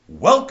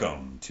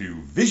Welcome to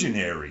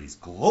Visionaries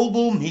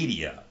Global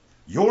Media,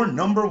 your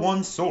number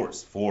one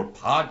source for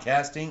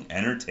podcasting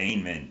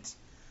entertainment.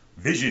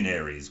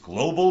 Visionaries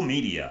Global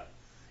Media,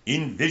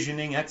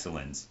 envisioning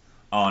excellence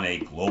on a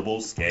global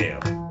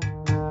scale.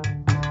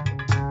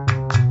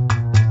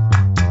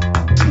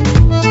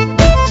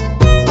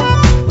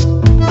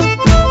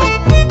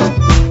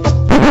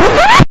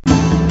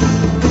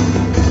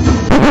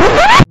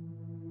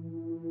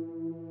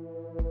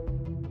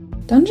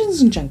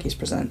 Dungeons & Junkiez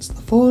presents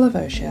The Fall of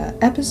Oshia,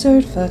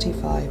 Episode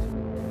 35,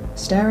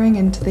 Staring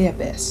into the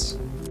Abyss.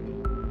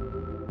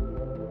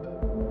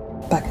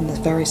 Back in the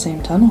very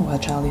same tunnel where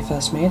Charlie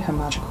first made her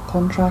magical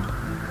contract,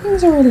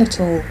 things are a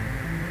little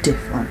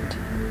different.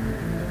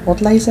 What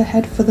lays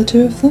ahead for the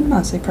two of them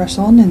as they press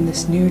on in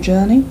this new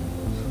journey?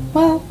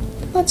 Well,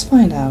 let's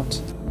find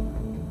out.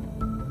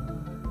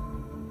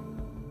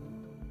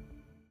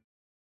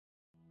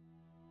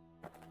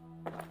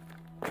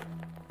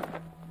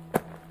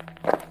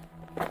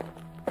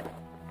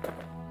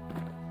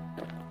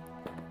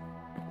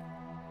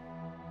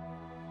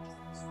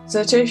 So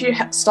as you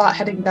start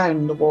heading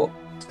down the walk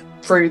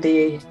through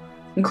the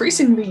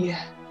increasingly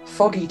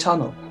foggy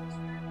tunnel,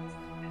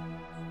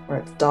 where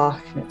it's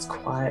dark and it's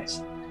quiet,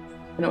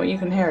 and what you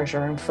can hear is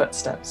your own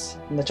footsteps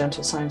and the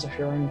gentle sounds of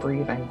your own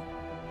breathing.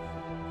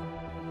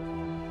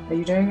 Are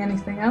you doing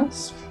anything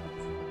else?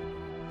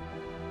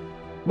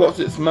 What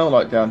does it smell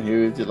like down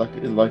here? Is it like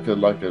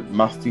a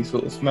musty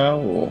sort of smell,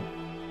 or?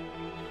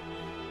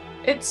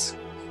 It's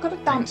got a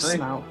damp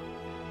smell.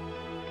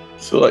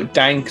 So like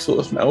dank sort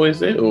of smell,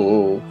 is it?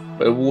 Or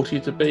where water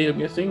to be, I'm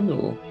guessing,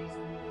 or?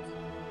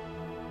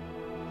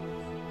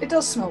 It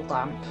does smell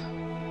damp.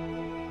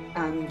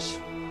 And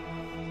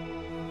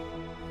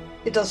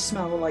it does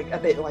smell like a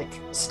bit like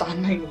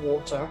standing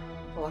water,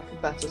 for lack of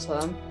a better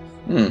term.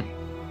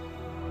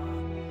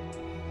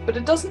 But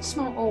it doesn't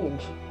smell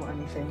old or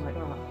anything like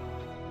that.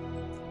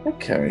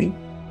 Okay.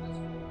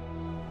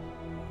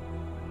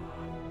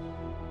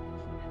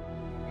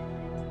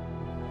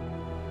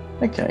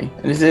 Okay.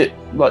 And is it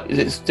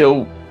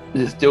still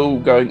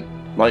going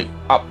like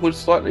upwards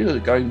slightly, or is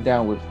it going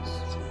downwards?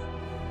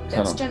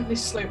 It's gently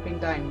sloping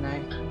down now.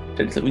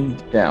 Gently sloping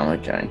down,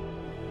 okay.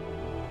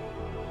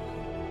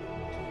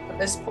 At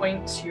this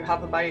point, you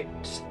have about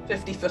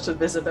 50 foot of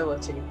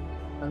visibility,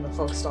 and the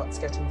fog starts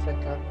getting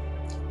thicker.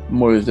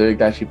 Moira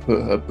actually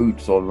put her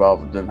boots on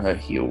rather than her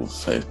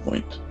heels at this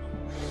point.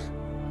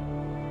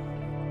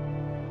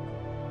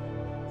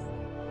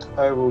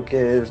 I will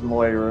give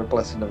Moira a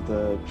blessing of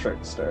the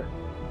trickster,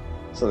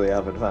 so they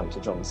have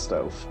advantage on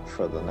stealth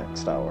for the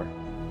next hour.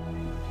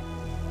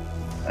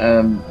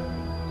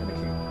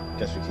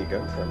 Guess we keep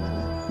going for a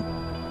minute.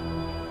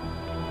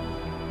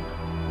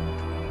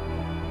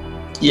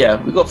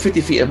 Yeah, we've got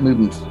 50 feet of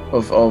movement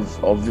of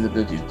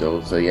visibility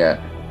still, so yeah,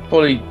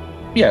 probably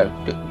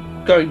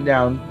going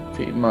down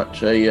pretty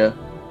much is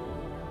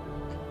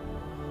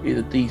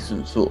a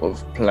decent sort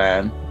of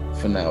plan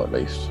for now at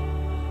least.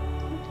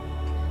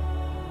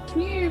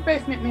 Can you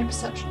both make me a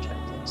perception check,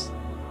 please?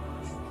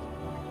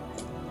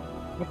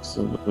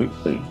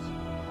 Absolutely.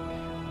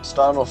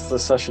 Starting off the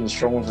session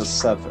strong with a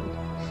 7.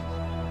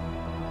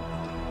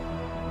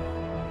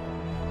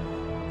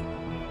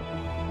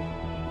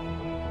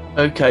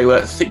 Okay, we're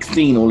at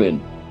 16 all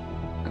in.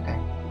 Okay.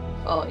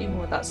 Well, even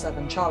with that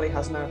 7, Charlie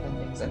has nerve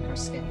endings in her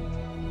skin.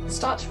 You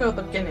start to feel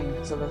the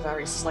beginnings of a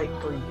very slight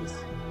breeze.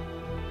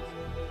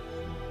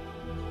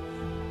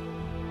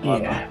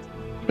 Yeah.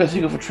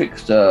 Blessing of a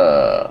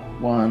trickster,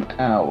 1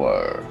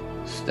 hour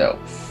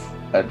stealth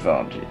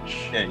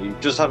advantage. Yeah, you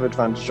just have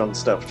advantage on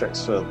stealth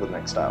checks for the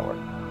next hour.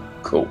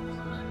 Cool.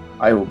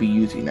 I will be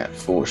using that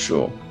for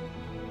sure.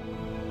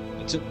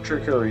 It's a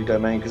trickery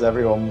domain because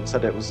everyone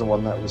said it was the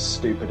one that was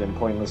stupid and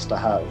pointless to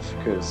have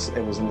because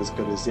it wasn't as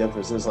good as the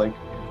others. It's like,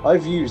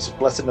 I've used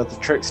Blessing of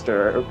the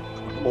Trickster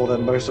more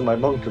than most of my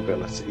monk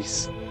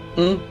abilities.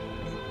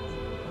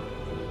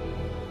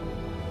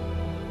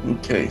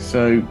 Okay,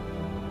 so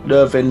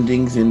nerve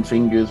endings in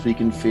fingers we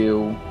can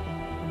feel.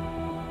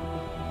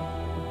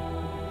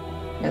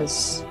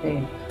 There's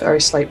a very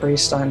slight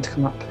breeze starting to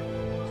come up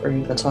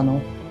through the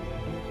tunnel.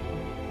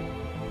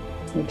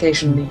 And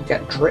occasionally you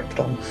get dripped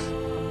on.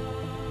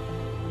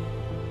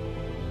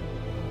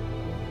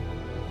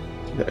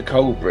 A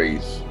cold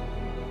breeze.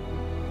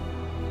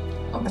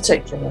 Not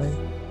particularly.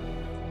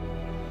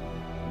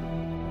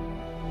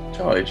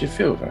 Charlie, did you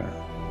feel that?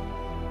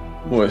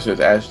 Moira says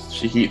as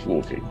she keeps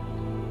walking.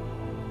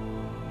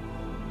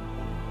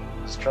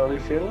 Does Charlie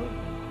feel it?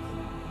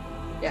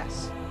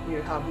 Yes,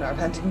 you have nerve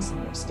endings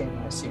in your skin,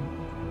 I assume.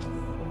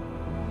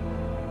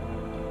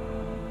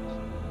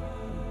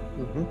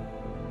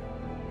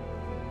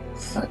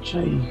 Such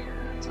a...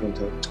 It's going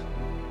to...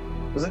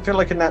 Does it feel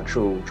like a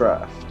natural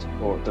draft?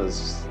 Or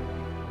does,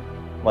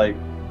 like,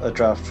 a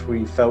draft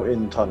we felt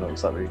in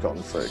tunnels that we've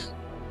gotten through?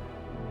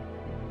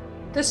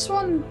 This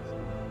one,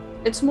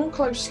 it's more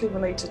closely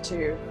related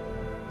to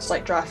a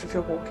slight draft if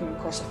you're walking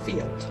across a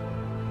field.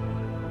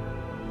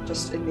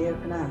 Just in the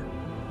open air.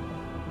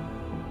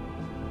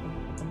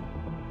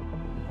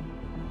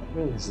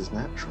 Really, this is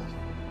natural.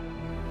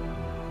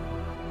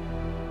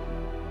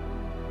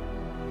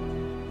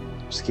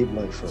 Just keep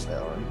low for a bit,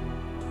 alright?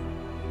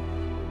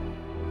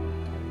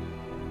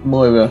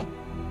 Moira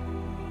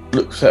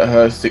looks at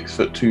her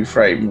 6'2"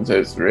 frame and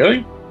says,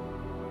 "Really?"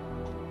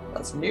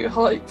 That's a new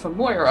height for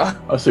Moira.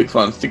 Oh,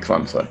 6'1",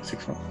 6'1", sorry,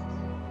 6'1".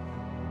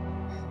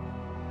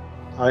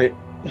 I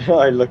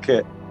look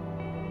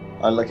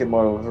at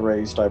Moira with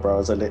raised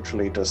eyebrows. I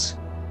literally just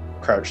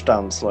crouch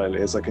down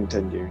slightly as I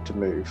continue to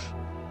move.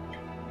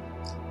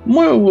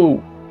 Moira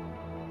will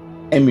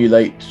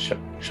emulate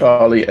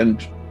Charlie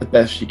and the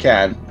best she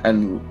can,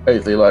 and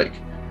basically like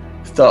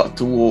start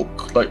to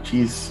walk like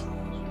she's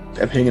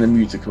appearing in a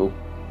musical.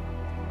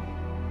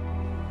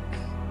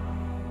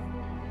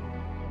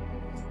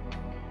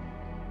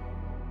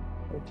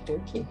 Okie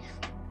dokie.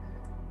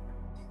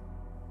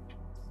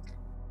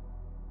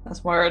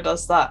 As Moira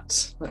does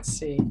that, let's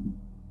see.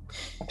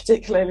 A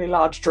particularly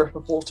large drip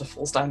of water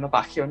falls down the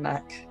back of your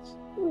neck.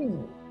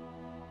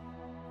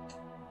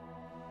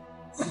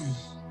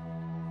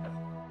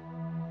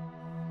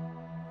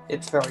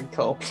 It's very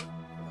cold.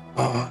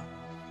 Oh,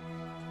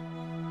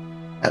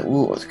 that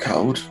water's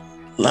cold.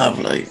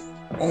 Lovely.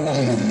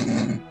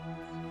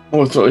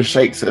 Moira sort of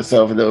shakes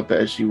herself a little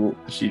bit as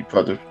she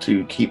tries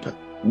to keep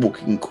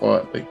walking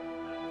quietly.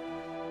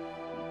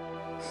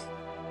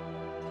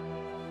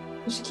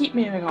 You should keep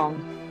moving on.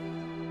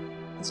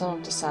 The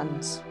zone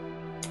descends.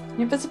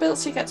 Your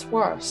visibility gets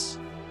worse,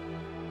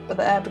 but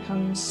the air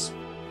becomes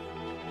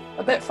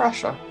a bit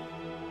fresher.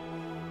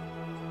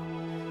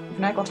 You've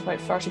now got about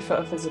 30 foot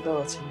of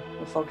visibility.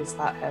 The fog is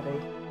that heavy.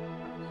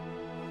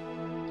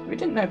 If we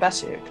didn't know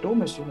better, it could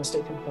almost be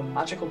mistaken for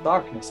magical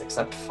darkness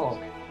except fog.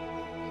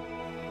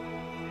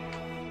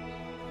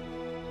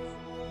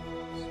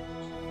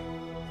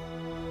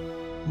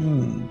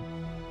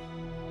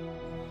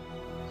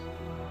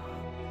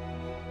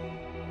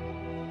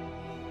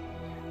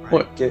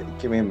 What?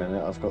 Give me a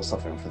minute. I've got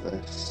something for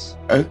this.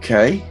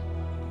 Okay.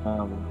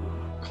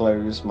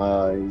 Close my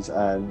eyes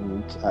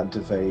and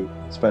activate.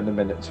 Spend a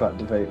minute to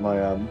activate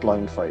my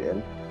blind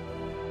fighting.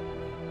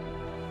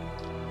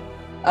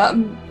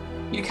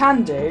 You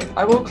can do.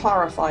 I will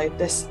clarify,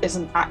 this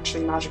isn't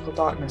actually magical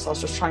darkness. I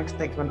was just trying to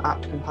think of an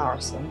apt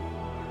comparison.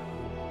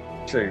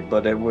 True,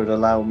 but it would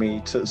allow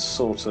me to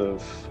sort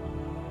of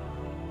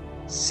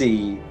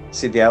see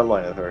the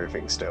outline of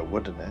everything still,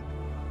 wouldn't it?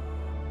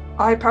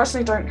 I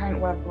personally don't count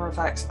weapon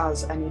effects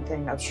as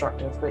anything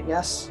obstructive, but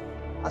yes,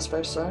 I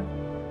suppose so.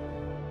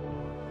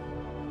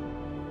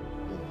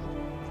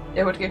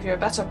 It would give you a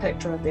better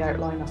picture of the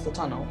outline of the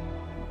tunnel.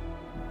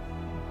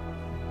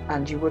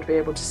 And you would be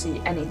able to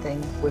see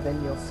anything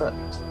within your foot.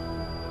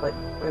 Like,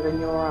 within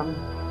your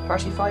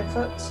 35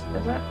 foot,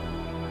 is it?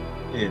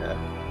 Yeah.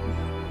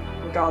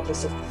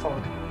 Regardless of the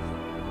fog.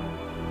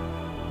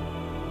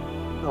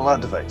 I'll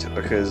activate it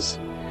because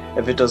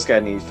if it does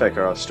get any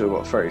thicker, I've still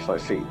got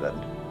 35 feet then.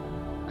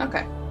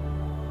 Okay.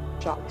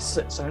 Charlie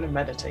sits down and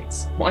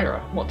meditates.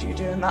 Moira, what do you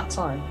do in that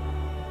time?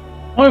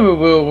 Moira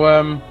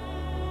will,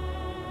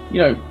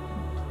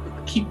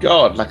 keep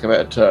guard, like a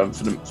better term,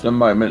 for the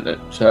moment that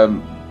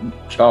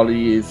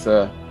Charlie is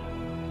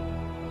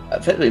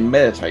effectively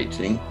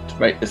meditating to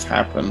make this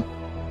happen.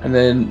 And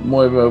then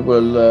Moira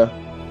will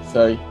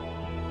say,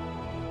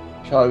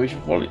 Charlie, we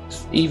should probably,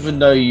 even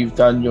though you've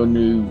done your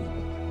new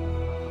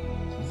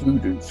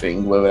voodoo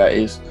thing, whatever that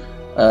is,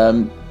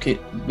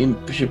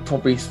 we should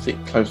probably stick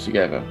close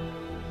together.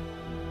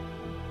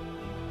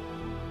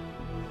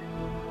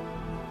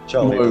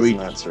 Charlie doesn't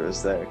answer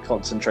as they're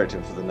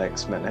concentrating for the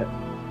next minute.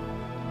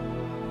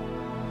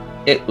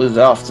 It was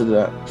after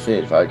the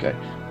theatre, okay.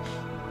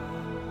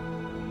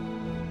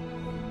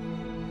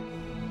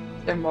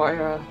 And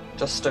Moira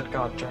just stood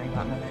guard during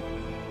that minute.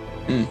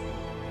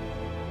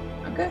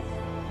 Okay.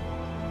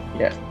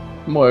 Yeah.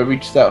 Moira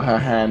reaches out her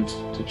hand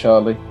to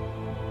Charlie.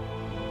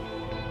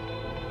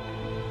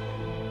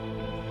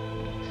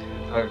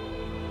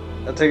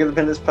 I take it the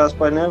minutes passed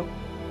by now?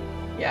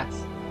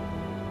 Yes.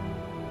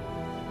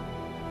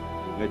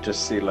 I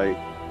just see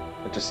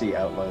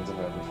outlines of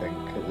everything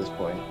at this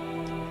point.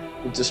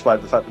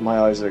 Despite the fact that my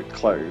eyes are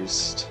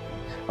closed,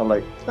 I'm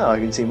like, oh, I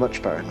can see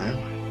much better now,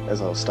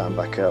 as I'll stand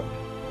back up.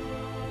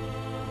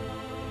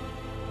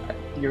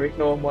 You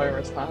ignore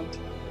Moira's hand.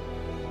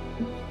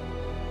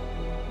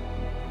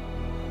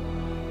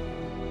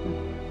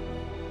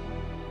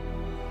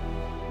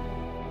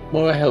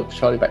 Moira helps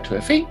Charlie back to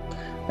her feet,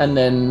 and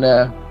then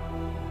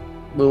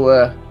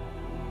we'll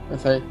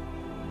say,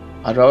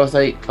 I'd rather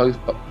say close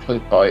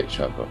by each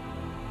other.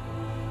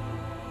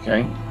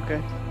 Okay.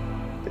 Okay.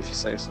 If you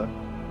say so.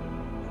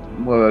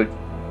 Moira.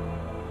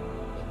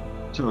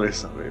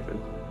 Charlie's not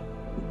moving.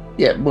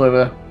 Yeah,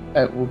 Moira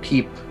will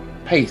keep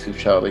pace with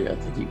Charlie as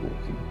they keep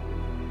walking.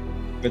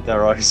 With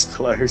their eyes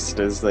closed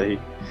as they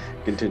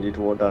continue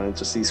to walk down and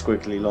just see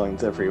squiggly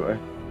lines everywhere.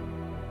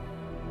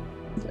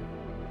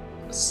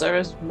 So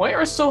is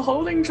Moira still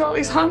holding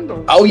Charlie's hand?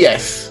 Or... Oh,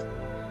 yes!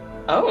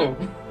 Oh.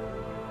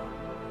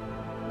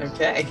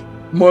 Okay.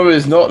 Moira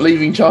is not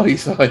leaving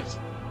Charlie's side.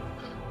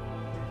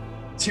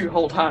 Two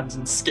hold hands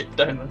and skip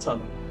down the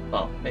tunnel.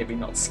 Well, maybe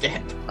not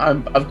skip.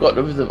 I've got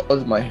the Wizard of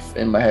Oz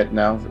in my head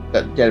now.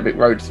 That Jerebic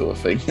Road sort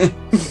of thing.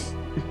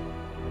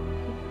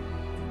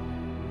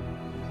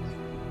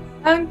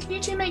 Can you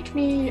two make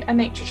me a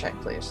nature check,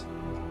 please?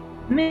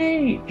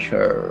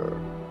 Nature.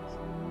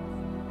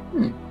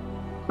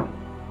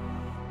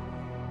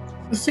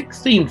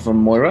 16 from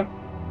Moira.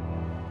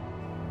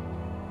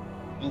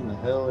 What the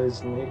hell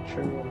is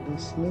nature on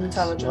this list?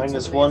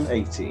 Intelligence, I -1,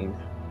 believe.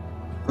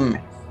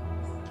 18.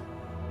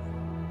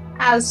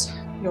 As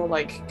you're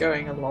like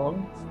going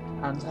along,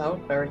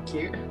 handheld, very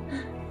cute.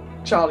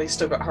 Charlie's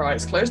still got her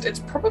eyes closed. It's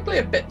probably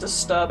a bit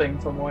disturbing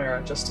for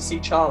Moira just to see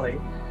Charlie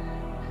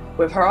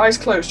with her eyes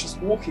closed, just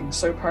walking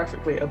so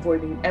perfectly,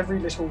 avoiding every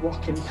little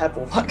rock and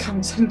pebble that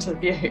comes into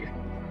view.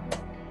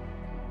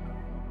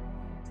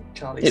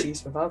 Charlie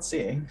sees without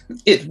seeing.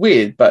 It's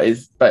weird, but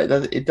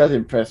it does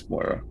impress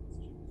Moira.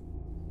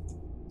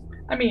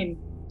 I mean,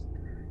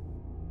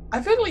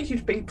 I feel like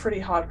you'd be pretty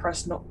hard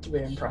pressed not to be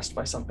impressed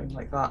by something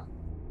like that.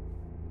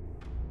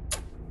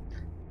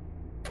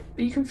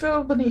 But you can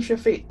feel beneath your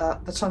feet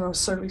that the tunnel is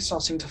slowly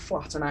starting to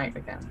flatten out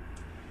again.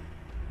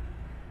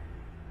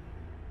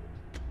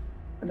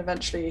 And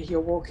eventually you're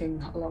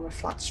walking along a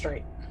flat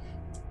straight.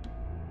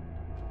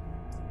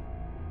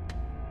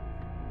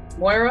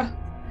 Moira,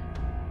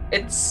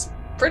 it's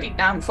pretty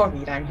damn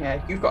foggy down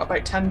here. You've got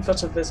about 10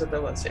 foot of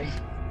visibility.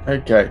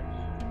 Okay.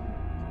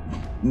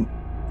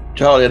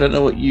 Charlie, I don't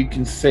know what you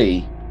can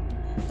see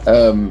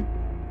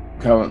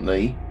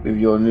currently with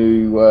your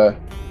new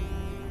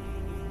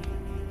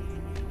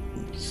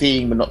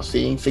seeing but not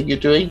seeing thing you're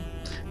doing,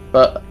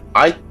 but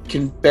I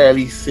can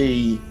barely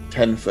see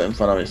 10 foot in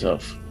front of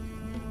myself.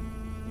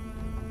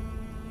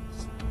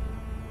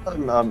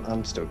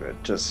 I'm still good.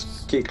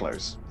 Just keep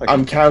close.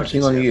 I'm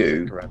counting on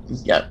you.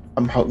 Yeah,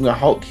 I'm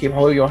gonna keep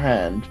holding your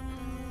hand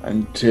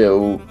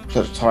until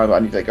such time I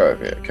need to let go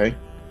of it. Okay.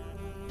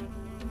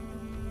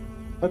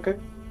 Okay.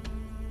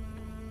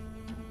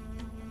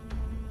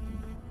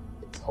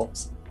 It's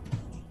hot.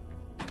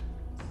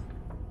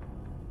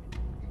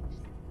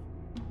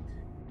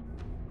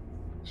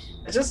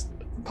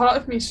 Part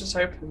of me is just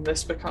hoping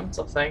this becomes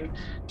a thing,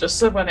 just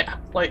so when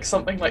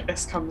something like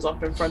this comes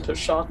up in front of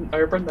Shard and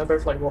Oberon, they're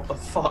both like, what the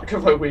fuck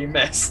have we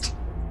missed?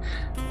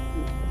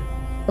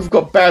 I've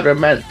got bad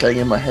romance going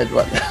in my head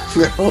right now.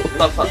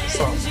 Love that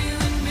song.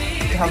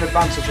 You can have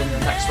advantage on your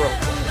next roll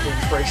when it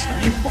being brace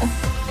anymore.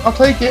 I'll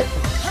take it.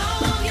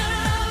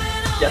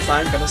 Yes,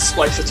 I am going to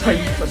splice a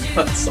tiny for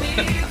that song.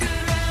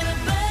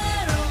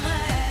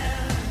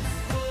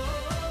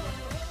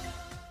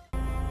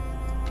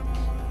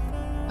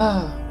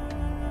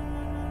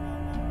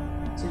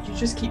 So you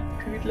just keep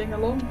poodling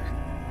along?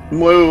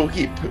 We'll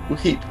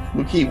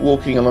keep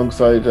walking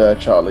alongside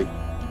Charlie.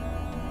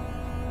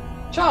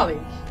 Charlie,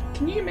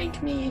 can you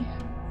make me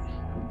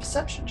a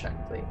perception check,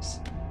 please?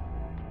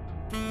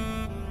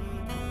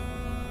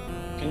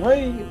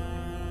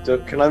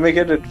 Can I make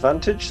it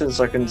advantage since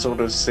I can sort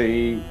of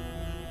see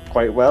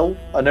quite well?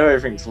 I know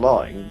everything's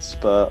lines,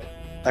 but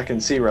I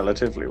can see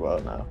relatively well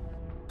now.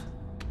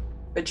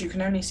 But you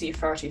can only see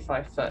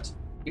 35 foot.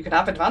 You can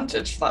have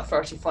advantage for that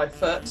 35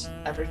 foot.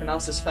 Everything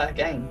else is fair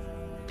game.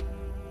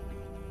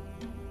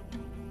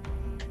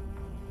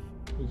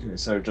 Okay,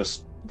 so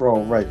just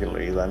roll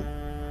regularly then.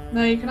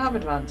 No, you can have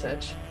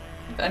advantage.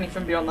 If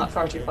anything beyond that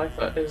 35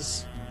 foot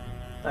is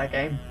fair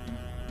game.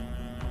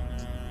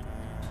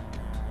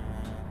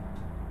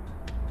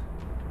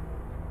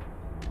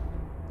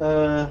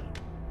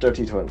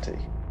 Dirty 20.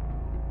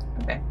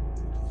 Okay.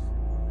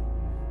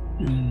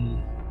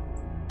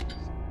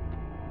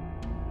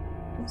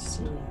 Let's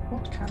see.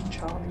 What can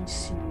Charlie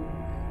see?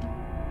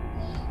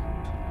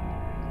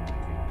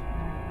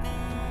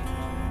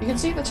 You can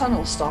see the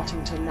tunnel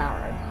starting to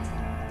narrow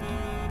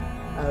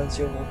as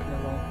you're walking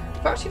along.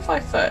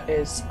 35 foot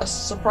is a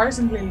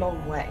surprisingly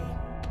long way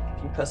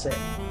if you put it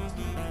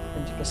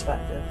into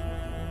perspective.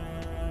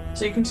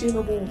 So you can see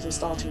the walls are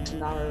starting to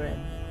narrow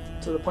in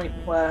to the point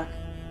where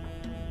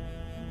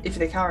if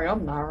they carry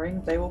on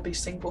narrowing, they will be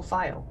single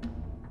file.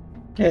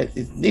 Yeah,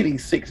 it's nearly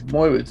 6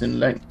 Moiras in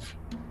length.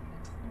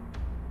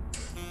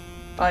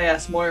 Ah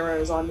yes, Moira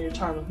is our new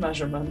term of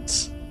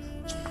measurement.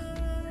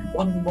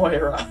 1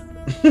 Moira.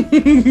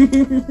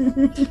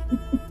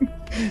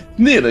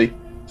 Nearly.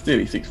 It's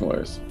nearly 6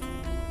 Moiras.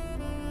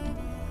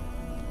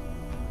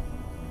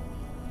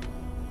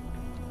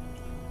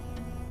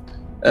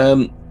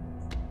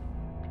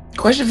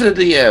 Question for the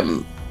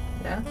DM.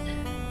 Yeah?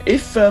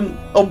 If,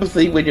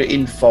 obviously when you're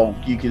in fog,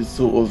 you can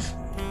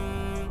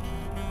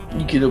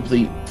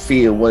obviously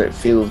feel what it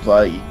feels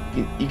like.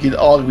 You can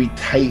arguably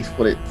taste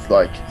what it's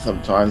like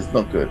sometimes. It's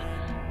not good.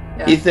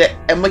 Yeah.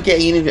 Am I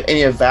getting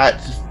any of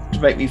that to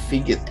make me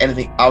think it's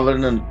anything other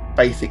than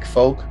basic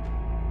fog?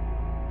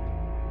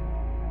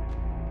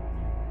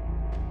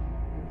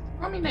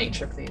 Roll me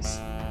nature, please.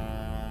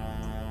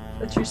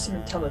 Let's use some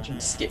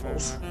intelligence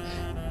skills.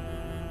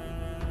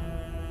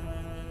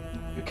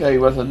 Okay,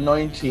 well, that's a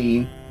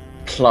 19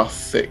 plus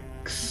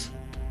 6.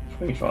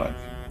 25.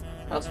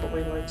 That's what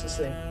we like to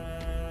see.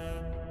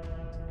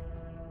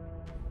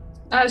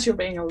 as you're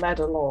being led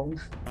along,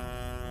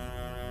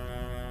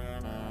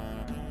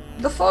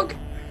 the fog,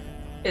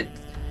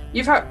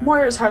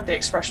 Moira's heard the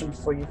expression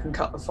before, you can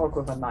cut the fog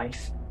with a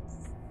knife.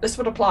 This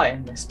would apply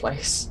in this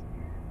place.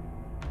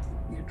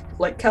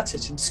 You'd cut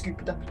it and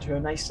scoop it up into a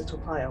nice little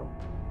pile.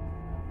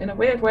 In a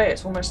weird way,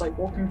 it's almost like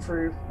walking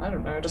through, I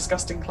don't know, a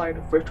disgusting cloud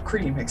of whipped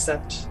cream,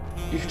 except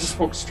you can just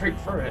walk straight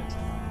through it.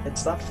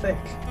 It's that thick.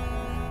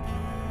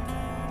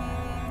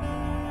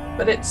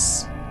 But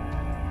it's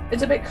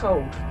a bit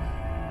cold.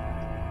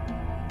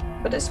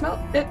 But it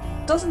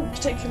doesn't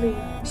particularly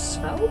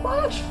smell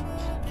bad.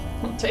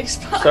 It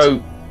tastes bad.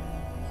 So,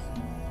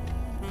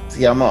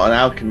 see, I'm not an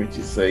alchemist,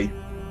 you see.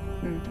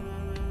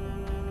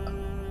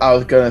 I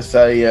was going to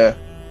say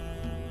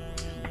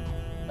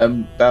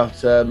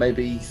about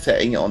maybe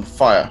setting it on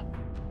fire.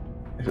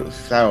 If it was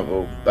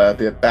flammable, that'd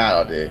be a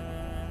bad idea.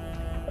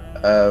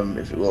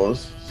 If it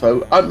was.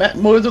 So,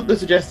 Moira's not going to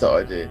suggest that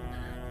idea.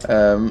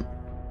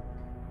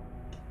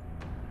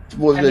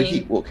 More than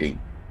keep walking.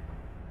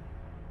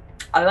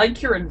 I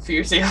like your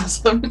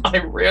enthusiasm. I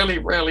really,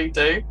 really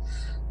do.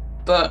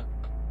 But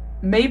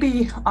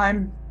maybe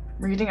I'm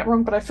reading it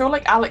wrong, but I feel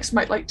like Alex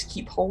might like to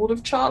keep hold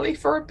of Charlie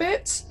for a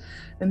bit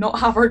and not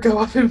have her go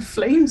up in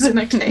flames in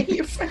a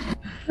cave.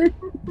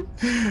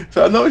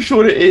 So I'm not sure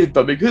what it is,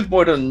 but because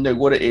Moira doesn't know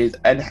what it is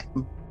and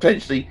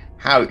potentially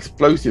how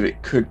explosive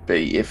it could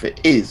be if it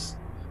is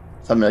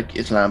something like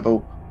it's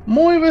flammable,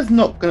 Moira's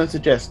not going to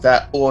suggest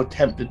that or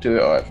attempt to do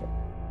it either.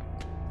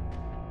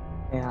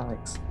 Hey,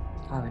 Alex,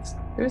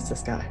 who is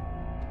this guy?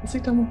 What's he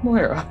done with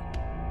Moira?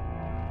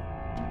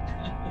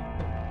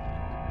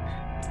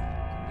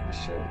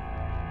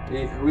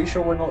 Are we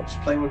sure we're not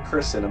just playing with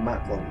Chris in a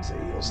map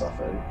onesie or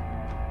something?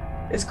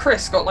 Is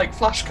Chris got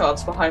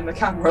flashcards behind the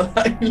camera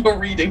that you're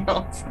reading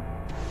off?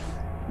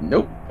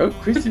 Nope. Oh,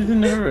 Chris is in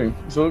the room.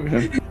 It's all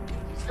good.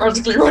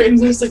 Practically right in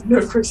there saying,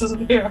 no, Chris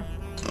isn't here.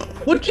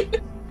 What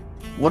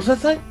does that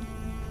say?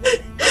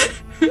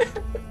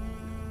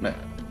 No.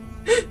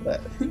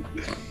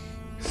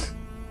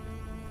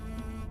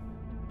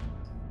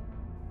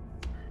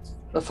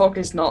 The fog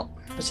is not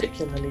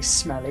particularly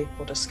smelly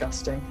or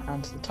disgusting,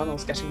 and the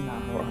tunnel's getting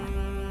narrower.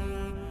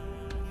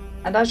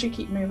 And as you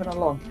keep moving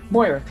along,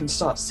 Moira can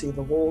start to see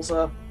the walls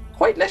are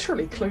quite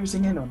literally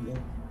closing in on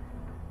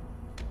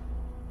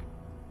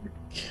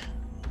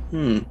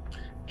you.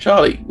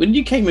 Charlie, when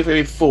you came with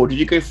me before, did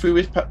you go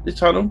through this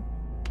tunnel?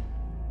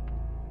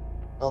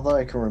 Not that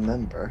I can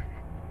remember.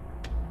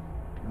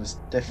 It was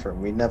different.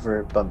 We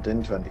never bumped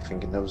into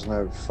anything and there was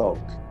no fog.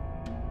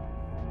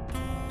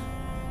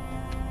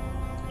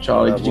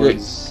 Charlie, did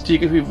you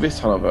go through this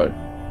tunnel though?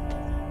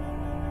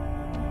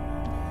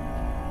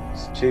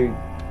 It's 2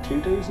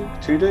 days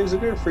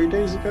ago, 3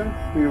 days ago,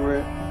 we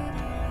were.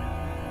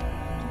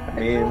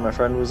 Me and my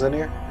friend was in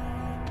here.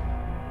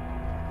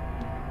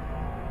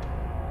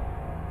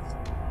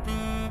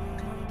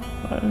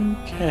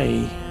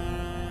 Okay.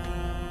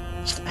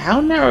 How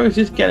narrow is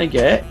this gonna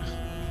get?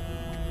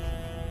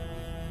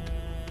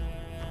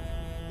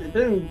 It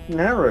didn't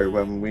narrow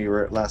when we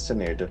were last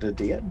in here, did it,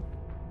 Ian?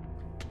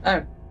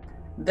 Oh,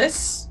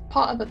 this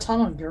part of the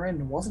tunnel you're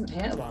in wasn't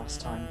here last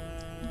time.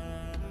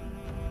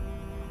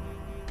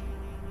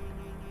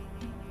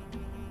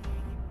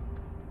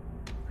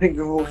 I think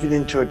we're walking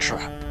into a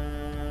trap.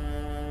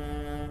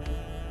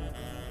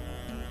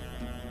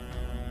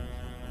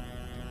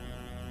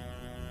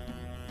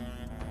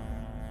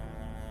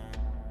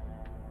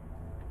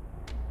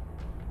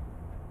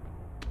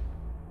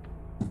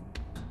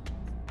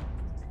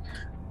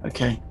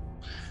 Okay.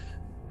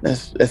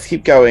 Let's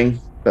keep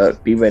going,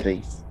 but be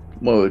ready.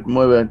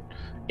 Moira,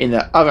 in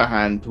the other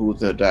hand,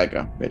 pulls her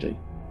dagger. Ready.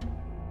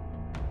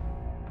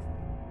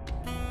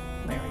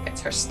 Moira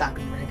gets her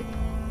stabbing ready.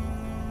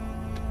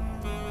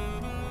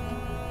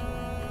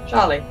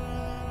 Charlie,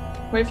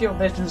 with your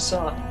vision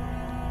shot,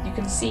 you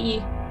can see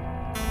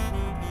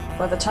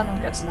where the tunnel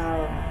gets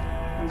narrower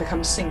and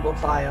becomes single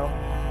file,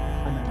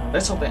 and then a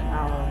little bit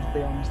narrower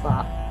beyond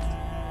that.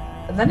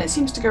 And then it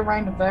seems to go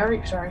round a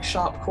very, very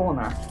sharp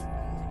corner.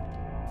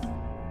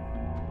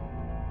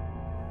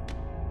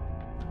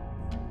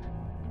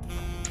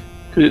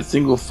 Because it's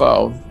single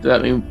file, does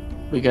that mean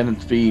we're going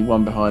to be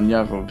one behind the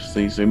other,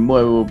 obviously? So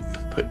Moira will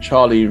put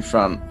Charlie in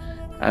front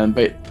and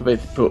basically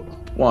put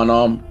one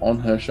arm on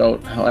her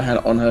shoulder, one hand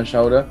on her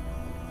shoulder.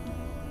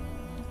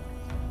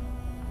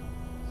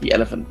 The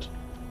elephant.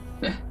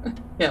 The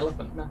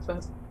elephant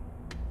method.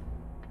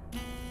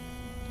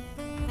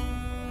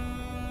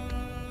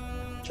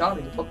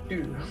 Charlie, what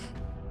do?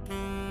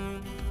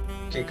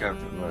 Keep going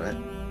for a minute.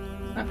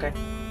 Okay.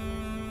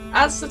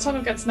 As the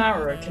tunnel gets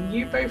narrower, can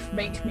you both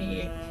make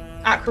me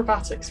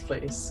acrobatics,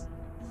 please?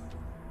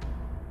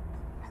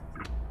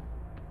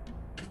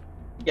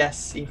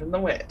 Yes, even the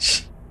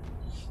witch.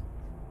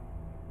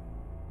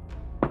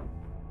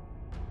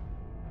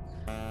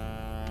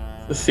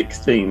 The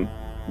 16,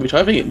 which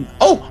I think.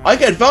 Oh, I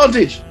get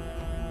advantage.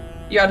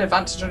 You had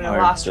advantage on your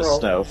last roll.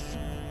 Stealth.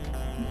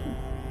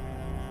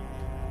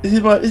 This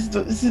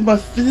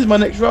is my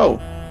next roll.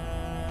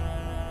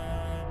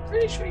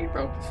 Pretty sure you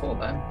rolled before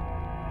then.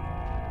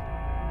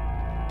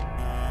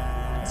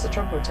 That's the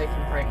trouble with taking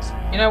breaks.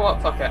 You know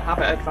what? Fuck it. Have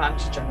it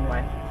advantage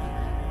anyway.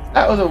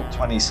 That was a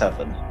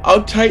 27.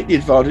 I'll take the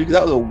advantage because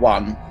that was a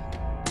 1.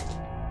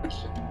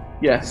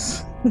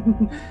 Yes.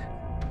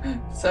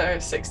 So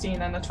 16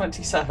 and a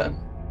 27.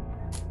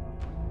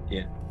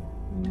 Yeah.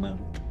 No.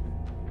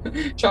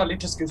 Charlie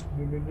just goes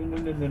no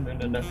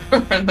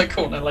in the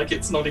corner like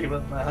it's not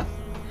even there.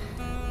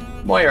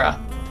 Moira,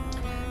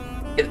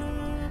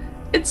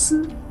 it's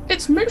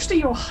mostly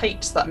your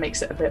height that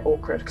makes it a bit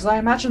awkward because I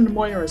imagine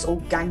Moira's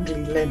all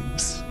gangly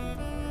limbs,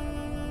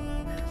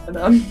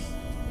 and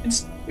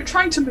you're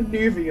trying to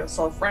maneuver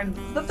yourself around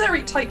the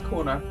very tight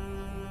corner,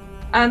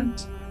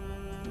 and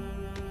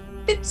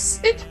it's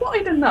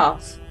wide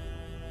enough,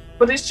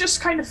 but it's just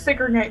kind of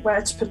figuring out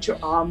where to put your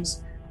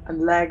arms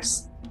and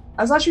legs.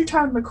 As you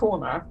turn the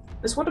corner,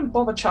 this wouldn't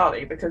bother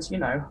Charlie because, you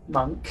know,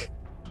 monk.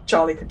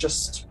 Charlie could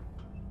just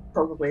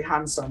probably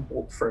handstand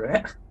walk through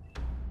it.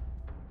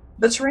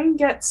 The terrain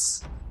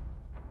gets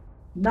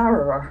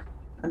narrower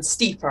and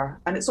steeper,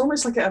 and it's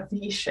almost like a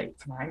V shape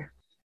now.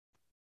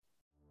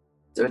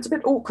 So it's a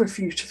bit awkward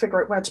for you to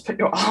figure out where to put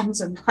your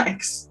arms and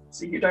legs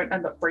so you don't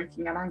end up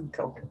breaking an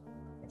ankle.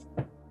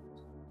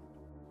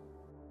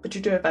 But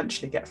you do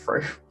eventually get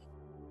through.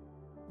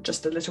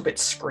 Just a little bit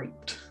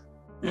scraped.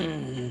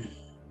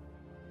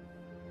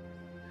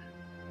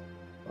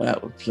 Well,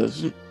 that was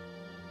pleasant.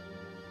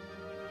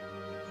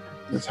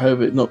 Let's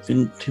hope it's not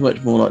been too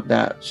much more like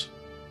that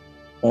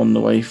on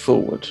the way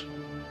forward.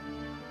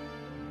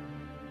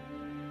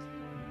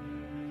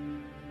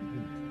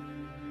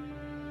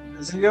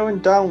 Is it going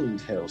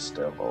downhill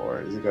still,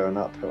 or is it going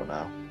uphill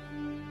now?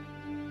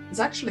 It's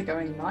actually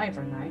going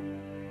neither now.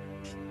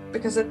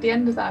 Because at the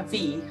end of that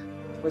V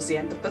was the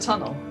end of the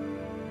tunnel.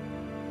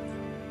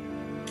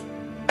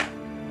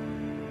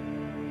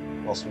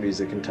 Whilst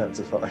music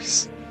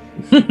intensifies.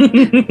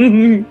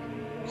 Can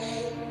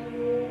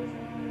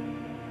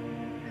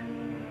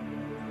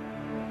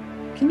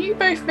you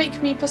both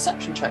make me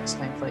perception checks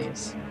now,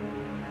 please?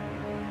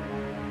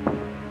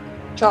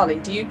 Charlie,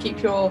 do you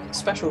keep your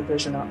special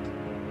vision up?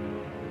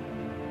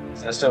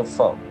 Is there still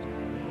fog?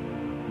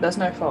 There's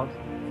no fog.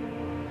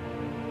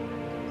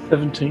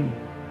 17.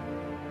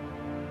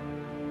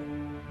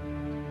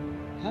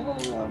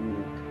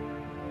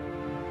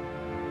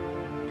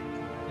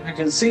 If I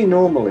can see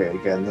normally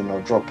again, then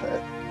I'll drop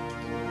it.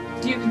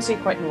 You can see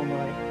quite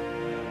normally.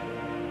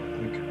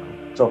 Okay,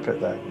 I'll drop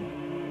it then.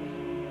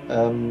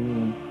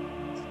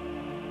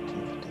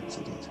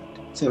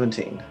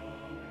 17.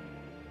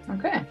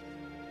 Okay.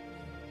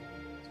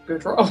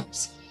 Good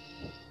rolls.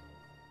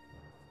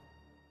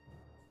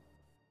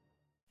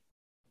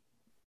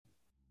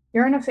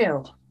 You're in a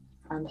field,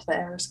 and the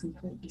air is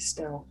completely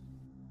still.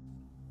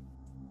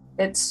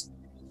 It's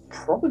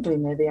probably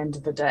near the end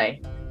of the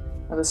day,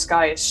 and the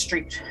sky is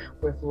streaked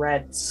with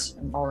reds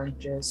and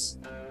oranges.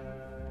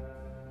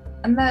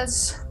 And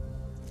there's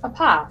a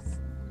path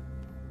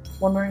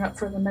wandering up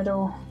through the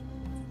middle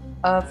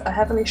of a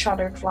heavily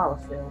shadowed flower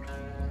field.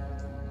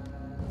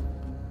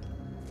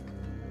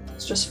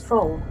 It's just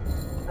full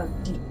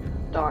of deep,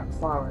 dark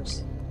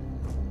flowers.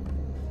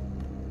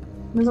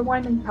 There's a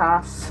winding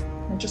path.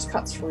 It just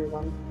cuts through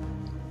them.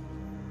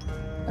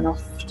 And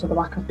off to the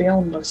back of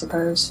beyond, I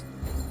suppose.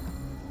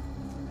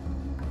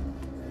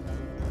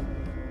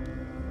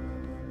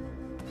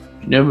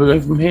 You know where we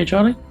go from here,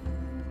 Charlie?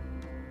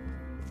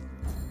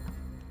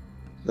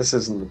 This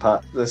isn't the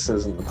path. This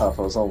isn't the path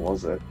I was on,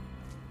 was it?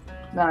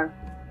 No.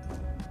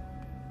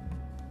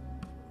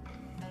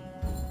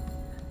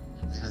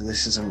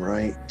 This isn't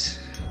right.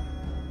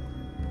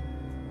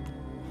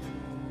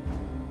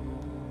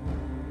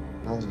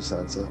 How's this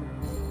answer?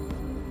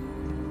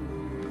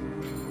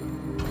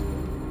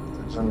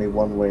 There's only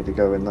one way to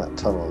go in that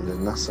tunnel,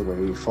 and that's the way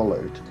we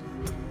followed.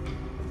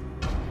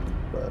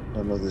 But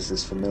none of this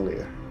is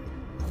familiar.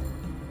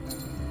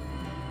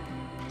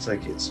 It's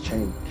like it's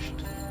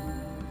changed.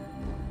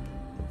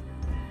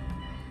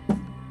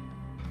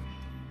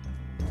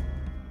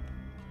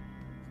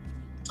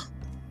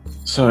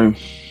 So,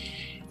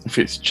 if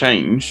it's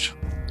changed,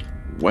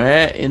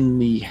 where in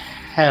the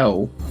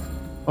hell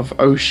of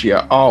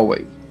Oshia are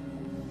we?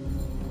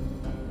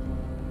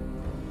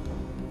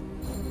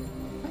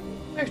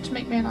 You have to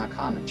make me an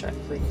Arcana check,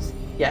 please.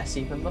 Yes,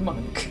 even the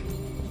monk.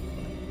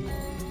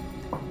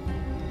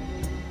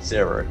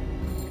 0.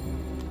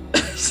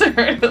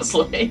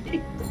 Seriously.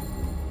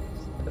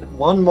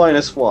 1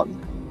 minus 1.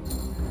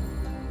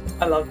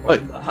 I love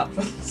when that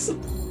happens.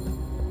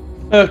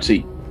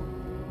 30.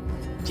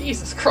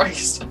 Jesus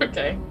Christ,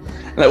 okay.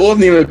 That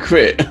wasn't even a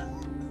crit.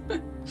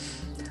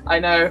 I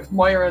know,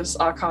 Moira's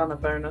Arcana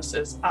bonus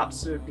is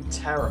absolutely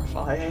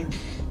terrifying.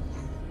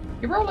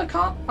 You roll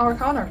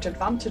Arcana at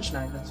advantage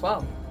now as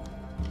well.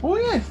 Oh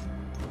yes.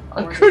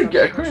 I Or could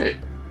get a advantage.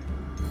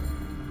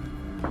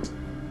 crit.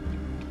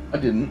 I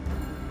didn't.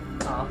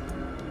 Ah.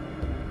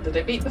 Did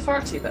it beat the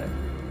 30 though?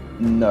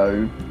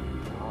 No.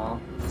 Ah,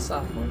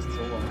 sad noises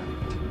all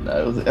around.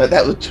 No,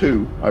 that was a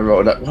 2. I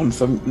rolled that one,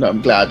 so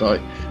I'm glad. I'll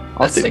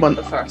Let's stick stick my with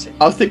the 30.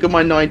 I'll stick with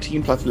my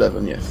 19 plus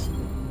 11. Yes.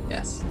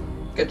 Yes.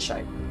 Good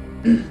show.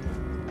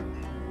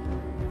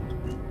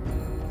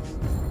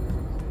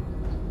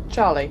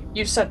 Charlie,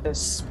 you've said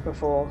this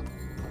before.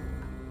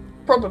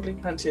 Probably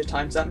plenty of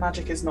times that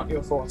magic is not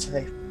your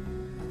forte.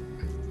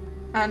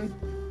 And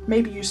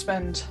maybe you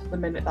spend the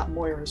minute that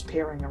Moira's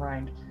peering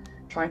around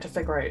trying to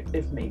figure out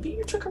if maybe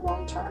you took a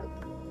wrong turn.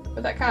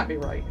 But that can't be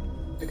right,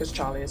 because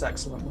Charlie is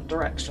excellent with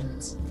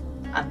directions,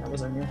 and there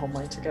was only one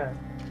way to go.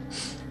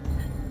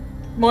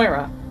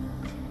 Moira,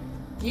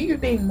 you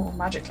being more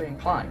magically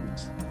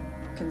inclined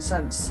can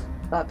sense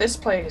that this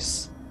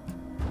place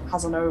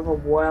has an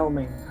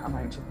overwhelming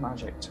amount of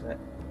magic to it.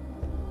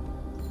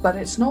 But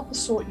it's not the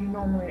sort you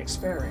normally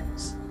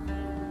experience.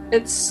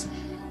 It's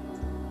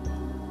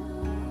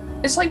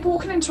like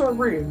walking into a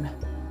room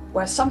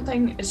where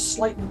something is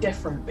slightly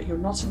different, but you're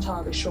not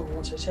entirely sure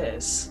what it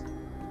is.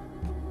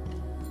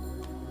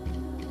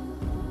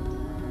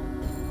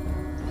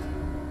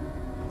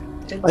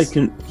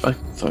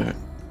 Sorry.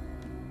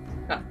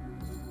 No.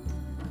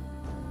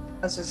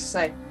 As I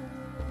say,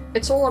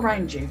 it's all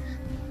around you.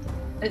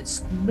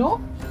 It's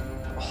not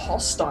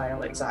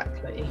hostile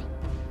exactly,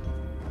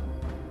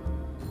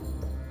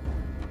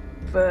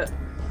 but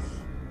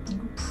you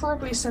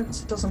probably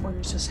sense it doesn't want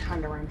you to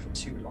hang around for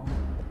too long.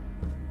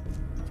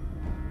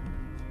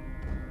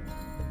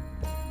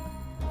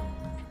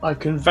 I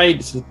conveyed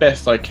this as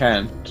best I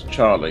can to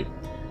Charlie.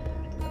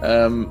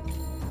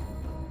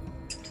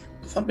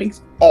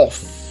 Something's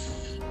off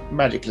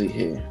magically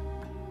here.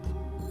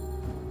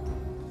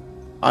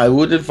 I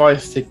would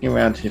advise sticking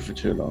around here for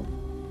too long.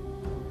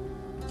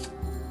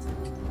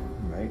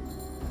 Right.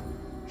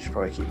 Should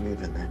probably keep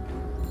moving then.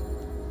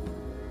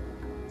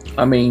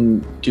 I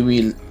mean, do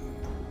you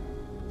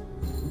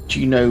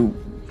know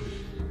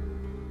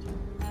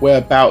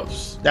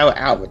whereabouts, now we're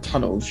out of the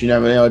tunnels, do you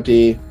have any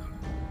idea,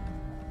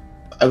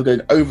 are we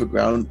going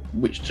overground,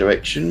 which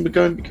direction we're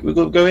going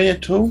to go in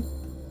at all?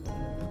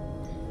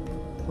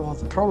 Well,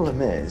 the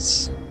problem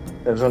is,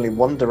 there was only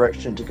one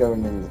direction to go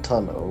in the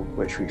tunnel,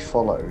 which we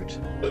followed,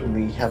 and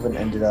we haven't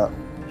ended up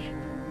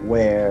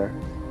where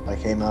I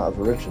came out of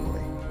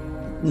originally.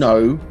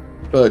 No,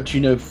 but do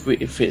you know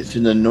if it's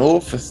in the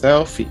north, the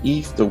south, the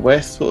east, the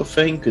west sort of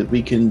thing? Because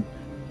we can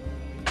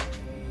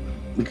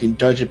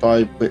judge it by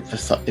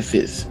if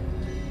it's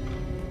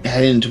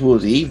heading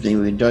towards the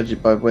evening, we can judge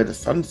it by where the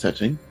sun's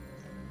setting.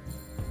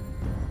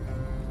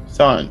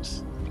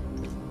 Science.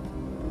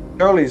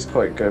 Charlie's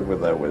quite good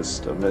with their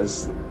wisdom.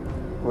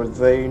 Would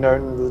they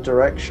know the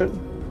direction?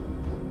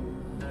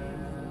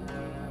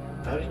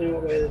 How do you know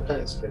what way the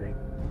planet's spinning?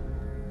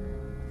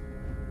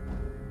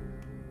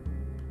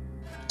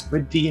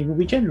 Red DM will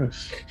be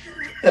generous.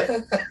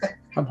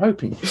 I'm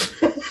hoping.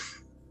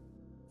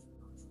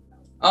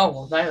 Oh,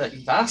 well, now that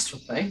you've asked for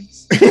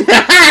things.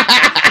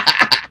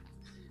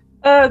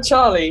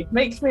 Charlie,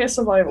 make me a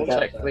survival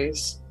check,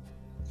 please.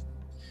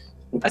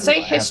 I'd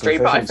say history,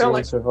 but I feel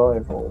like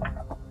survival.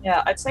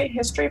 Yeah, I'd say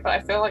history, but I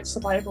feel like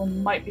survival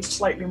might be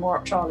slightly more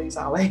up Charlie's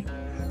alley.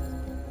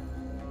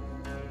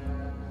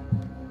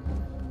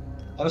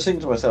 I was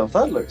thinking to myself,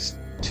 that looks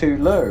too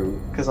low,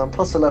 because I'm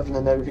plus 11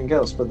 in everything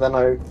else, but then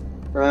I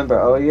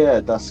remember, oh yeah,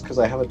 that's because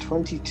I have a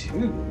 22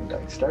 in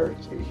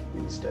dexterity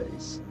these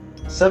days.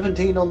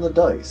 17 on the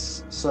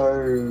dice,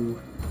 so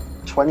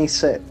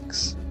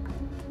 26.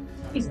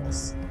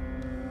 Jesus.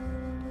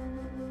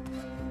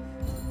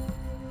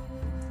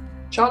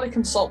 Charlie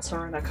consults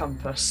her in her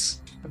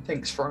compass and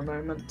thinks for a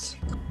moment.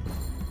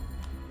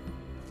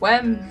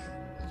 When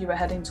you were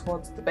heading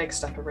towards the big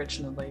step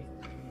originally,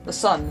 the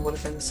sun would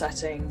have been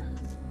setting,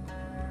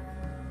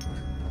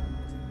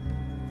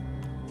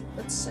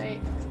 let's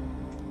say,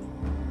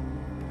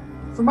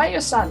 from where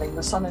you're standing,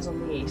 the sun is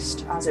on the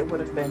east, as it would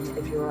have been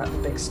if you were at the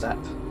big step.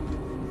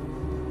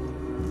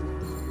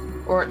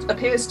 Or it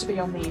appears to be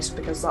on the east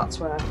because that's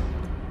where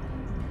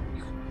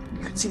you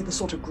can see the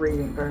sort of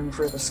gradient going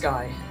through the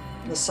sky.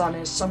 The sun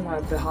is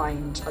somewhere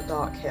behind a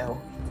dark hill.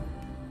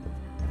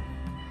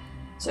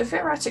 So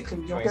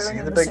theoretically, you're going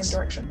in the same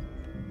direction.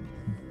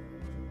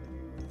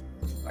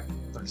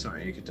 Oh,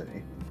 sorry, you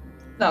continue.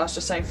 No, I was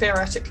just saying,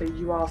 theoretically,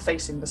 you are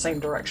facing the same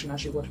direction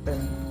as you would have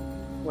been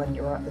when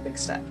you were at the big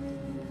step.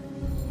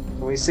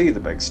 Can we see the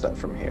big step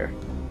from here?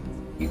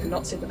 You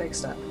cannot see the big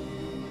step.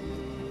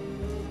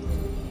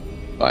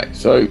 Right,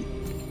 so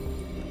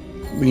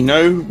we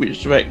know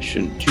which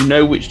direction. Do you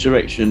know which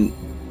direction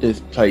this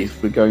place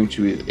we're going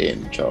to is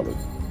in, Charlie?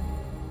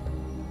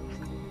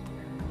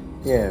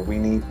 Yeah, we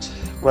need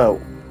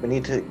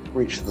to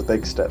reach the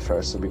big step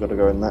first, so we got to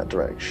go in that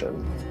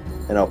direction.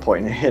 And I'll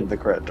point in the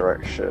correct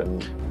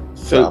direction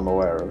that I'm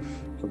aware of.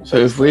 So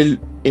if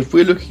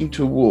we're looking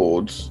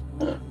towards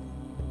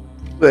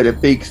where the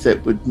big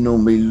step would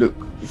normally look,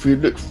 if we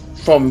look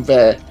from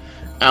there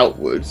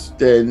outwards,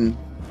 then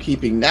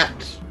keeping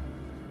that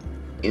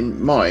in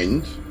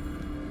mind,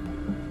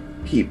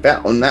 keep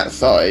that on that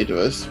side of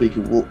us, we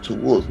can walk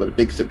towards where the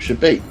big step should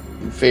be.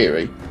 In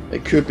theory,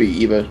 it could be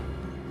either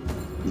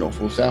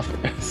north or south,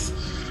 I guess.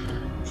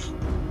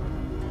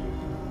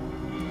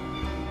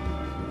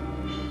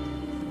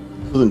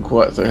 Wasn't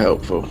quite so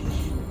helpful.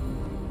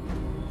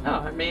 No,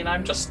 I mean,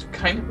 I'm just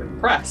kind of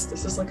impressed.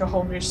 This is like a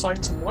whole new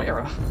side to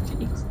Moira.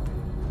 Jeez.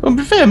 Well, to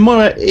be fair,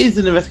 Moira is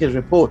an investigative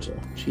reporter.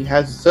 She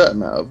has a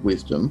certain amount of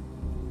wisdom.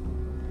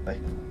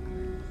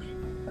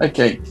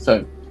 Okay,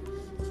 so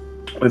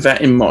with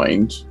that in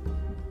mind,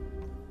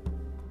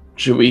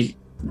 should we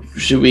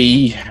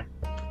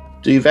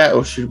do that,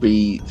 or should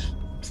we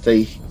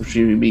stay? Or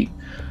should we meet?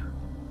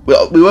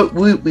 Well, we won't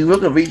going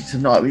to reach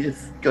tonight. We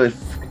just go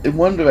in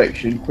one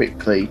direction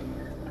quickly,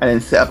 and then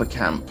set up a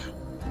camp.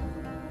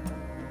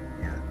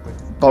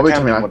 By which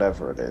I mean,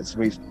 whatever it is,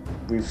 we've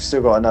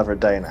still got another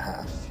day and a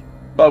half.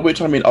 By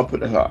which I mean, I'll put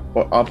the hut.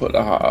 I'll put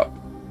the hut up.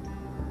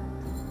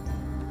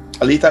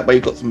 At least that way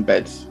you've got some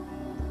beds.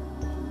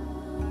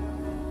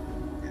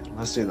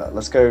 Let's do that.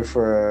 Let's go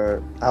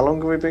for... How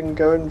long have we been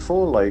going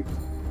for? Like,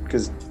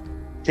 because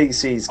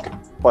PCs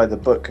by the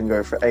book can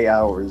go for 8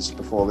 hours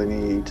before they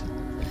need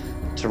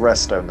to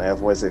rest, don't they?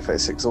 Otherwise they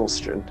face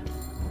exhaustion.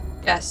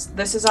 Yes,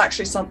 this is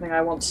actually something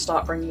I want to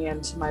start bringing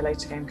into my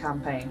later game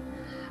campaign.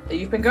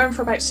 You've been going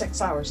for about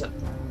 6 hours at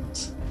the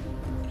moment.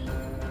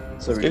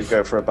 So we can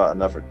go for about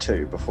another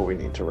 2 before we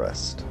need to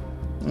rest.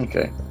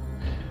 Okay.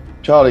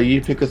 Charlie, you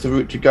pick us the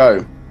route to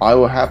go. I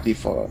will happily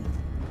follow.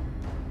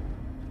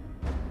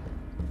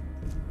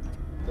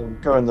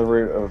 Going the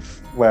route of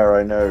where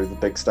I know the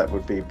big step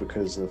would be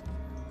because of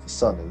the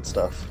sun and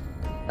stuff.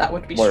 That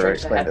would be Moira straight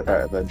explained ahead. it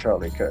better than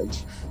Charlie could.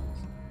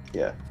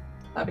 Yeah.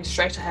 That'd be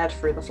straight ahead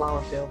through the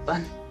flower field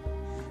then.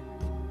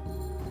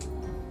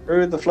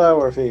 Through the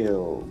flower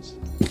fields.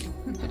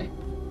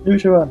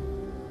 Who's your one?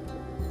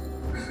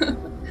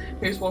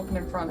 Who's walking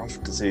in front?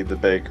 Off to see the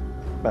big.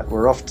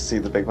 We're off to see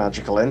the big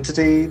magical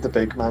entity. The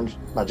big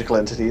magical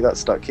entity that's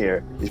stuck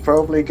here. He's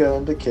probably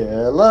going to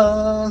kill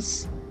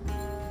us.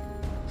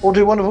 Or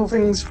do wonderful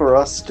things for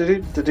us.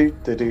 Do.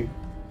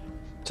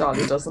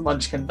 Charlie does the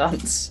munchkin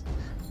dance.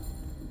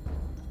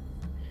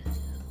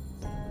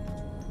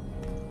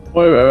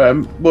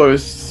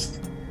 Moira's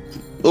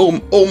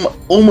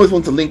almost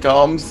wants to link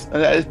arms at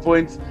this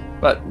point,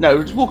 but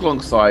no, just walk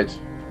alongside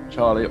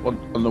Charlie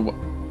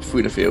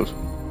through the field.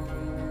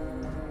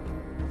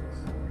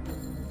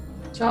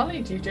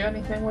 Charlie, do you do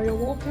anything while you're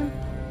walking?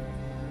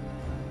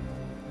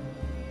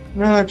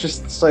 No,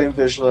 just staying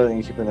vigilant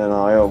and keeping an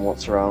eye on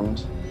what's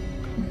around.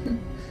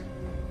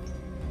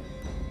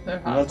 No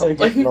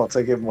Not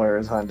taking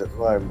Moira's hand at the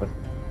moment.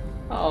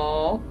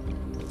 Aww.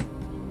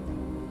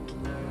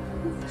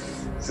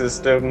 This is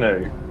still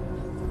new.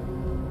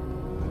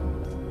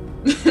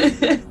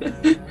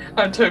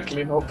 I'm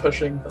totally not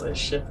pushing for this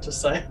ship to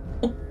sail.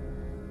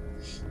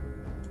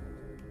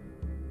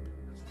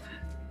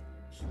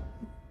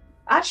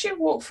 As you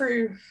walk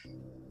through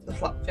the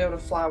field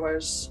of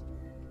flowers,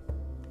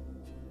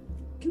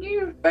 can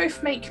you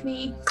both make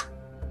me...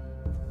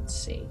 Let's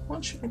see,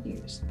 what should I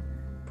use?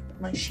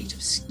 My sheet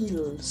of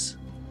skills.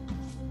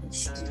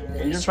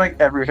 You just make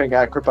everything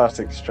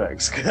acrobatics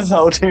checks, because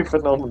that'll do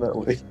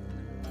phenomenally.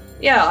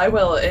 Yeah, I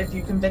will, if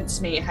you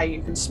convince me how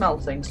you can smell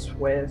things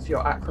with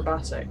your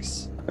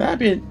acrobatics. I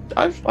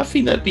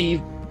think that'd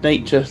be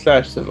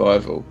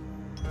nature/survival.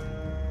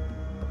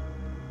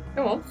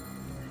 Go on.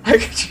 How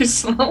could you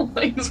smell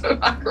things with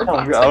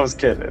acrobatics? I was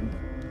kidding.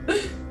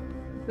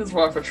 It's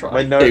worth a try.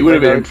 It would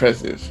have been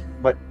impressive.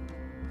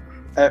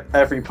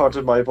 Every part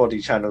of my body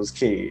channels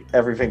key.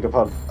 Everything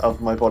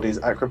of my body's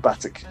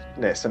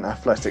acrobaticness and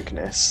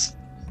athleticness.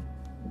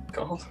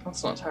 God,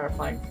 that's not a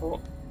terrifying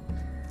thought.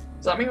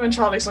 Does that mean when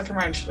Charlie's looking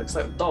around, she looks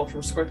like the doll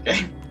from Squid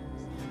Game?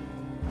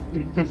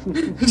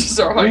 Just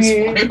her eyes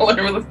flying all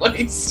over the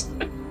place.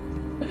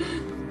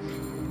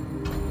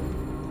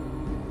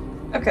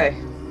 Okay.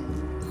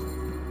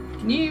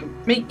 Can you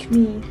make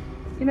me...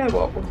 You know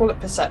what, we'll call it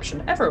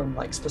perception. Everyone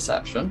likes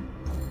perception.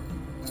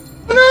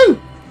 Oh no!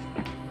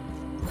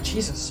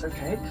 Jesus,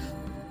 okay.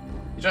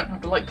 You don't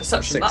have to like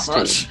perception 16. that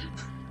much.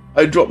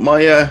 I dropped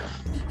my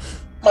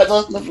dice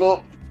on the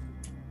floor.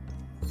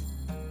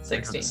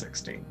 16.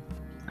 16.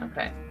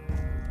 Okay.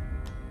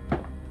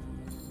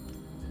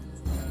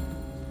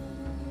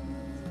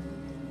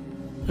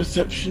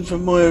 Perception for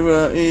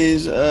Moira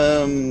is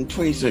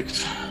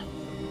 26.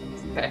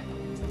 Okay.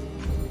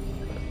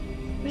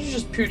 You're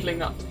just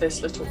poodling up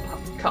this little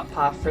cut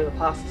path through the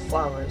path of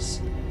flowers.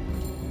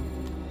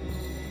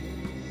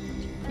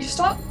 You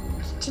start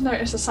to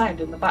notice a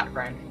sound in the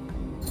background.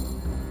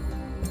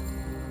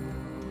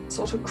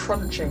 Sort of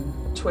crunching,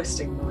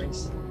 twisting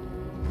noise.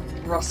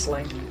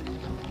 Rustling.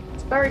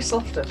 It's very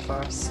soft at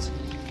first,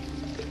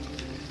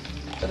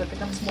 but it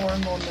becomes more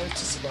and more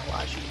noticeable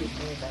as you keep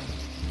moving.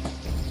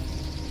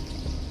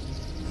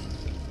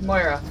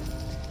 Moira,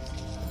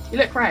 you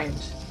look round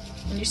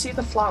and you see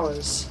the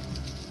flowers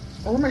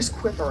almost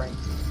quivering.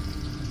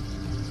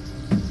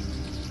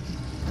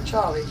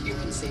 Charlie, you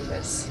can see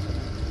this.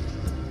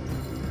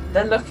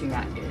 They're looking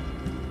at you,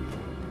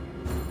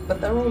 but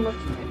they're all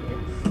looking at you.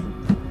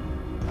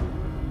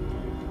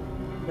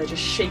 They're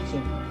just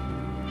shaking,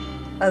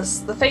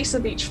 as the face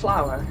of each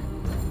flower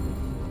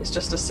is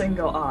just a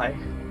single eye.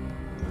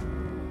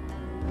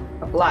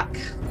 A black,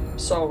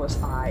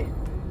 soulless eye.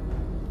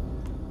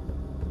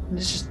 And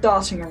it's just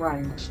darting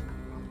around,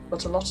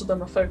 but a lot of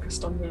them are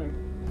focused on you.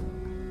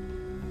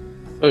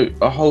 Oh,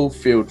 a whole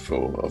field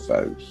full of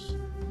those.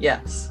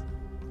 Yes.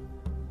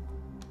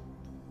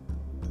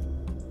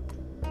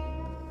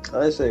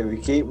 I say we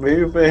keep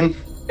moving.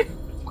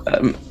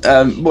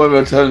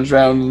 Moira turns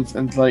around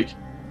and like,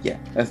 yeah,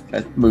 let's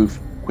move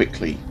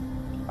quickly.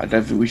 I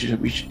don't think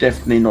we should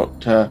definitely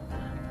not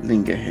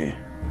linger here.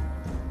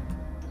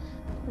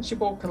 As you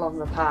walk along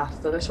the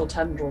path, the little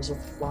tendrils of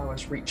the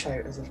flowers reach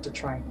out as if to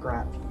try and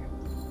grab you.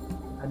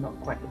 They're not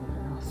quite long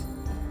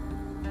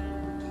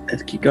enough.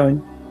 Let's keep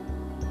going.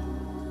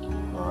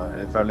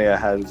 If only I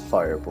had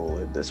fireball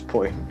at this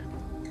point.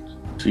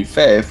 To be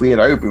fair, if we had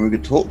open, we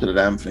could talk to the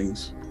damn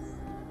things.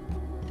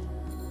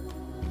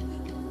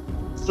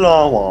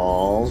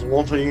 Flowers,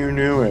 what are you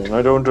doing?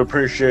 I don't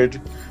appreciate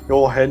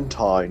your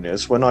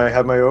hentai-ness when I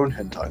have my own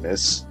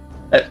hentai-ness.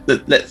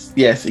 Let's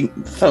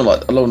sound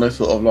like along those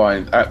sort of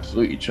lines.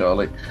 Absolutely,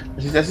 Charlie.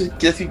 Let's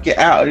just get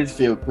out of this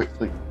field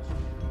quickly.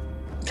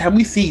 Can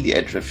we see the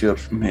edge of the field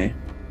from here?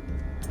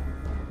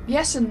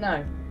 Yes and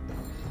no.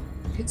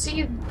 You can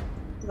see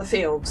the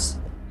fields.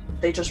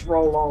 They just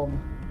roll on.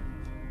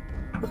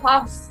 The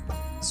path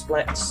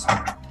splits.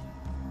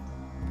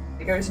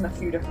 It goes in a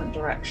few different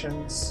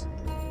directions.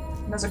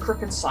 And there's a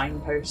crooked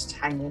signpost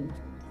hanging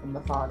from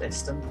the far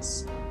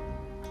distance.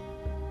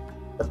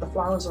 But the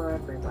flowers are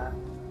everywhere.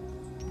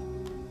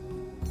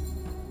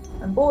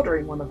 And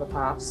bordering one of the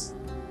paths,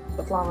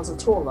 the flowers are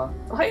taller.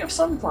 The height of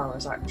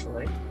sunflowers,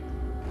 actually.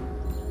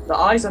 The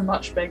eyes are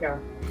much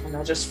bigger, and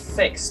they're just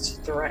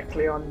fixed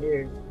directly on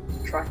you,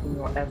 tracking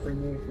your every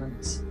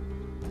movement.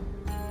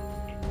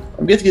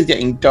 I'm guessing it's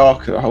getting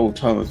darker the whole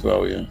time as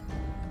well, yeah?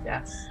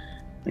 Yes.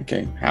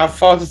 Okay. How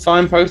far is the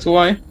signpost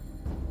away?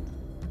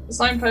 The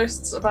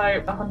signpost's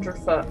about 100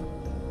 foot.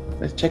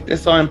 Let's check the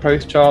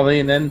signpost, Charlie,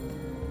 and then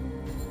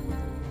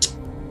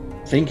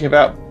think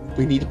about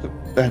we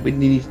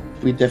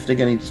definitely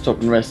gonna need to stop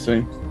and rest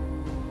soon.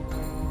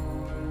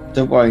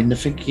 Don't worry,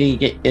 nothing can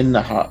get in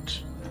the hut.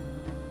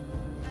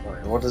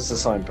 Right, what does the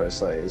signpost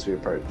say as we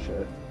approach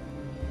it?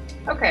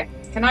 Okay,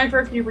 can either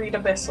of you read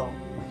Abyssal?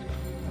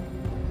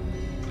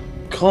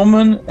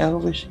 Common,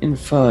 Elvish,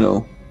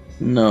 Infernal.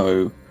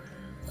 No.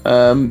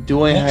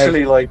 Do I have?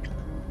 I'm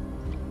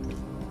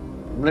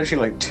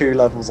literally like 2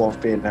 levels off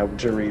being able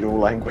to read all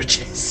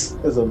languages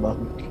as a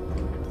monk.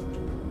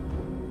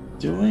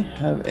 Do I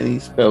have any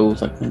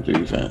spells I can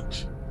do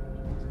that?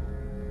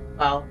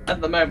 Well,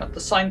 at the moment, the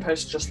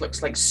signpost just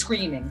looks like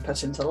screaming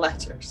put into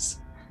letters.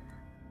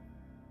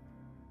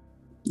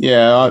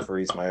 Yeah,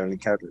 He's my only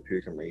character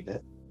who can read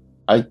it.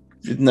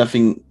 there's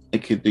nothing I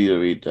could do to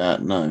read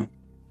that. No.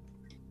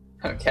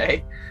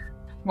 Okay.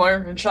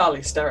 Moira and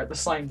Charlie stare at the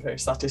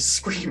signpost that is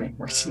screaming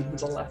written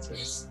into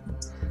letters.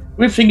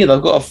 The thing is,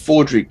 I've got a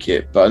forgery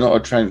kit, but not a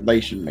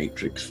translation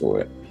matrix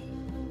for it.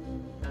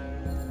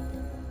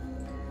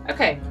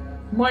 Okay,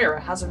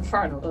 Moira has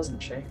Infernal, doesn't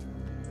she?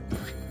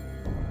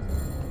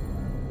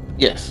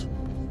 Yes.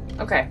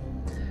 Okay.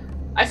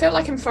 I feel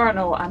like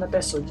Infernal and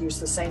Abyssal use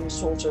the same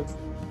sort of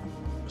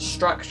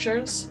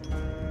structures.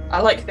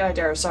 I like the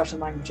idea of certain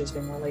languages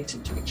being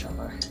related to each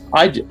other.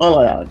 I like that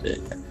idea.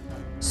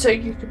 So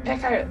you could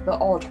pick out the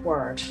odd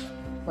word,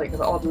 like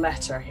the odd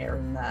letter here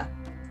and there.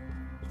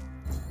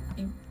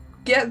 You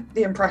get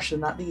the impression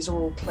that these are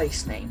all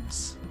place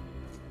names.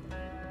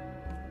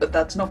 But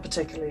that's not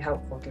particularly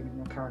helpful given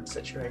your current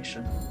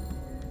situation.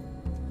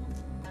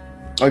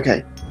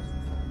 Okay.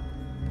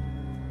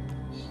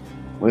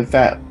 With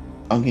that,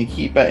 I'm going to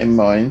keep that in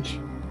mind.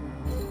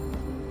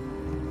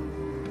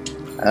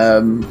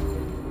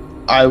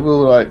 I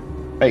will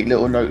make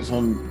little notes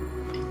on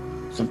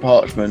some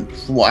parchment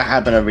from what I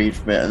happen to read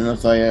from it, and I'll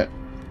say,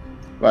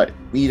 right,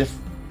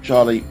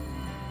 Charlie,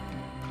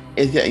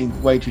 it's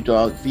getting way too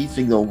dark. These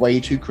things are way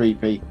too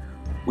creepy.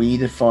 We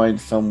need to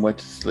find somewhere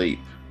to sleep.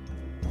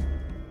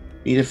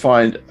 We need to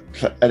find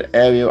an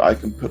area I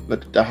can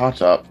put the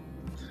hut up,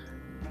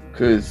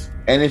 because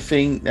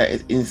anything that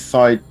is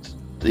inside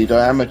the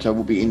diameter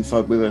will be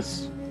inside with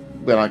us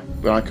when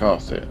I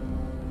cast it.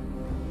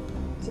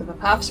 So the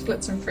path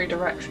splits in 3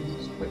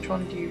 directions. Which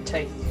one do you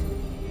take?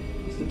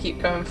 You can keep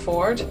going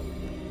forward.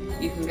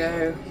 You can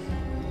go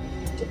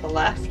to the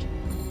left,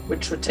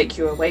 which would take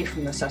you away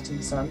from the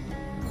setting sun.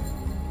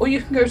 Or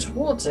you can go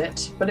towards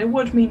it, but it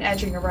would mean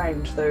edging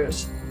around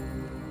those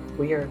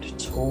weird,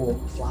 tall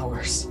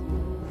flowers.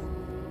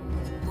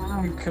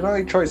 Could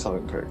I try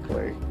something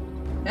quickly?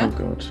 Yeah. Oh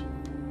god.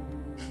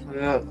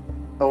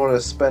 I want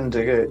to spend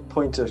a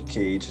pointer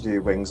key to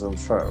do wings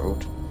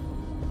unfurled,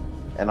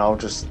 and I'll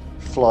just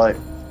fly,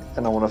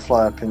 and I want to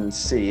fly up and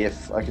see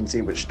if I can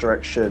see which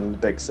direction the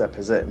big step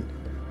is in.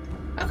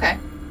 Okay.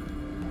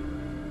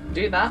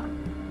 Do that.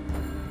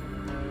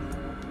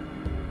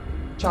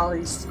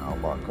 Charlie's. I'll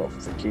mark off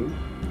the key.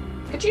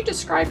 Could you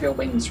describe your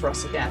wings for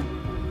us again?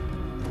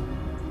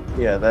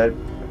 Yeah,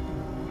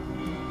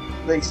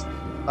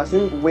 I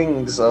think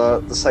wings are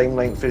the same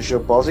length as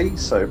your body,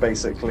 so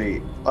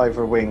basically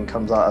either wing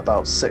comes out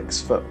about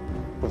 6 foot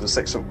with a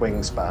 6 foot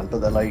wingspan,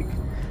 but they're like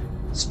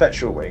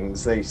spectral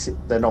wings.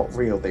 They're not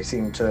real. They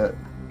seem to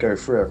go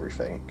through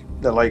everything.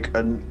 They're like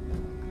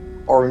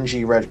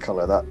orangey red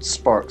colour that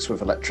sparks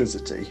with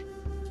electricity.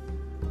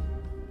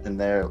 And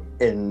they're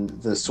in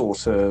the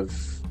sort of...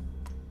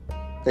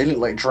 They look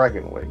like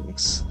dragon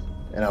wings.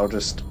 And I'll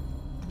just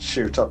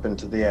shoot up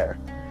into the air.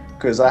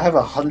 Because I have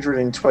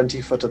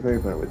 120 foot of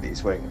movement with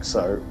these wings,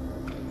 so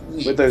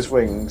with those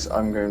wings,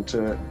 I'm going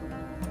to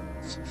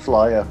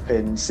fly up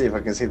and see if I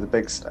can see the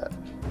big step.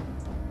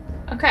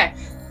 Okay.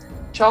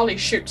 Charlie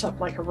shoots up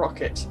like a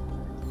rocket.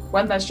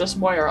 When there's just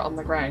Moira on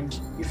the ground,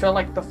 you feel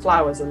like the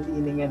flowers are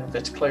leaning in a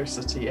bit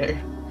closer to you.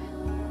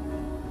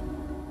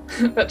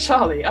 But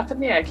Charlie, up in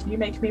the air, can you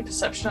make me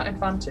perception at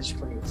advantage,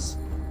 please?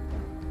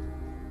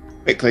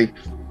 Quickly.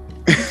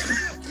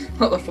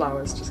 Not the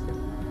flowers, just kidding.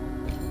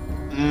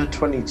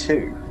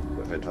 22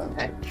 with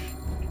advantage. Okay.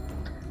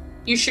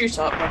 You shoot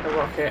up like a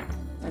rocket,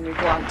 and you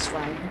glance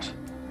round.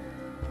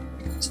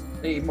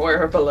 The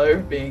Moira below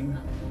being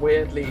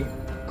weirdly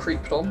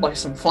creeped on by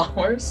some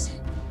flowers.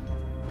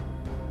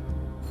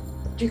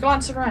 You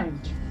glance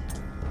around,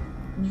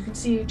 and you can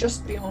see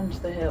just beyond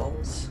the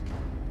hills,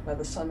 where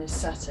the sun is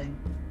setting.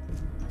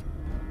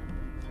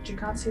 But you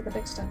can't see the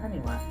big step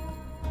anywhere.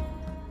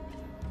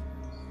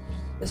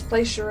 This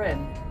place you're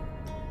in,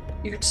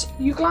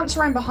 you glance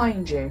around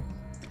behind you,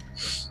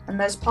 and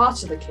there's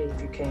part of the cave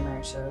you came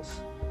out of.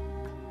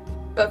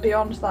 But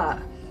beyond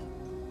that,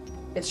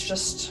 it's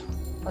just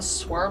a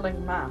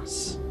swirling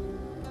mass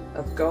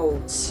of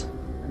golds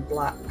and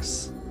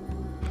blacks.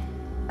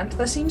 And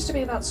there seems to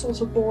be that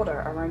sort of border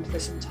around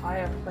this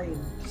entire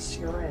place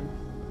you're in.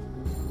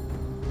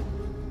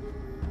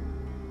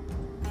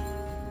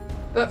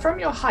 But from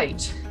your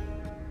height,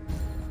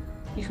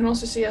 you can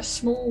also see a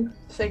small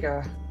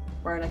figure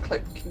wearing a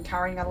cloak and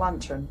carrying a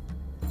lantern,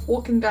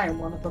 walking down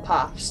one of the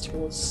paths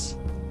towards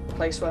the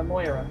place where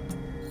Moira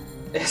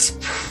is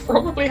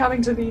probably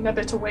having to lean a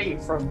bit away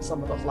from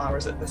some of the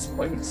flowers at this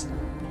point.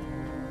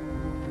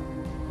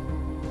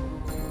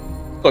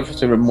 Got to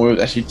say Moira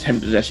was actually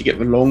tempted to actually get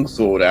the long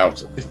sword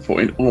out at this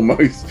point,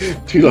 almost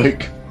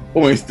like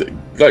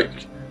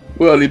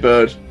whirly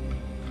bird,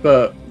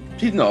 but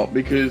she's not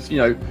because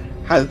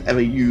hasn't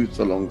ever used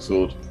a long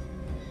sword.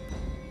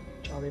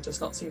 Charlie does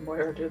not see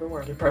Moira do the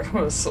whirly bird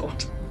with a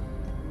sword.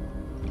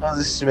 Oh,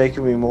 this is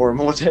making me more and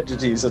more tempted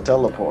to use a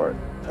teleport.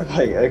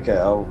 Okay,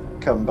 I'll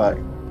come back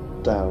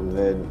down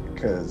then,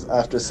 because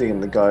after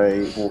seeing the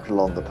guy walking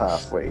along the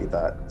pathway,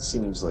 that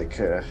seems like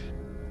a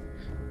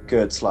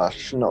good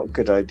 / not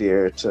good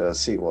idea to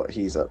see what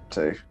he's up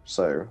to.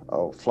 So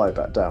I'll fly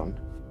back down.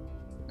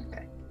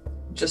 Okay.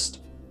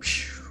 Just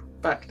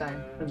back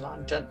down and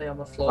land gently on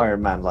the floor.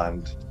 Iron Man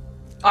land.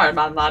 Iron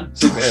Man land.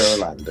 Superhero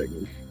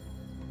landing.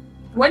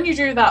 When you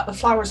do that, the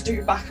flowers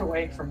do back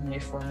away from you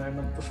for a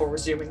moment before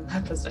resuming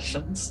their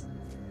positions.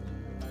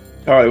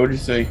 Alright, what do you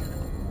see?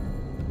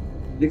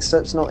 Big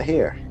step's not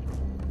here.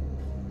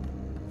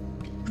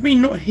 I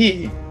mean, not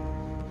here.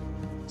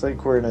 It's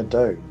like we're in a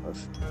dome of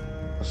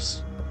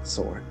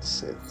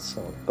sorts.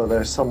 But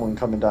there's someone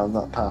coming down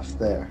that path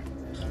there.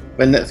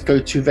 Then let's go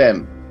to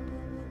them.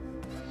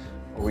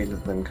 Or we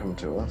let them come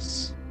to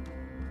us.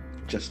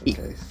 Just in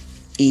case.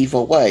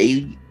 Either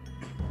way,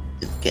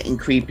 it's getting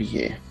creepy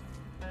here.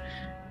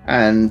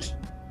 And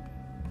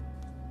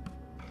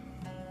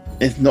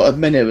there's not as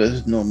many of us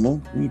as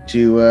normal. We need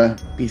to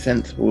be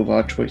sensible with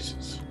our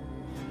choices.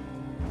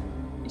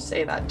 You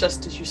say that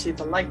just as you see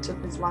the light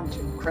of his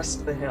lantern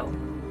crest the hill.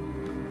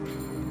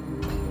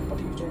 What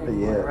are you doing, But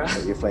Moira?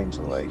 yeah, your flames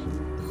away.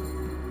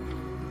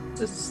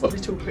 This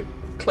little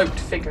cloaked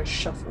figure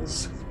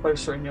shuffles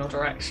closer in your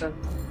direction.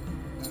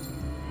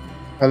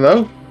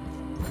 Hello?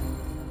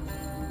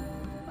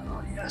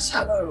 Oh yes,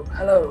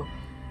 hello.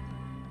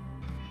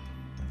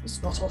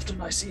 It's not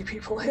often I see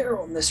people here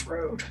on this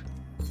road.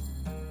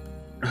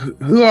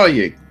 Who are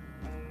you?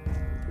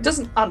 He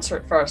doesn't answer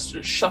at first,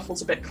 just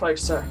shuffles a bit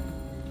closer.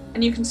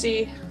 And you can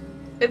see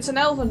it's an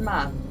elven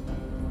man.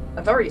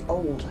 A very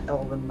old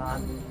elven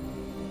man.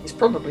 He's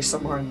probably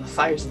somewhere in the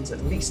thousands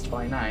at least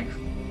by now.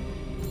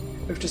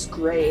 With just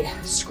grey,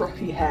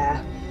 scruffy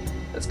hair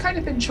that's kind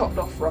of been chopped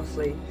off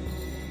roughly.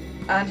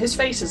 And his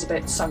face is a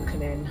bit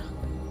sunken in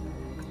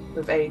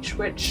with age,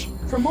 which,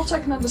 from what I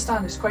can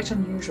understand, is quite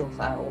unusual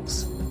for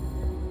elves.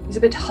 He's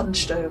a bit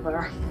hunched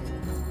over.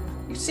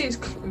 You see his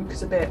cloak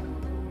is a bit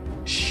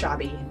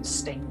shabby and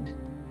stained.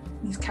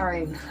 He's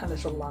carrying a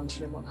little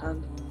lantern in one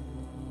hand.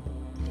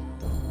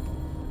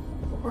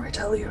 Before I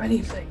tell you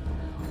anything,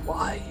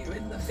 why are you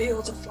in the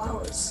fields of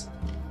flowers?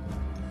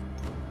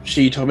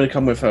 She told me to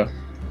come with her.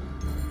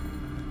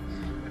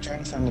 We're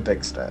trying to find the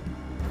big step.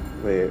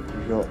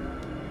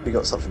 We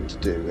got something to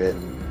do,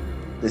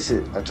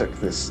 and I took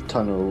this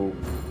tunnel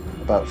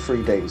about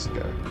 3 days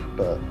ago,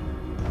 but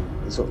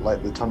it's sort of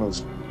like the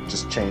tunnel's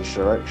just changed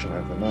direction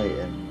overnight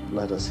and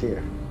led us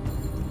here.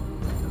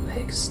 The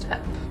big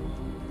step.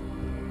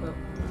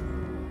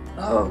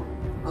 Oh.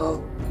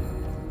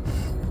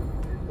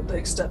 The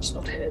big step's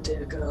not here,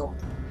 dear girl.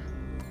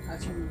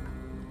 Have you...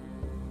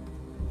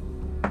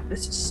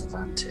 This is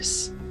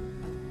Cervantes.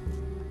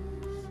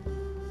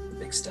 The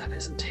big step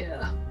isn't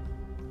here.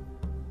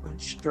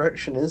 Which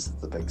direction is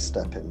the big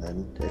step in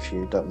then, if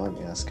you don't mind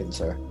me asking,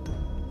 sir?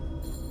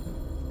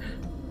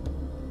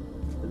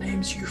 The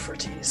name's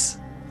Euphrates.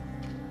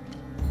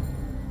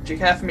 Do you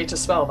care for me to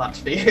spell that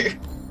for you?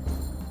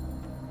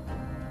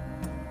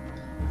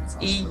 It's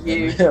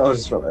EU. I'll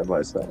just write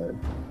my spelling.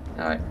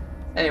 Alright.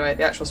 Anyway,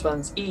 the actual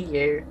spelling's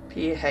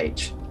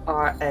EUPHRATES.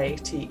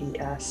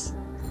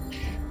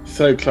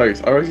 So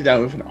close. I wrote it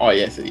down with an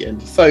IS at the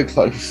end. So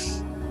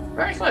close.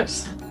 Very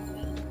close.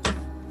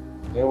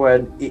 You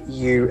went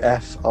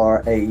UFRATSS.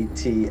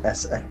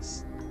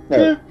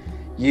 No,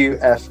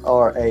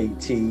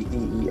 UFRATEES.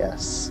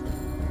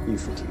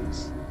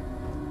 Euphrates.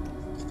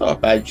 It's not a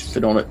bad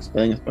phonetic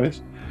spelling, I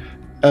suppose.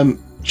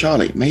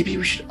 Charlie, maybe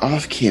we should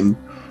ask him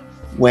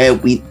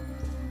the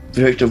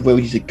direction of where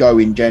we need to go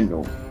in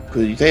general.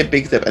 Because you say a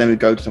big step and then we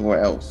go to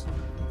somewhere else.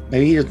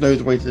 Maybe he just knows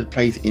the way to the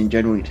place in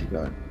general we need to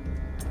go.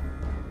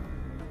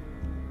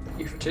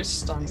 Euphrates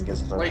stands I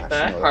guess I don't right actually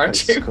there, know what that aren't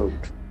place you? is called.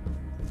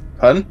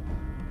 Pardon?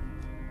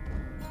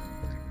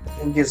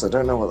 Thing is, I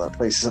don't know what that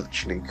place is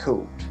actually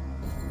called.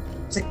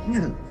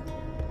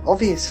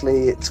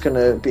 Obviously, it's going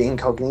to be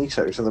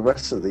incognito to the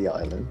rest of the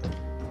island.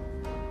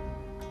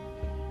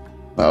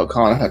 Well,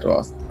 can't have to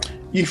ask.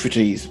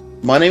 Euphrates,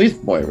 my name is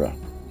Moira.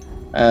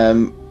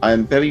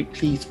 I'm very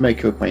pleased to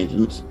make your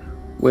acquaintance.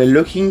 We're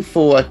looking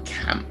for a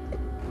camp.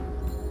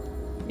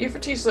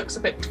 Euphrates looks a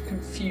bit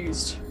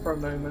confused for a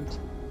moment.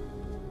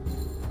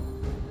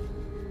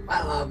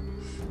 Well,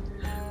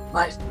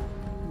 my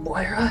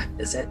Moira,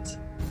 is it?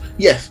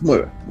 Yes,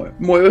 Moira.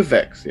 Moira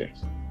Vex,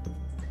 yes.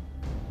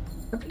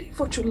 I believe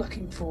what you're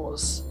looking for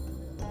is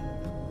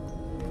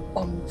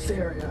on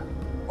Feria,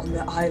 on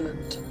the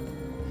island.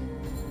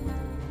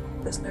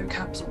 There's no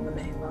camps on the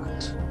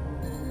mainland.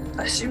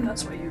 I assume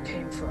that's where you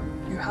came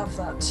from. You have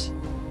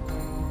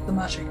the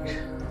magic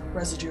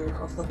residue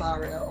of the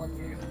barrier on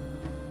you.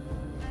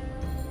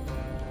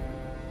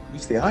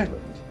 Who's the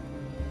island?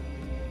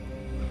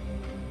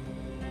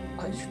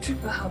 Are you two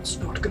perhaps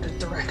not good at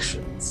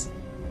directions?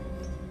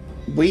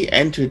 We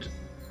entered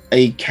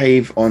a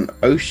cave on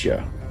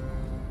Oshia.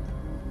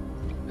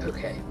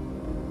 Okay.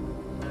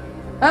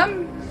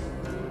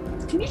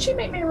 Can you two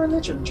make me a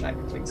religion check,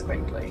 please,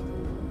 quickly?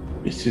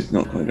 This is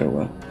not going to go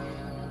well.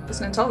 It's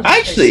an intelligence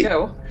Actually-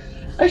 skill.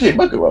 Actually, it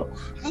might go well.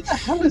 How the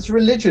hell is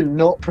religion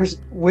not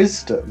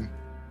wisdom?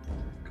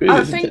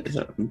 I think-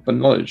 But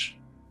knowledge.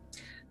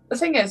 The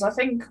thing is, I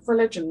think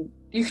religion,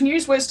 you can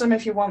use wisdom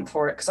if you want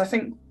for it, because I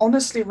think,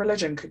 honestly,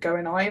 religion could go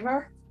in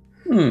either.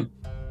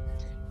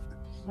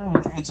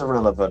 It's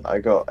irrelevant. I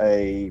got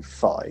a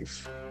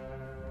 5.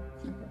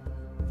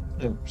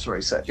 Oh,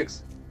 sorry,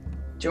 6.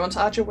 Do you want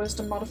to add your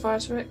wisdom modifier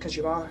to it, because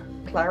you are a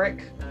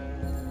cleric?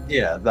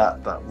 Yeah,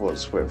 that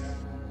was with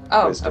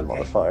Oh, wisdom okay.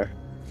 modifier.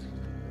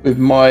 With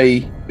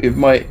my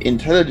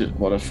intelligence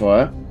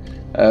modifier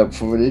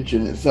for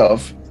religion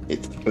itself,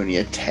 it's only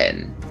a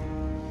 10.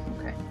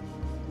 Okay.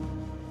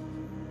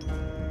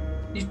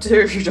 You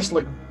do, you just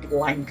look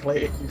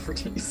blankly at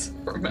Euphrates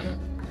for a minute.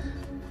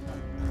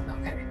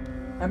 Okay.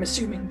 I'm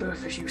assuming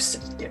both of you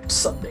skipped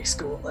Sunday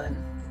school then.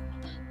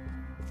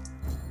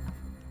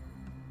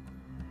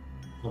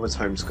 I was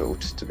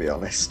homeschooled, to be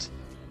honest.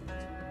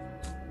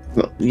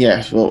 Well,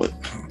 yes, well,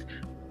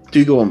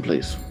 do go on,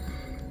 please.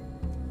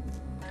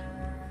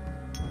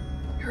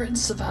 You're in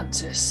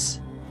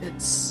Cervantes.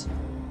 It's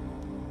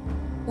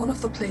one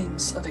of the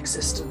planes of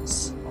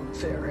existence on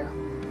Feria.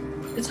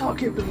 It's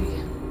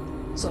arguably,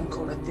 some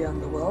call it the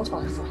underworld,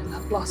 I find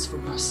that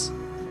blasphemous.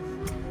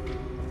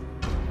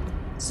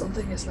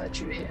 Something has led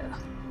you here.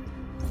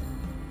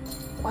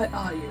 Why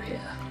are you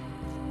here?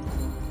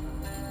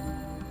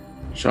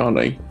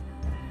 Charlie.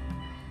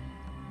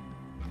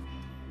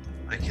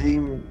 I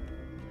came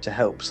to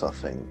help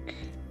something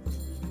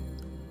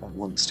that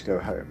wants to go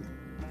home.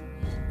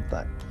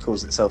 That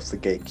calls itself the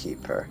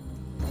Gatekeeper.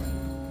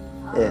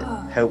 It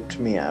helped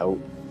me out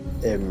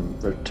in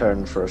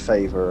return for a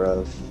favour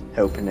of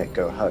helping it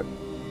go home.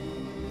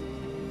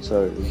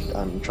 So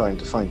I'm trying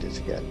to find it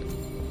again.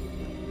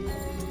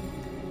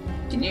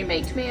 Can you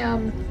make me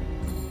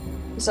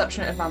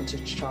perception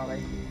advantage, Charlie?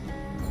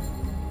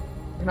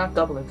 You can have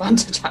double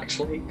advantage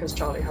actually, because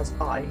Charlie has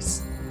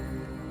eyes.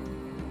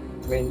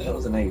 I mean, that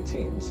was an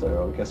 18,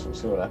 so I guess we'll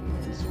see what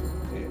happens.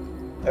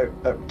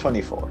 Oh,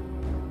 24.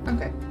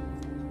 Okay.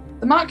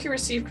 The mark you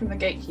received from the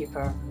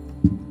Gatekeeper,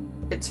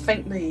 it's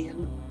faintly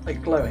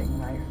glowing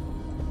now.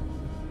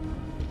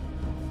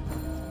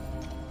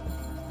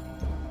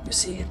 You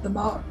see, the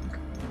mark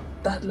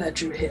that led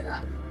you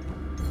here.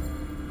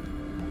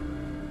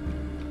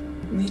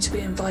 You need to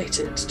be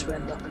invited to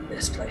end up in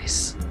this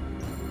place.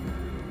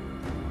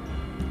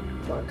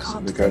 But I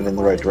can't we're going think in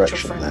the why right they put your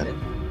direction friend then.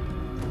 in.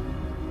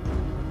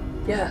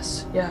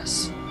 Yes.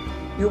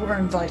 You were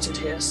invited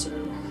here, so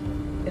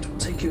it will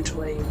take you to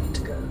where you need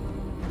to go.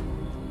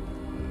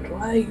 But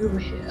why are you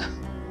here?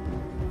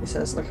 He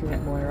says, looking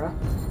at Moira.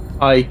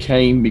 I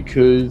came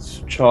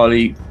because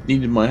Charlie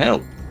needed my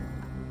help.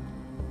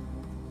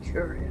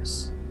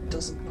 Curious. It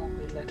doesn't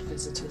normally let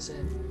visitors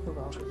in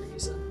without a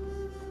reason.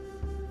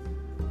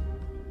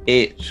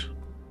 It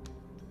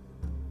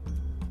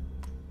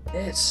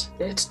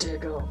It, dear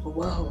girl, the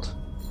world.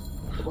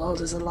 The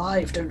world is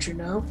alive, don't you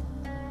know?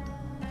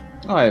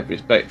 I have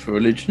respect for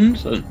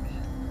religions, and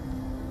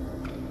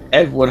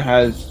everyone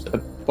has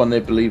one they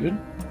believe in.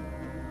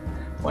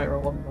 Moira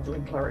one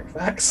modelling cleric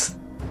facts.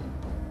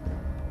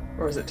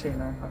 Or is it two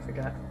now? I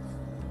forget.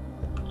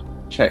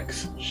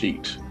 Checks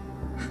sheet.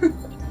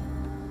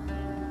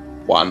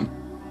 One.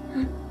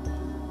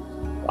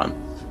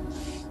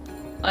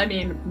 I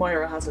mean,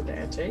 Moira has a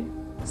deity,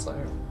 so...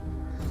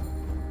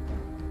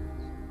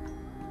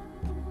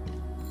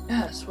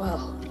 Yes,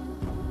 well...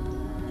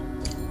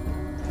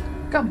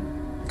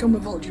 Come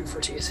with old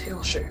Euphrates,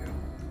 he'll show you.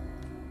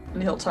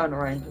 And he'll turn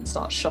around and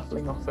start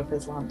shuffling off with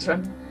his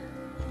lantern.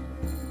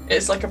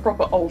 It's like a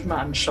proper old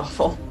man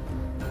shuffle.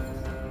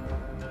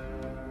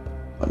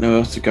 Got nowhere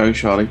else to go,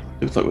 Charlie.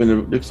 Looks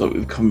like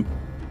we've come,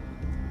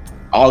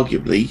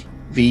 arguably,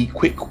 the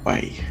quick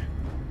way.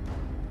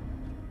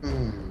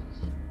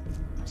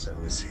 So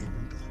is he.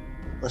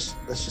 Let's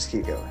just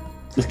keep going.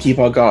 Let's keep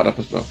our guard up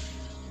as well.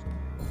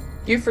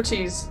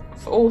 Euphrates,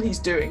 for all he's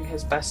doing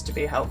his best to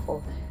be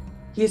helpful,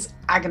 he is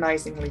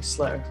agonisingly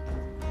slow.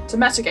 To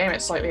metagame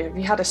it slightly, if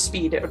he had a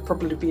speed, it would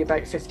probably be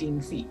about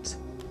 15 feet.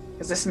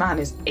 Because this man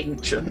is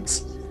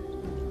ancient.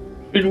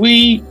 Should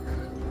we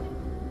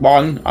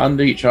one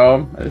under each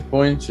arm at this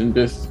point and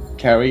just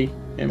carry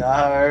him?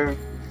 No.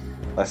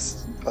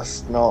 Let's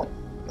not.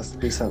 Let's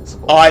be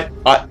sensible.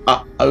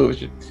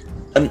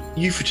 And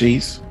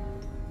Euphrates,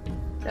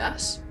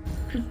 Yes.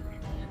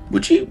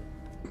 would you?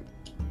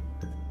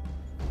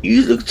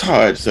 You look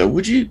tired, so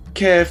would you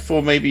care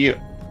for maybe?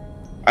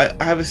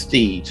 I have a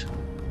steed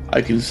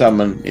I can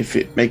summon if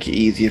it make it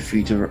easier for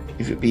you to.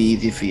 If it be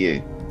easier for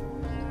you.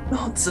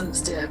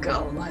 Nonsense, dear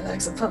girl. My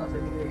legs are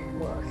perfectly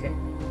working.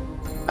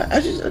 I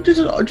just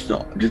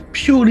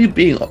purely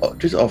being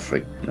just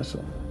offering. That's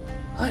all.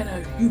 I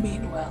know, you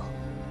mean well.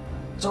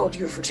 But old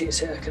Euphrates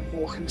here can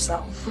walk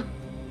himself.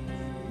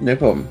 No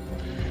problem.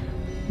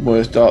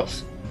 Moira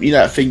starts. You know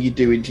that thing you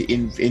do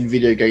in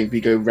video games?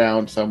 We go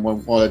round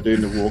someone while they're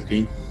doing the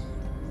walking.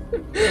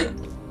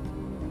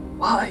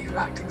 Why are you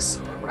acting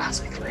so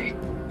erratically?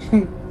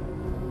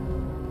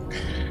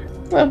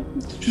 Well,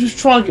 just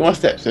try and get my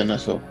steps in.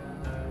 That's all.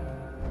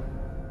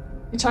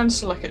 He turns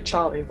to look at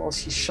Charlie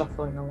whilst he's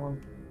shuffling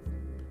along.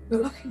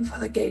 You're looking for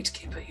the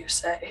gatekeeper, you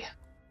say?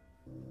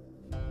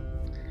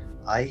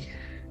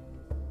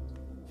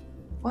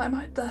 Why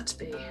might that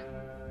be?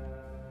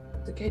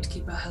 The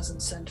gatekeeper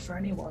hasn't sent for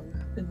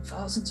anyone in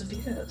thousands of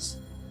years.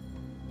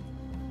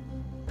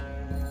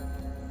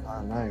 I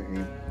don't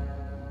know.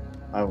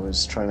 I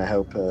was trying to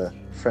help a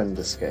friend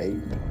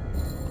escape,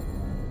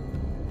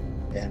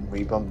 and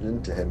we bumped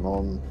into him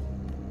on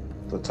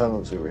the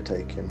tunnels we were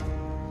taking.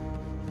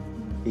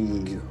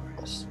 He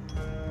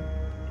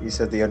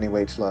said the only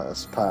way to let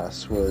us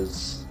pass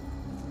was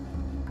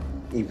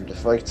either to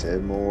fight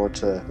him or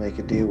to make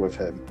a deal with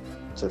him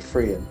to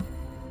free him.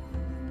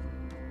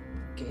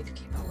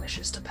 Gatekeeper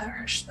wishes to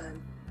perish,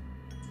 then.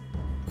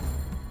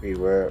 We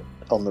were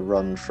on the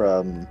run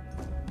from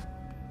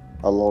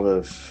a lot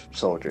of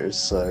soldiers,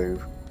 so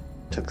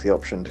took the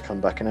option to come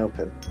back and help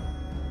him.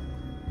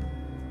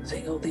 The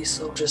thing all these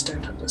soldiers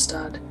don't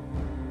understand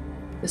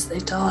is they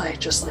die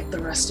just like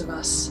the rest of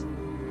us.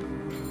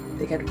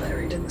 They get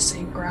buried in the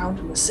same ground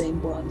and the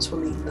same worms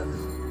will eat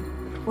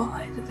them. But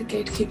why did the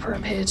gatekeeper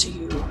appear to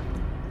you?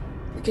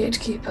 The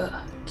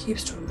gatekeeper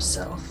keeps to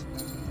himself.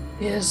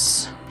 He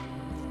is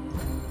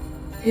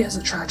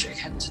a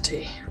tragic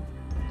entity.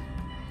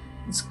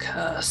 He's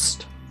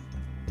cursed.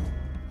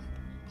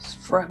 He's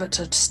forever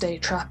to stay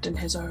trapped in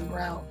his own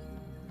realm.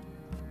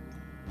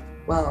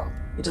 Well,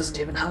 he doesn't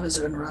even have his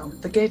own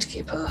realm. The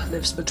gatekeeper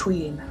lives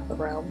between the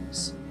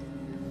realms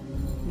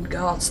and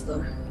guards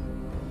them.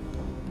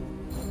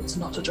 It's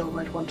not a job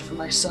I'd want for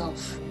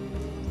myself.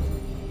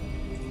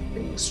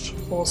 Being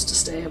forced to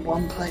stay in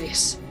one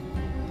place,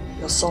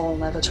 your soul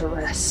never to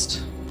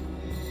rest.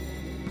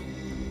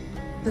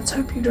 Let's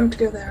hope you don't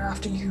go there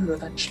after you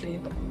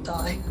eventually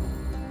die.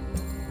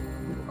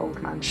 The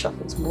old man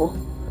shuffles more.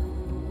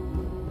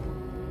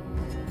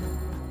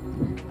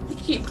 You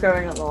keep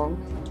going along.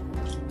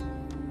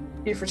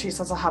 Euphrates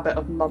has a habit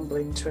of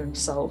mumbling to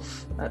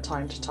himself at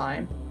time to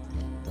time.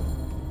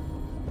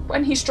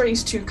 When he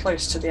strays too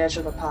close to the edge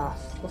of the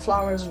path, the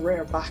flowers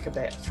rear back a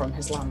bit from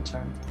his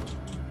lantern.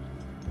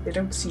 They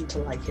don't seem to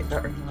like it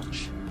very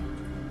much.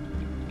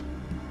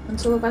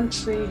 Until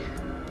eventually,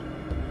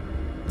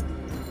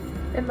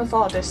 in the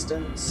far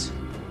distance,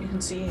 you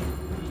can see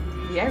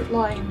the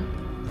outline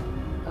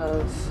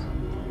of,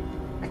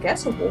 I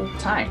guess, a walled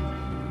town.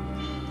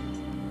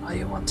 Are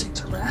you wanting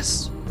to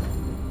rest?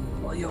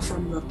 Well, you're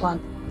from the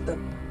plane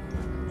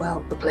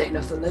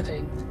of the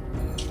living.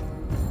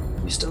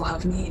 You still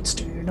have needs,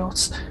 do you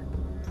not?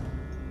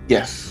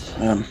 Yes.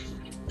 Been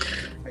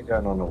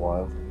going on a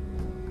while.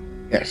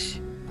 Yes.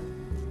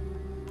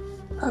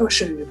 I will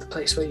show you the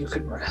place where you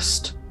can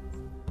rest.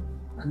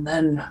 And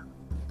then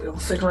we'll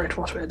figure out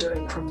what we're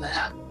doing from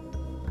there.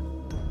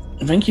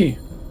 Thank you.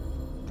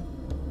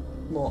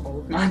 More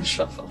old man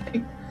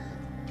shuffling.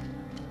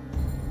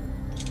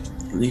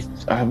 At least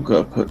I haven't got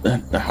to put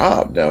the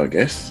heart up now, I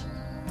guess.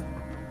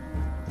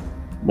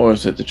 Moira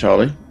said to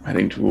Charlie,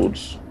 heading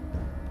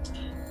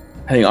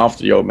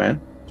after the old man.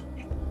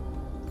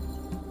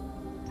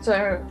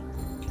 So,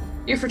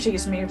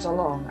 Euphrates moves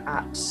along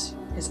at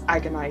his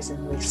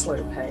agonizingly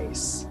slow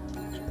pace.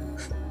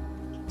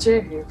 Two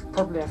of you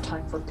probably have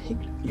time for a peek.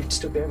 You'd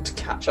still be able to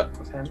catch up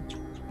with him.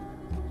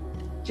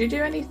 Do you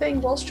do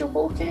anything whilst you're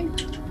walking?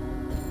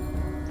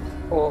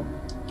 Or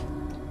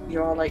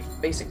you're like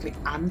basically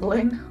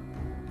ambling?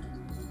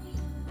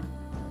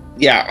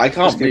 Yeah, I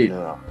can't Just really.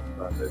 giving it up,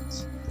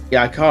 but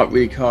Yeah, I can't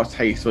really cast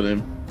haste on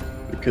him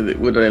because it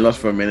would only last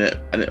for a minute,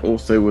 and it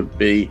also would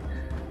be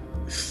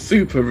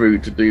super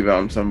rude to do that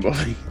on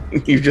somebody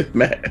you've just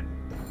met.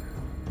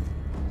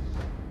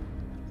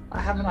 I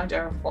have an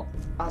idea of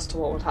as to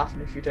what would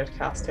happen if you did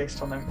cast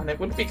haste on him, and it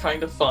would be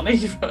kind of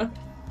funny, but...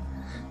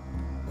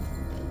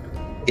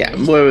 Yeah,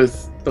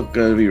 Moira's not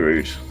going to be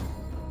rude.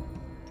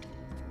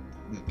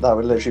 that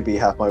would literally be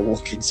half my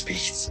walking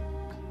speed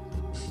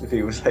if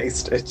he was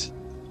hasted.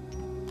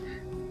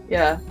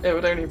 Yeah, it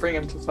would only bring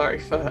him to 30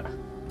 foot.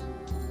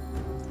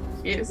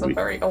 He is a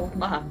very old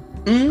man.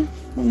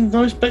 I'm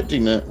not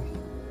expecting that.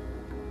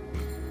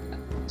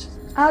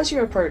 As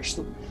you approach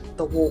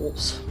the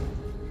walls,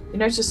 you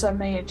notice they're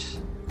made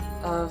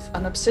of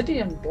an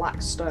obsidian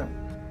black stone.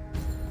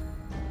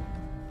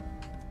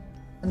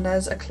 And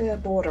there's a clear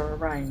border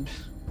around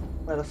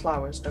where the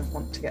flowers don't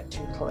want to get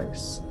too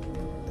close.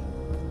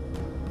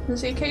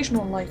 There's the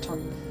occasional light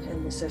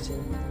in the city.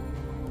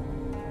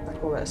 I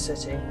call it a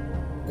city.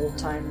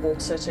 Walled-town,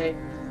 walled city.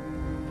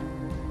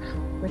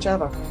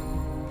 Whichever.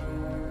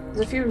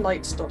 There's a few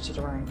lights dotted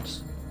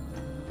around.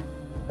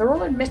 They're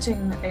all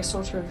emitting a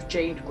sort of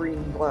jade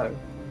green glow.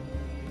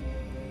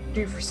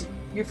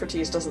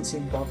 Euphrates doesn't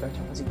seem bothered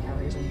as he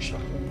carries on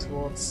shuffling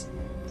towards.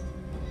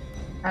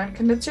 And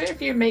can the two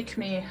of you make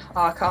me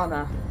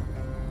Arcana?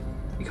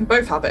 You can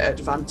both have it at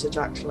advantage,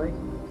 actually.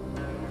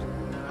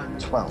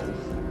 12.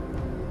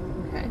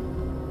 Okay.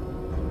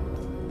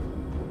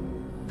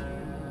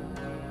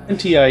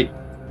 28.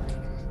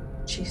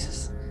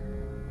 Jesus.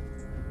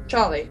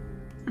 Charlie,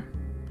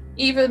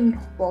 even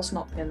whilst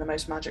not being the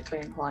most magically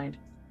inclined,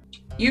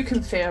 you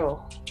can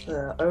feel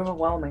the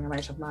overwhelming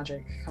amount of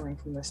magic coming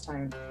from this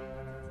town.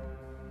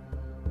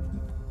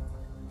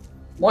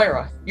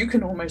 Moira, you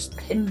can almost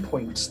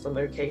pinpoint the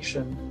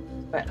location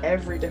where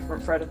every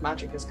different thread of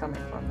magic is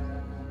coming from.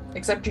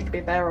 Except you'd be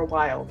there a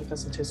while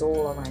because it is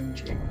all around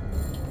you.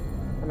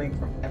 Coming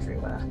from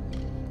everywhere.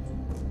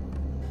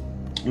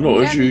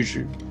 Not as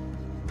usual.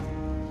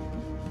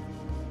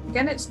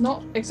 Again, it's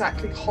not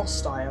exactly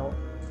hostile.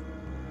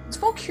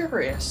 It's more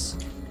curious.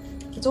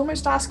 It's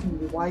almost asking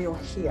you why you're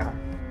here.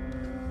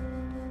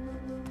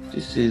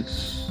 This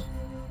is...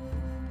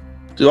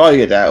 Do I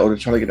get that, or do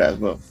Charlie get that as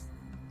well?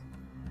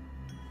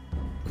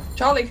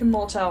 Charlie can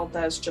more tell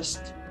there's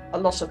just a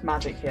lot of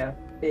magic here,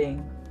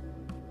 being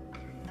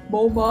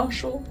more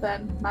martial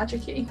than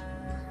magic-y.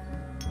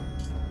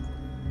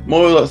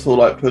 Moira sort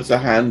of like puts her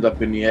hand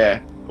up in the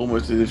air,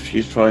 almost as if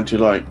she's trying to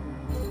like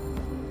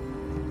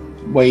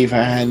wave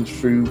her hand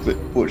through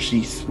what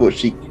she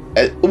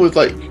almost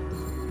like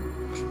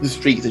the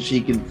streaks that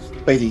she can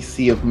basically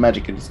see of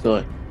magic in the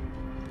sky.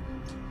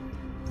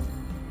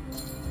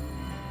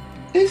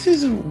 This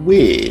is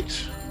weird,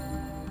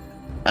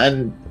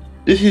 and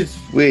this is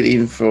weird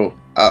even for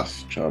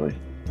us, Charlie.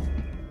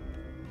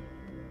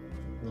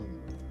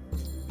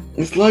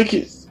 It's like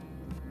this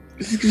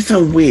is gonna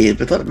sound weird,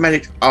 but it's like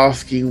magic's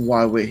asking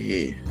why we're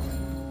here.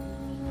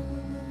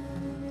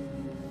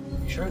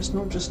 Sure, it's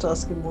not just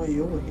asking why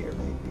you're here,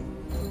 maybe.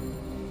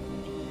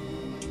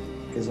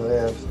 Because I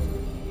have.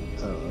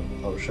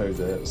 I'll show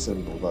the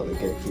symbol that the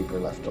gatekeeper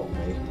left on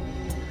me.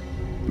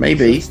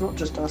 Maybe. So it's not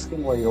just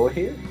asking why you're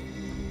here.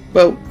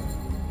 Well,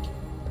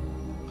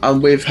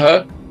 I'm with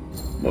her.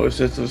 Moira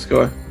says to the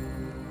sky.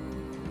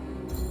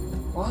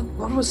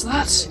 What was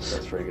that?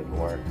 That's really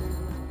gonna work.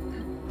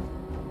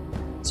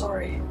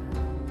 Sorry.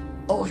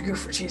 Old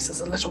Euphrates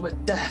is a little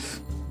bit deaf.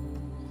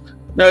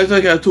 No, it's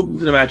okay. I'm talking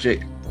to the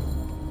magic.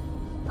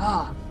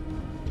 Ah.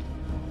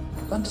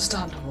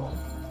 Understandable.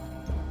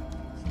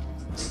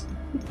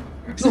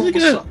 Is it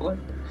gonna-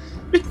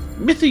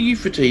 Mr.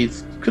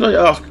 Euphrates, could I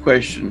ask a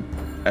question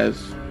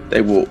as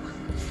they walk?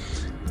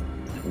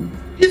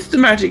 Is the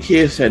magic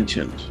here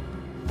sentient?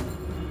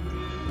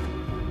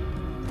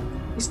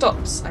 He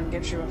stops and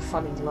gives you a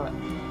funny look.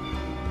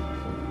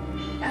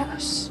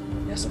 Yes.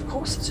 Yes, of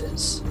course it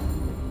is.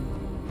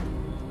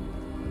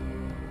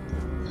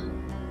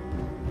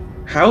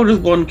 How does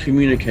one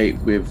communicate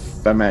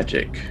with the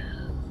magic?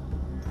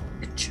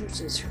 It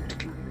chooses who it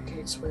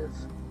communicates with.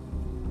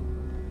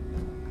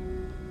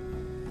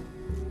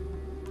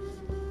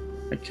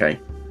 Okay.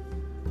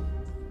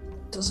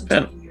 Doesn't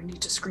Fair. mean you need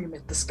to scream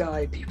at the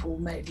sky. People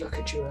may look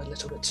at you a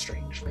little bit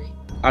strangely.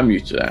 I'm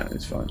used to that.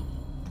 It's fine.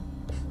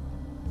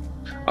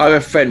 I have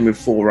a friend with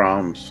 4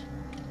 arms.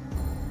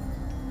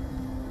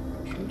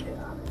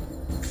 Yeah.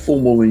 4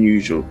 more than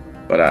usual,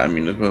 by that I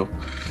mean as well.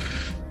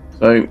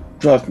 So,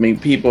 trust me,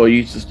 people are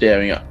used to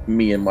staring at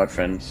me and my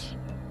friends.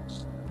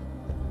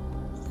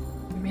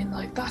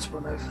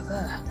 over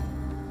there.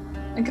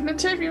 And can the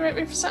two of you make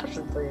me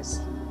perception, please?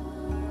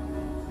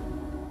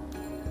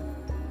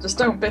 Just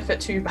don't biff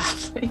it too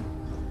badly.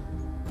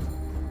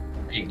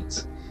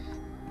 8.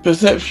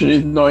 Perception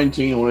is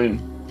 19 all in.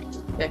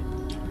 Yeah.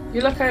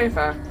 You look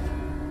over,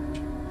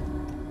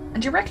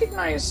 and you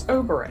recognise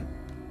Oberyn.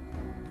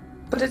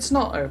 But it's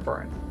not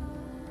Oberyn.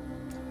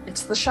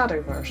 It's the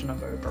shadow version of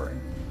Oberyn.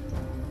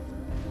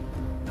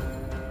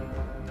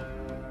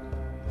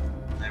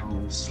 I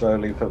will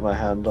slowly put my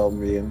hand on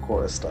the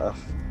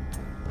quarterstaff.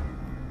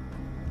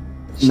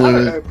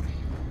 Shadow Oberyn.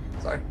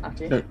 Sorry,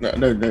 after you.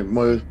 No.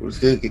 Moira's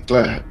going to get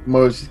glad.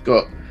 Moira's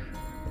got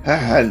her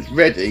hands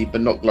ready,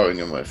 but not glowing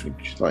them. I think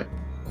she's like.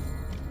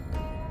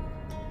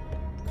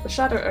 The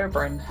Shadow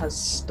Oberyn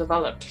has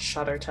developed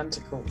shadow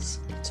tentacles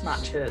to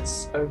match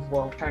his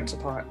overworld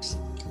counterpart.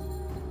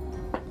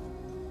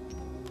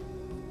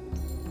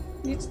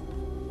 He's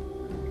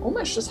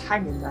almost just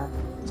hanging there.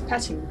 He's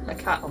petting a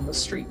cat on the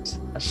street,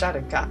 a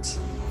shadow cat.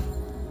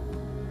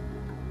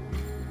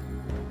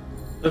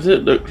 Does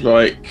it look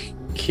like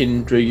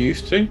Kindra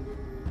used to?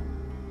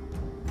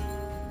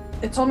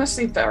 It's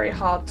honestly very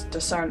hard to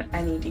discern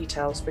any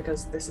details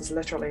because this is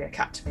literally a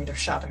cat made of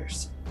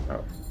shadows.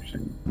 Oh,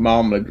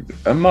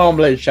 a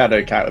marmalade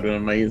shadow cat would have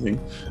been amazing.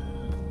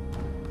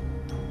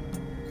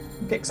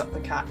 He picks up the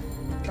cat,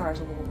 carries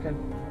on walking.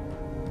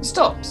 He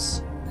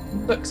stops,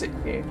 and looks at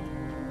you.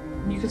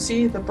 You can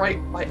see the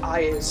bright white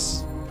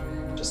eyes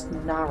just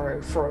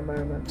narrow for a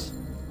moment.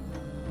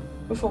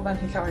 Before then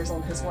he carries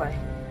on his way.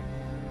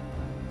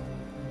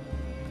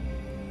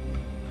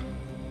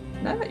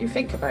 Now that you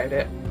think about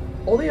it,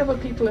 all the other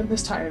people in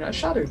this town are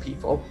shadow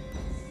people.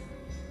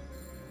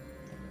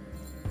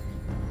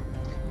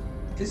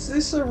 Is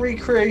this a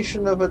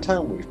recreation of a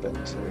town we've been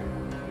to?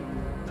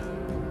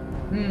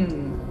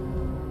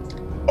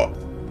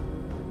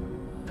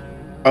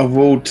 A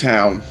walled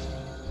town.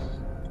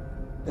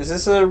 Is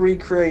this a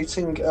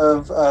recreating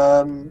of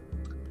How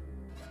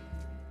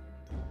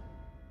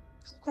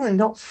can I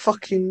not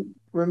fucking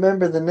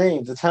remember the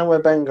name? The town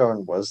where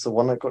Bengarn was, the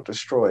one that got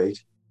destroyed.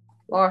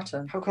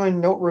 Larton. How can I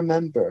not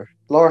remember?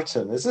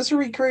 Larton. Is this a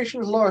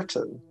recreation of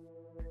Larton?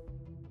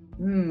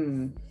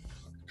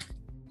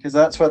 Because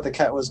that's where the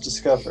cat was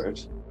discovered.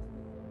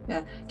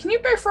 Yeah. Can you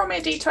both roll me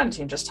a d20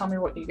 and just tell me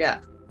what you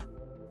get?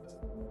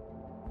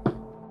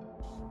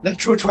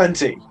 Natural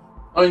 20.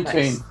 19.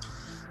 Nice.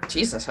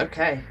 Jesus,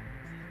 okay.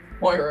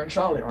 Moira and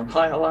Charlie are on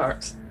high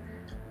alert.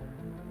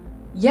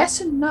 Yes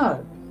and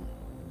no.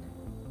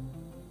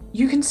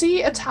 You can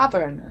see a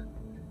tavern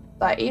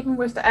that, even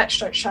with the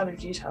etched out shadow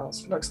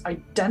details, looks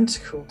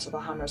identical to the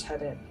Hammer's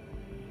Head Inn.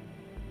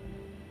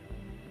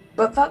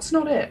 But that's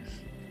not it.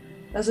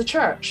 There's a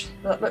church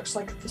that looks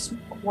like the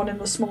one in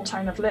the small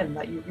town of Lynn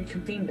that you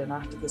reconvened in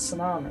after the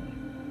tsunami.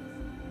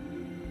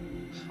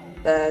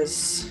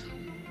 There's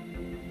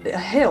a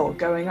hill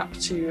going up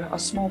to a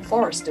small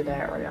forested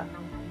area,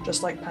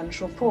 just like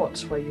Penshaw Port,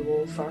 where you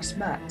all first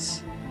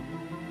met.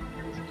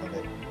 I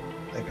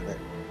got it.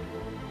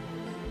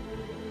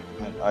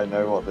 I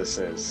know what this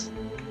is.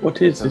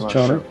 What is this,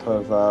 Charlie?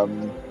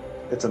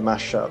 It's a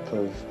mashup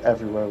of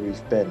everywhere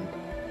we've been.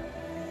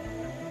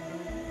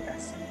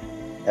 Yes.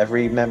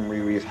 Every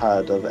memory we've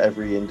had of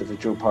every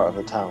individual part of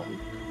a town.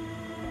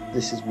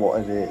 This is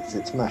what it is.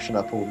 It's mashing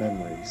up all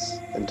memories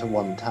into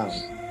one town.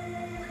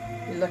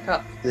 You look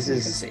up. This you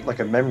is like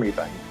a memory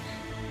bank.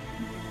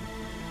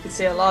 You can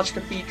see a large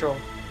cathedral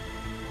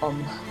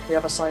on the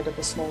other side of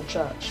the small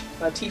church,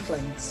 where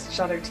tieflings,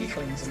 shadow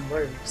tieflings in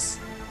robes,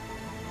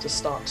 just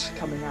start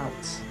coming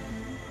out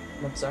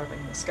and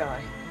observing the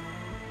sky.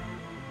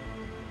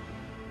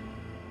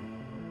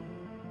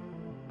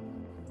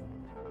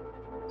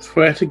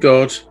 Swear to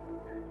God,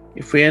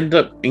 if we end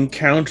up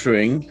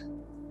encountering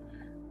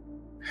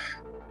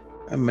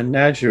a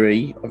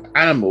menagerie of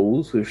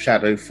animals with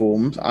shadow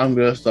forms, I'm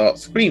going to start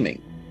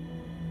screaming.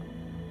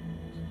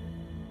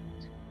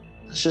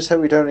 It's just how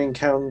we don't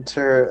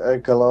encounter a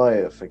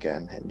Goliath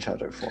again in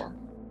shadow form.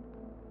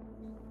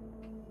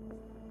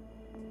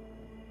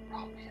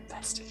 Roll me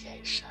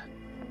investigation.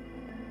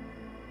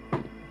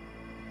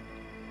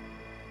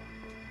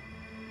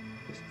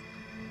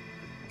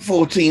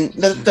 14,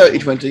 no, 30,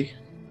 20.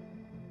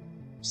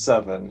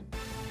 7.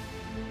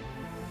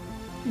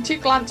 You two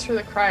glance through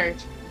the crowd,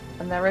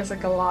 and there is a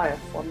Goliath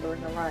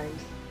wandering around.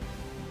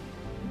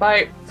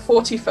 About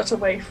 40 foot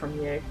away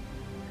from you.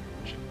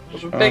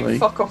 With a big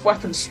fuck-off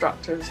weapon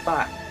strapped to his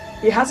back.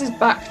 He has his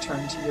back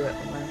turned to you at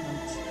the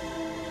moment.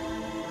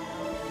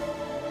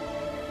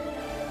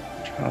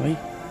 Charlie,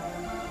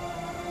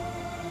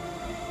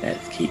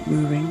 let's keep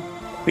moving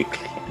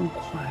quickly and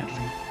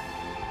quietly.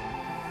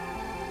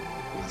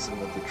 Listen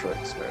with the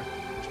trickster.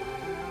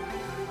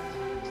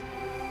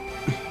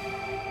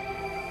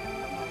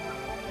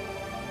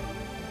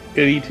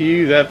 Goody to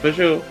you, that for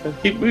sure.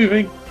 Let's keep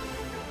moving.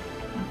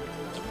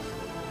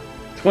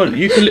 Come on,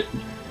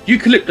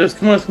 Eucalyptus,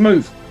 come on, let's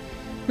move.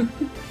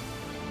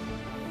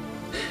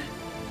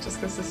 Just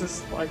because this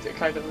is like a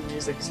kind of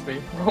amusing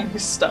speed. Roll me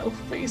stealth,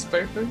 please,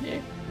 both of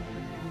you.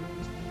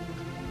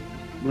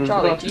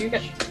 Charlie, do you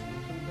get...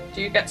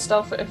 Do you get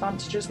stealth at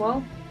advantage as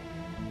well?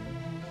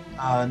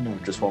 No,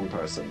 just one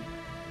person.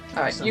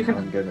 Alright, So you can.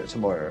 I'm getting it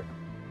tomorrow.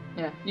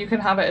 Yeah, you can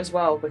have it as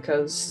well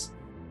because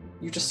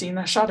you've just seen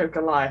a shadow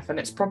Goliath, and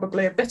it's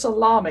probably a bit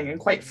alarming and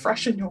quite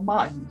fresh in your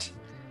mind.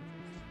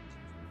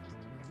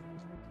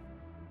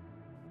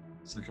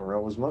 Second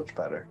roll was much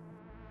better.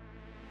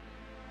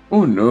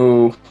 Oh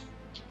no.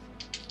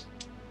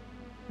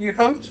 You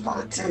have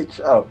advantage.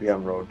 Oh, you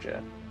haven't rolled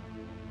yet.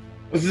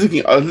 I was looking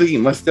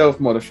at my stealth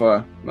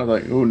modifier. I was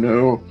like, oh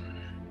no.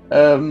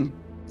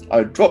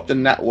 I dropped a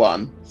nat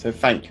 1, so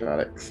thank you,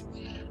 Alex.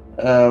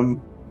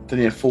 Then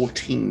a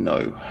 14,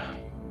 no.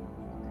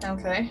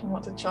 Okay, and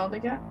what did Charlie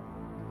get?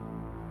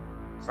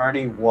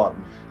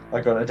 31.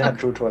 I got a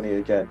natural 20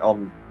 again.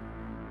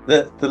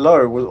 The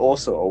lower was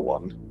also a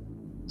 1.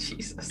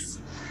 Jesus.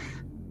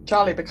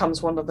 Charlie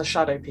becomes one of the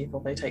shadow people.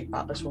 They take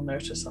that little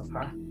notice of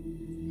her.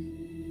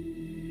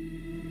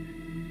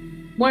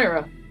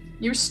 Moira,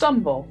 you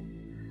stumble,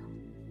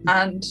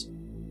 and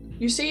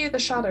you see the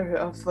shadow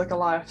of the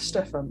Goliath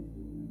stiffen.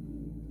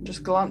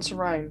 Just glance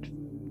around.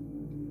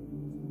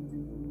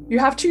 You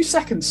have 2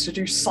 seconds to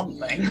do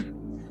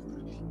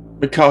something.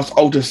 I cast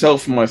Alter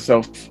Self for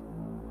myself.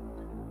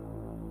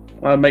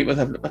 I make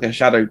myself look like a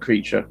shadow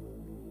creature.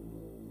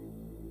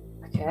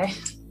 Okay.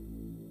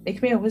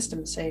 Make me a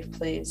wisdom save,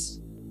 please.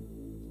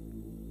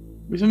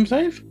 Wisdom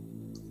save?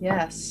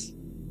 Yes.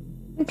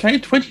 Okay,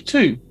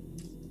 22.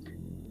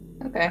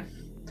 Okay.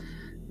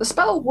 The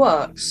spell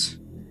works,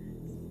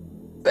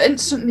 but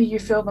instantly you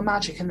feel the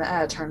magic in the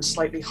air turn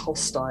slightly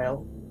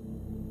hostile.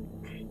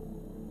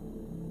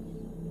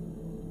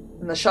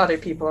 And the shadow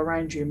people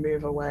around you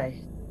move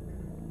away.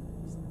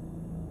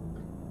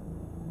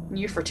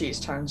 Euphrates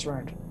turns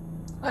round.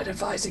 I'd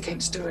advise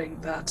against doing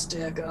that,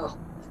 dear girl.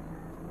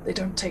 They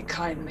don't take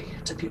kindly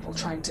to people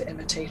trying to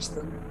imitate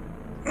them.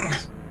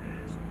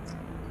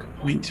 Good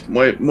point.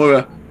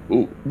 Moira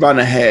will run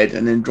ahead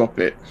and then drop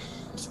it.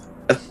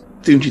 As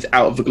soon as she's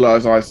out of the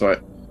Goliath's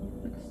eyesight.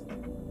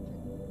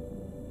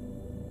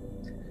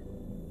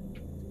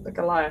 The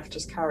Goliath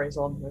just carries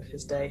on with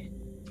his day.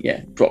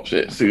 Yeah, drops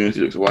it as soon as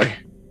he looks away.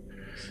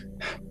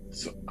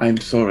 So, I'm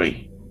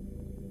sorry.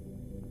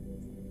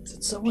 Is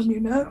it someone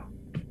you know?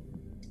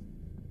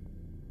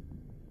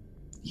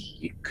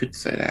 You could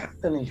say that.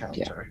 An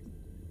encounter.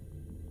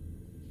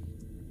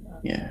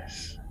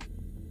 Yes.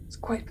 It's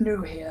quite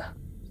new here.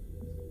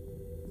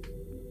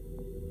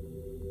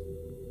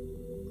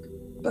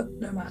 But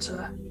no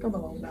matter, come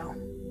along now.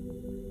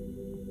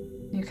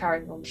 You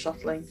carry on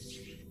shuffling.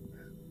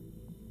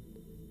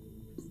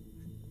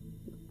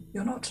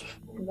 You're not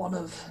one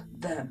of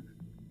them.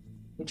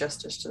 He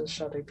gestures to the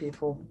shadow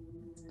people.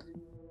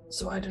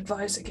 So I'd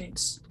advise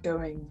against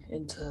going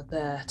into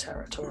their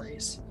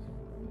territories.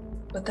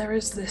 But there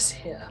is this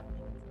here.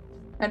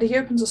 And he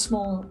opens a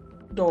small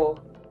door.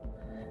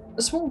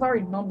 A small,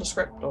 very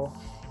nondescript door.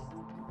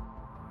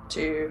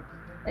 To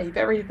a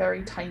very,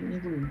 very tiny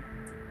room.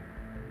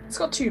 It's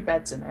got 2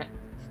 beds in it.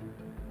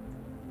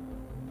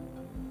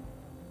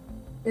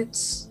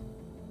 It's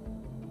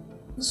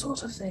the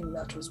sort of thing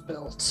that was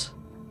built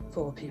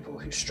for people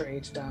who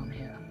strayed down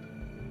here.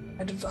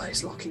 I'd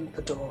advise locking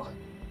the door.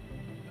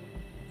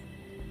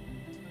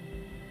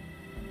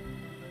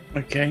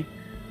 Okay.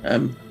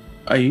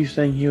 Are you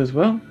staying here as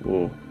well,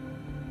 or?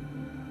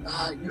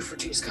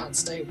 Euphrates can't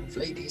stay with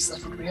ladies.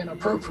 That would be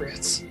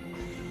inappropriate.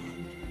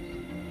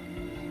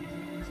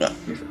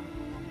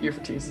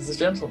 Euphrates is a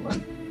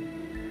gentleman.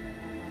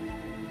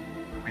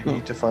 We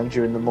need to find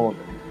you in the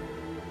morning.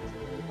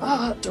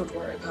 Don't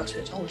worry about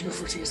it. Old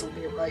Euphrates will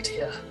be right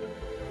here.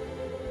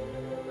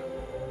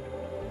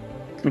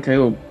 Okay,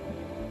 well,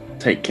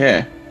 take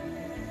care.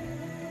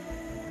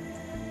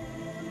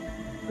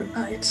 Good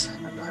night,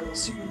 and I will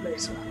see you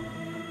later.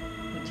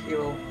 And he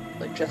will,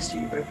 gesture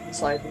you both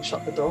inside and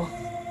shut the door.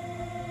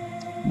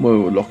 Moira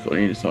will lock it on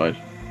the inside.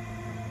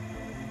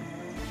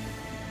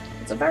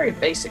 It's a very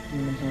basic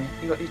room in here.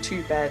 You've got your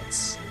 2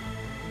 beds.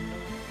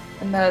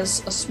 And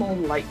there's a small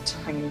light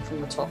hanging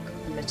from the top,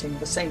 emitting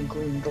the same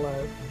green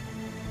glow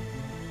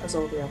as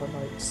all the other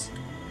lights.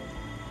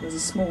 There's a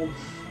small...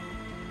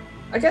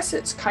 I guess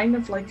it's kind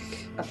of like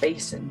a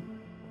basin.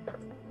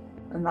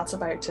 And that's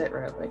about it,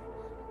 really.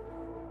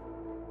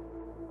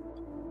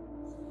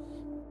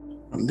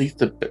 At least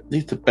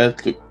the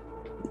beds look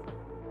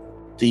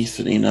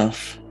decent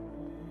enough.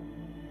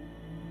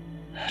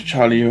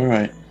 Charlie, you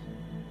alright?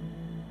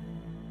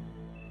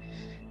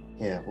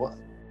 Yeah,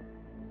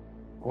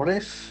 what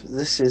if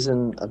this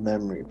isn't a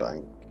memory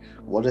bank?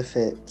 What if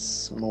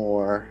it's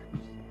more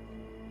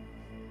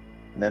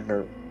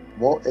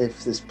what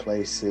if this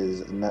place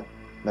is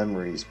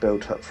memories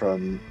built up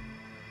from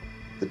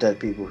the dead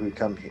people who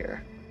come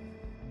here?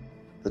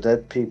 The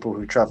dead people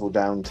who travel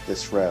down to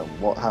this realm.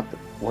 What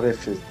happened? What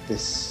if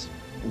this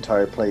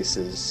entire place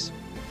is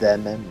their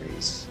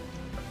memories?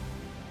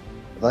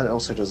 That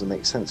also doesn't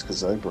make sense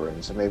because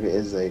Oberon, so maybe it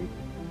is a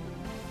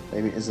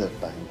bank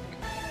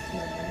of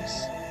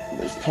memories.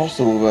 It's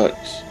possible that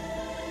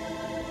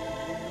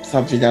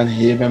something down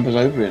here remembers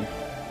Oberon.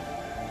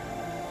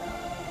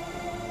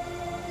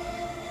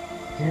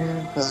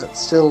 Yeah, So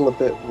it's still a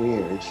bit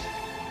weird.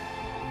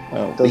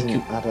 well, Doesn't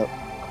add up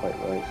quite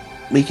right.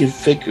 we can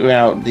figure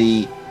out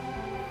the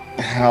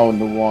how and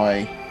the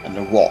why and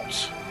the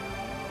what.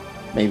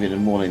 Maybe in the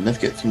morning. Let's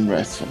get some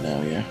rest for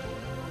now, yeah?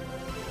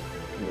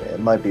 Yeah, it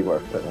might be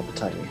worth putting up a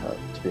tiny hut,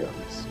 to be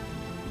honest.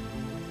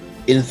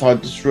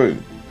 Inside this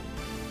room.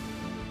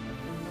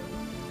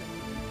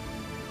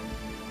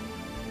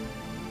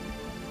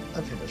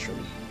 I think that's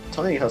really...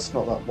 Tiny hut's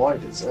not that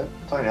wide, is it?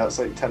 Tiny hut's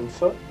like 10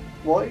 foot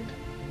wide?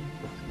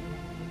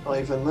 Not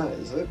even that,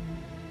 is it?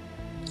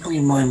 I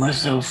remind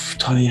myself,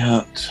 tiny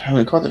hut.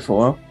 Haven't got it for a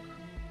while.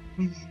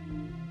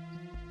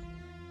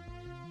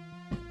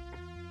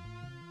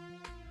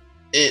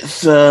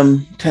 It's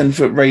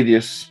 10-foot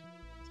radius.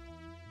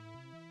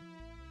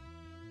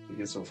 I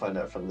guess we'll find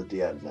out from the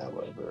DM now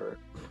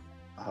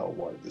how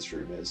wide this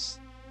room is.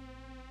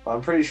 But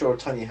I'm pretty sure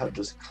tiny hut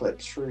just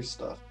clips through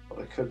stuff, but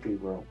I could be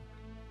wrong.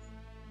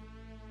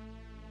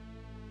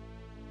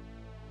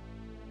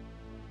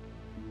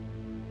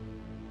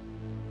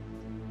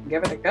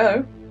 Give it a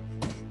go.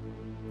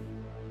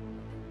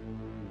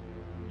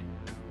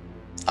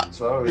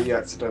 So you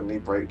accidentally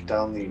break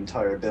down the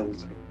entire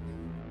building.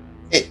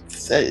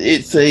 It's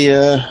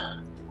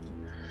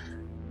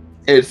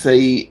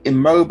a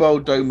immobile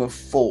dome of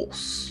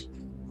force.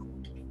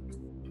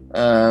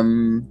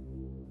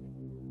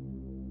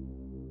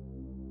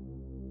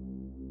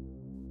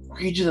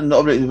 Creatures and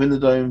objects within the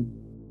dome.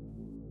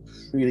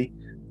 Really,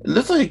 it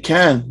looks like it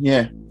can.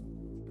 Yeah.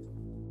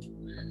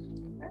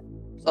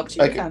 It's up to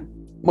you, Okay. Ken.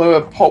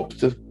 Moira pops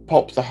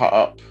the hut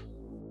up.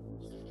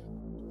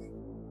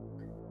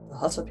 The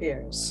hut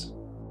appears.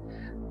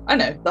 I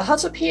know, the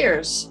hut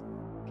appears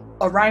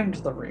around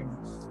the room.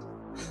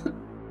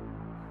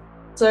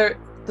 So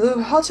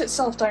the hut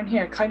itself down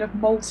here kind of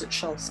molds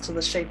itself to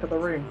the shape of the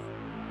room.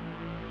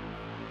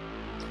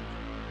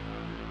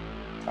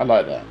 I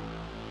like that.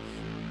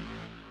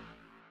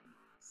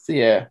 So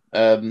yeah,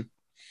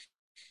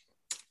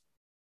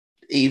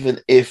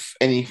 even if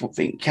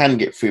anything can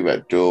get through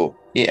that door,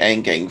 it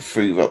ain't getting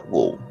through that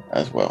wall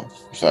as well.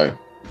 So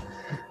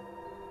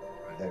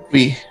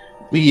we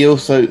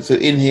also, so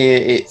in here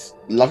it's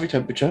lovely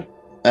temperature,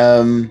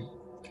 and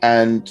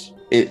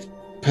it's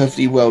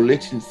perfectly well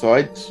lit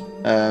inside.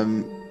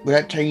 Would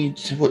that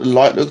change what the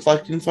light looks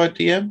like inside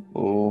DM,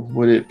 or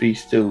would it be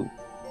still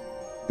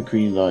the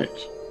green light?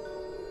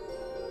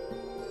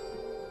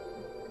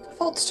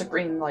 Defaults to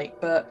green light,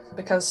 but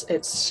because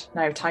it's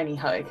now tiny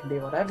hut, it can be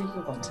whatever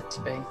you want it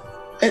to be.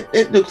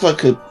 It looks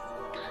like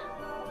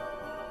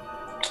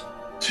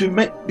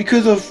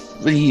because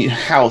of the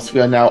house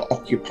we are now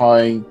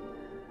occupying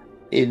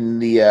in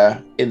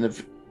the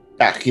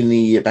back in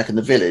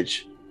the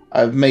village.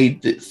 I've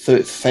made it so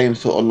it's the same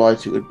sort of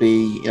light it would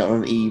be,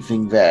 on an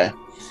evening there.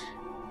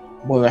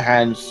 Moira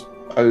hands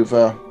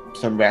over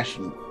some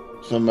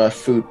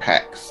food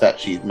packs that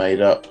she's made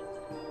up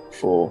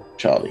for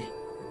Charlie.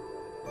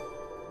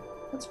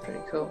 That's pretty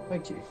cool.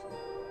 Thank you.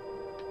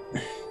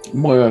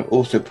 Moira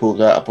also pulls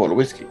out a bottle of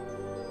whiskey.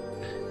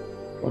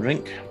 Or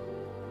drink.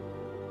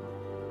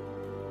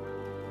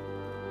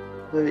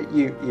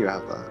 You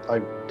have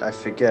that. I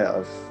forget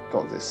I've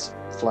got this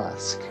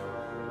flask.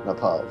 Not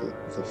part of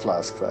the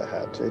flask that I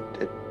had.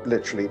 It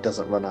literally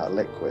doesn't run out of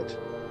liquid.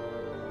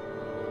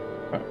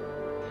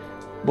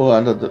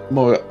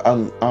 Moira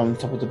on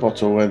top of the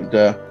bottle and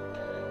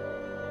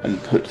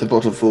puts the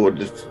bottle forward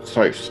and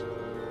stripes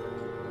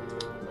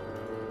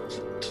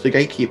to the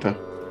gatekeeper.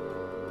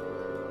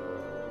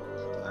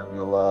 I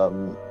will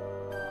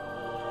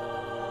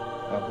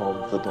I'll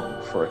hold the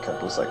bottle for a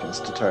couple of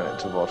seconds to turn it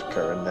to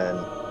vodka and then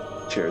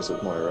cheers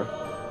with Moira.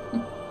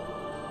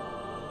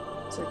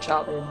 So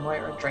Charlie and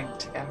Moira drink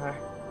together.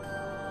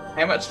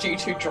 How much do you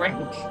two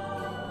drink?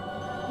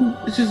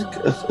 It's just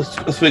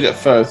a swig at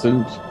first,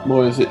 and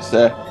Moira sits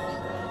there.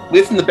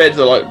 Within the beds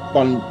are like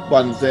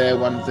one's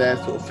there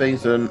sort of thing,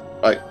 so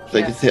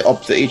they can sit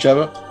opposite each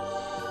other.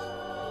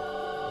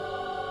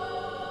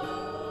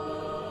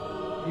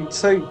 You'd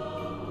say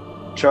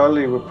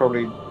Charlie would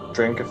probably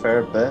drink a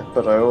fair bit,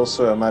 but I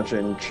also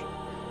imagine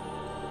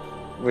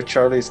with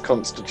Charlie's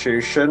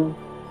constitution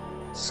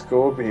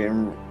score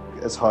being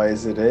as high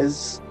as it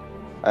is,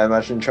 I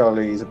imagine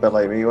Charlie's a bit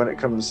like me when it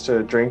comes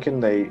to drinking.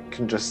 They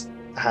can just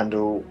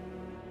handle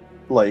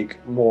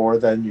like more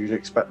than you'd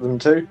expect them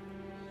to.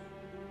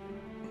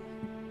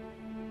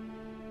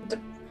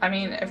 I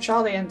mean, if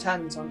Charlie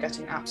intends on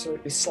getting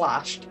absolutely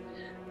slashed,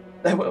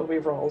 there will be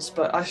rolls,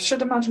 but I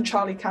should imagine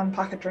Charlie can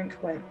pack a drink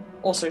away.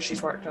 Also,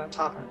 she's worked in a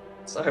tavern,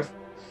 so...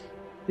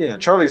 Yeah,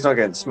 Charlie's not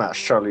getting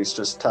smashed. Charlie's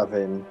just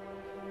having...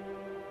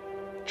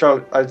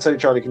 I'd say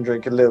Charlie can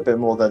drink a little bit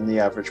more than the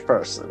average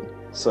person.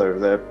 So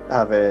they're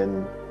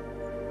having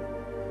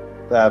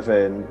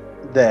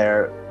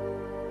their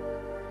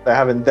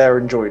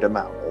enjoyed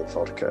amount of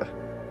vodka.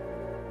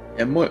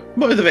 Yeah,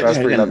 Moira's eventually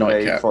Raspberry having a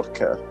lemonade nightcap.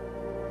 vodka.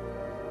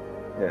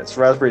 Yeah, it's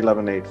raspberry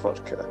lemonade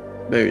vodka.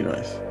 Very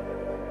nice.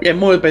 Yeah,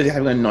 Moira's basically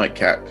having a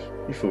nightcap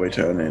before we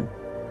turn in.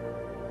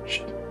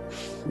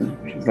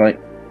 She's like,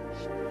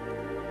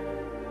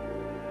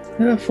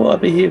 never thought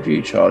I'd be here for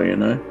you, Charlie, you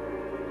know.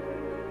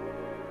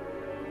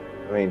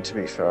 I mean, to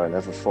be fair, I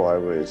never thought I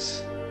would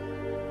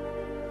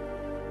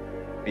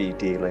be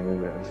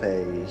dealing with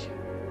a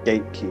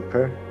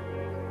gatekeeper,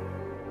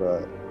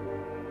 but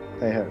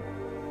hey ho.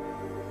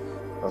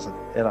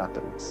 It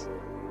happens.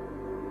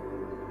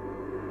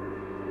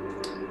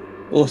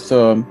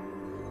 Also,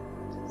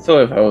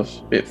 sorry if I was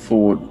a bit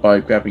forward by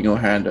grabbing your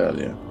hand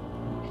earlier.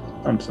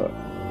 I'm sorry.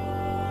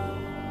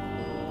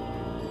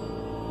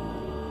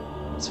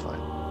 It's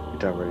fine. We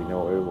don't really know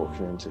what we're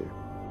walking into.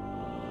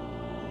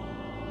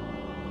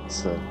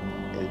 So,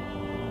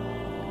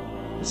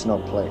 it's not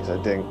a place I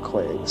didn't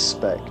quite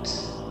expect.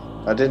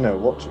 I didn't know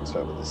what to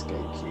expect with this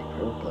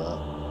gatekeeper, but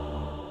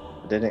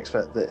I didn't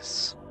expect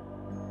this.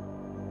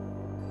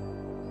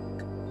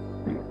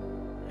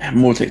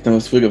 Moore takes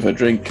another swig of her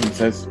drink and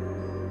says,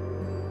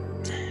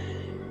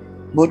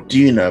 "What do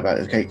you know about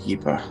this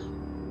gatekeeper?"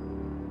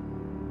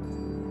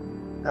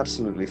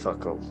 Absolutely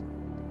fuck all.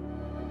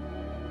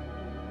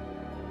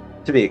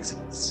 To be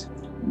exact.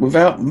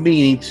 Without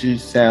meaning to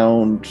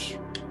sound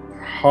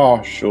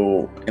harsh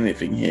or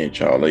anything here,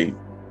 Charlie,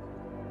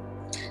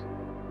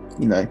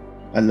 you know,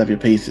 I love your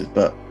pieces,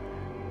 but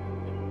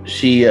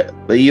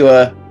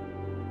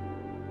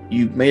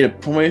you made a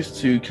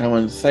promise to come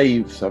and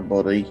save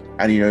somebody,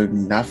 and you know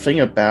nothing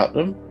about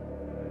them.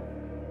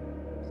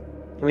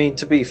 I mean,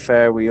 to be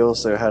fair, we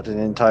also had an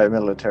entire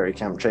military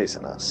camp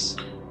chasing us.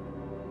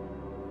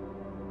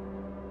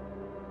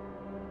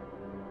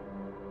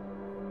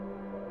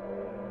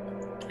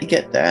 I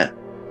get that.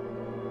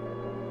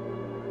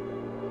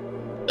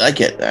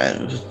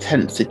 It was a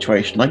tense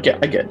situation. I get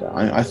that.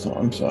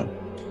 I'm sorry.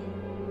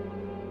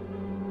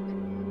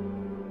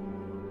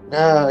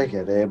 No, I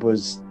get it. It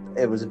was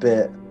a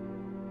bit.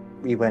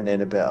 We went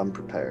in a bit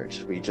unprepared.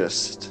 We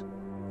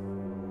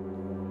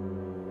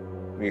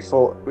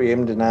thought we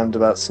immed and ammed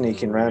about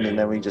sneaking around, and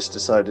then we just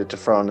decided to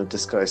throw on a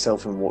disguise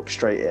self and walk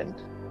straight in.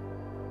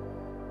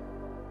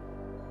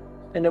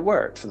 And it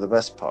worked for the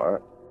best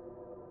part.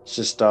 It's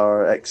just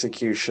our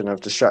execution of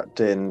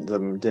distracting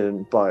them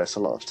didn't buy us a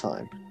lot of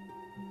time.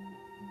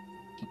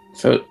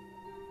 So,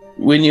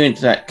 when you went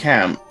to that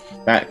camp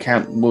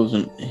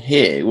wasn't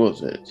here,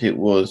 was it? It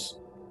was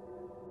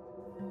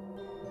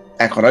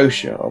back on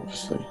Oshia,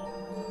 obviously.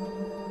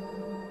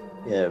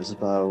 Yeah, it was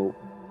about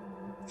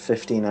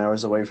 15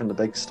 hours away from the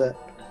big step.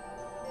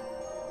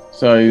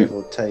 So, It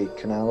will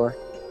take an hour.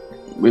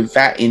 with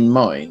that in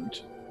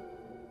mind,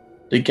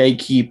 the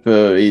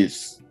gatekeeper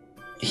is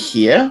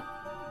here?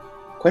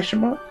 Question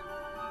mark?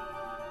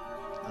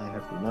 I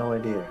have no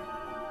idea.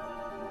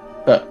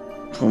 But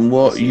from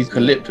what This is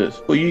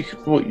Eucalyptus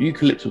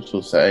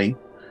was saying,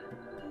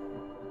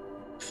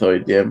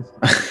 sorry, DM.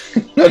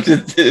 Not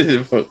just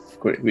for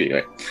quick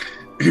video.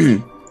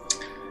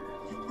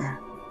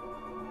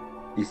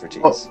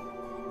 Euphrates.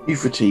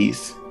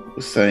 Euphrates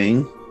was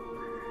saying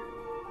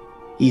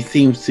he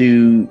seems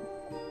to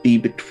be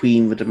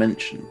between the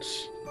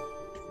dimensions,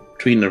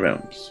 between the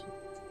realms.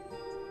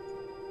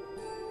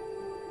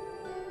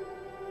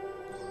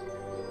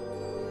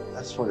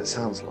 That's what it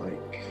sounds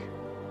like.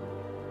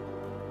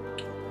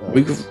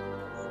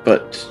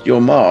 But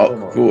your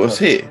mark brought us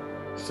here,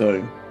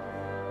 so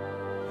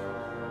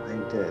They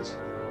did.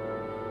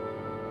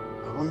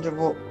 I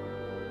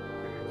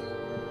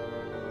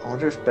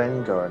wonder if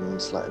Ben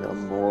Garden's letting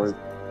on more,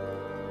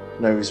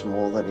 knows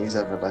more than he's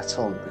ever let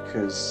on,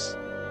 because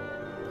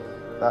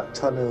that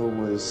tunnel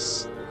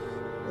was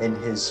in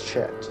his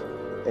shed,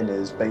 in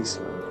his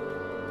basement.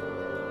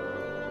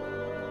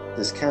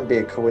 This can't be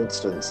a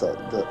coincidence that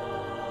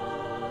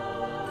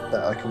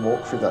I can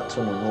walk through that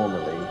tunnel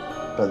normally,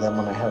 but then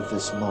when I have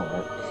this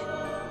mark,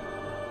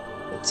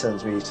 it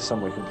sends me to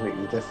somewhere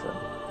completely different.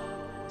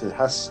 Ben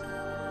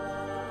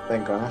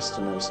Garden has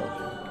to know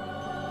something.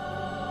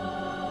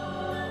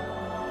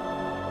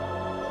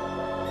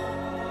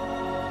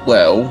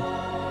 well,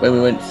 when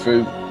we went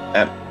through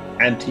an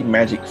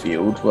anti-magic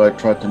field where I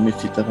tried to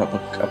misty step up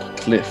a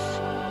cliff,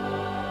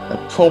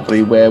 that's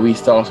probably where we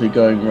started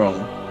going wrong.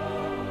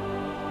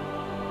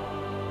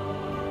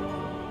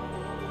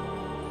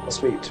 I'll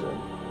speak to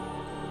him.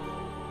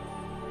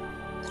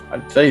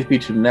 I'd say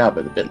speak to him now,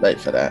 but a bit late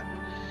for that.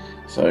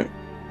 So,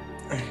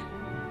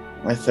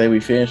 I say we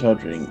finish our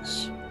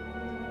drinks,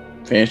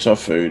 finish our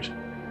food,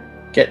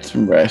 get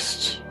some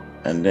rest,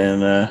 and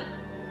then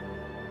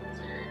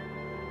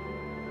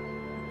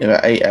in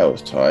about 8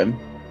 hours' time,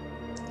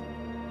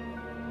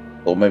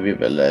 or maybe a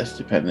bit less,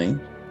 depending,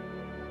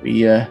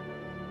 we head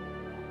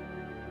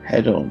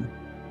on.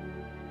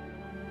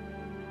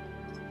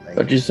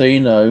 But just so you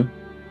know,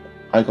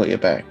 I got your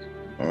back,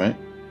 alright?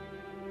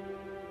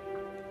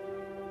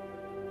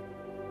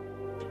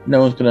 No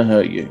one's gonna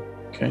hurt you,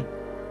 okay?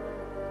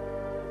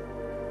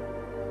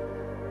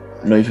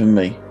 Not even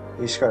me.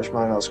 You scratch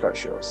mine, I'll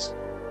scratch yours.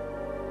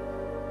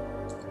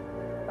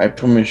 I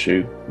promise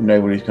you,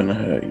 nobody's gonna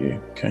hurt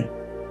you, okay?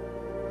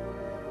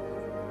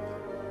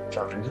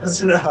 Charlie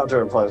doesn't know how to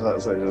reply to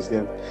that, so just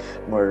give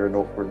Moira an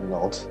awkward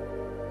nod.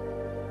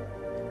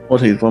 I'll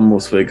take one more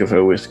swig of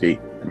her whiskey,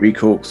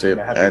 recorks it,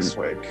 I had a and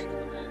swig.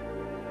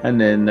 and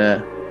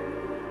then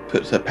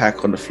puts her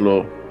pack on the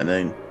floor, and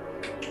then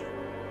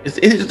is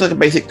it just like a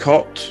basic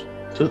cot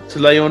to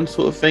lay on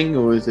sort of thing,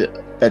 or is it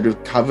a bed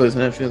with covers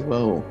and everything as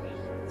well?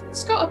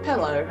 It's got a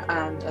pillow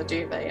and a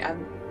duvet,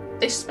 and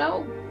they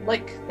smell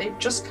like they've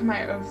just come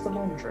out of the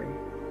laundry.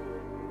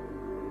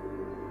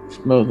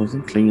 Smells nice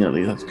and clean at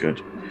least. That's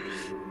good.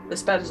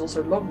 This bed is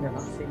also long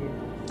enough for you.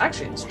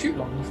 Actually, it's too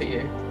long for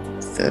you.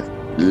 I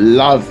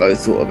love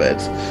those sort of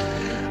beds.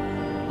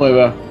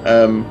 However,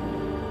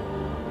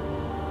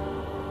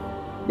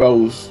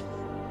 rolls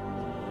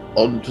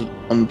on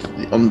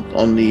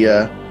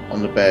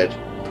the bed,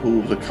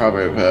 pulls the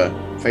cover of her,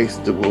 faces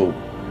the wall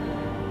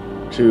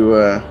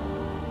to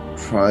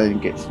try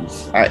and get some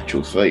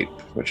actual sleep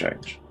for a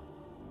change.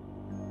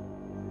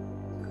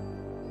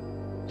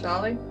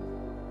 Charlie?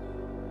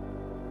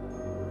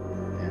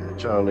 Yeah,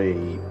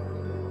 Charlie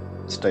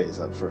stays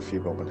up for a few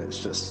more minutes.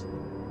 Just,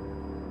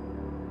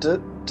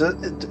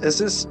 is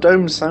this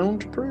dome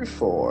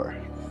soundproof or?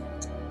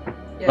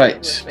 Yeah,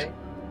 Right. it would be.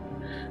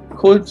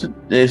 According to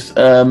this,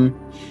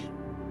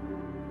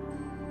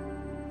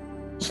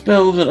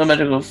 spells and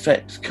magical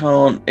effects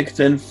can't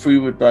extend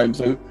through the dome,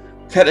 so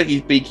technically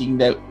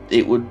speaking,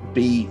 it would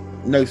be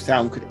no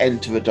sound could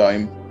enter the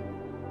dome,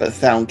 but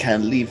sound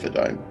can leave the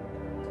dome.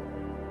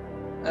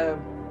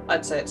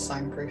 I'd say it's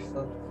soundproof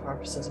for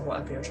purposes of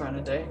whatever you're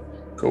trying to do.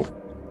 Cool.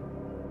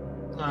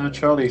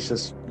 Charlie's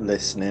just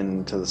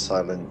listening to the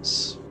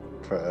silence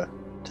for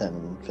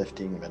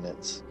 10-15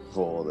 minutes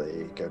before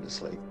they go to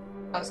sleep.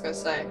 I was going to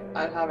say,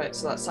 I'd have it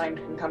so that sound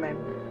can come in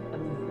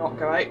and not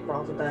go out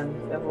rather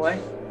than the other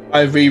way.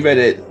 I've reread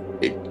it.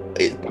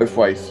 It's both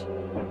ways.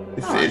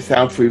 It's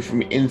soundproof from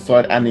the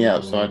inside and the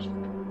outside.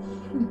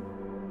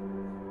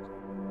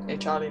 Okay,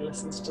 Charlie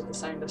listens to the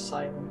sound of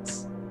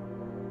silence.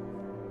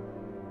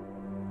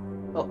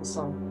 Not the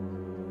song.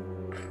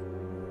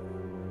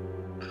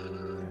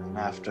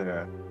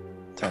 After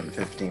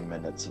 10-15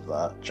 minutes of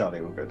that,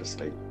 Charlie will go to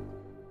sleep.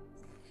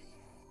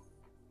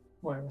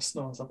 Moira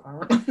snores,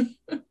 apparently.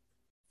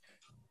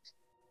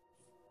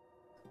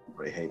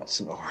 I hate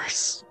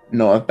snores.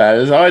 Not as bad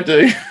as I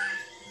do.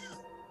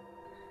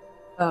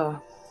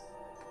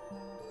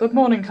 But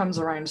morning comes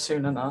around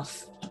soon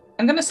enough.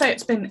 I'm going to say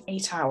it's been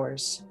 8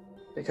 hours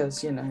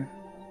because,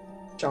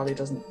 Charlie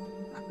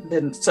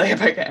didn't say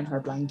about getting her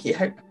blankie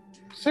out.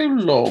 So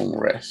long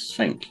rest.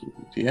 Thank you,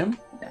 DM.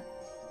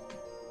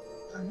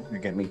 You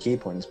get me key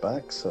points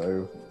back,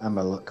 so and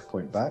my luck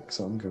point back,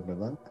 so I'm good with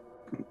that.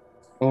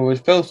 All the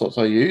spell slots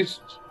I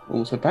used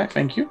also back.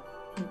 Thank you.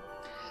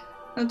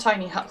 The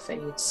tiny hut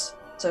fades,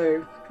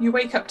 so you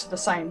wake up to the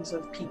sounds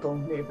of people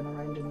moving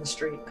around in the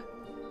street.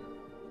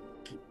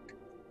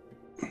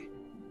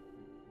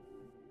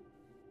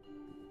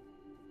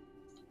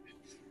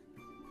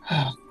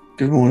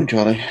 Good morning,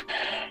 Charlie.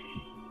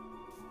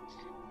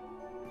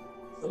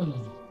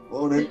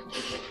 Morning.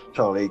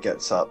 Charlie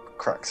gets up,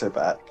 cracks her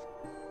back,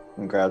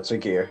 and grabs her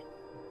gear.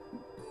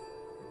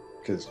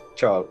 Because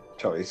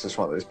Charlie's just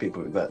one of those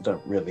people that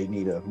don't really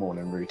need a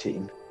morning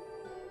routine.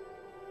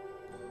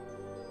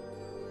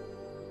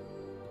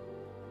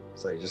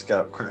 So you just get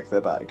up, crack their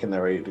back, and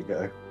they're ready to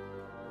go.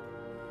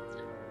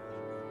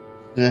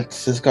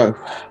 Let's go.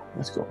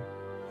 Let's go.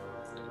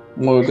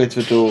 Moira goes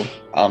to the door,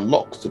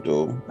 unlocks the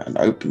door, and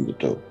opens the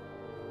door.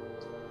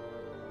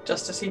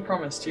 Just as he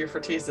promised,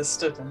 Euphrates is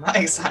stood in that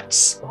exact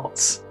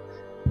spot.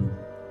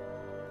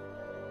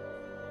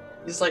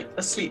 He's like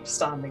asleep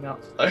standing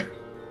up, though.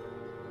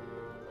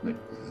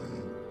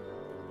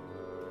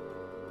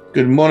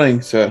 Good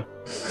morning, sir.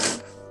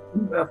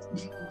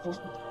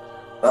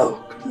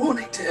 Oh, good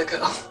morning, dear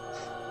girl.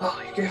 Oh,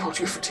 you gave old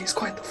Euphrates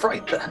quite the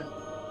fright then.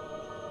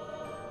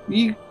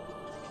 We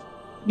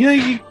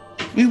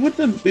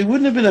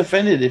wouldn't have been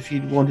offended if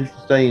you'd wanted to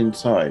stay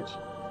inside.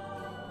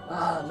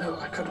 No,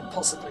 I couldn't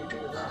possibly do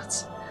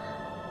that.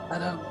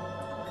 And,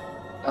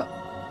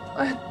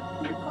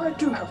 I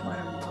do have my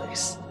own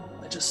place.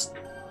 I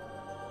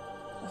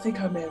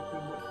think I may have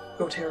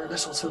got here a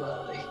little too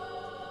early.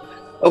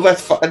 Oh,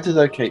 that's fine. That is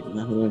okay.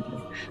 That is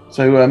okay.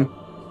 So,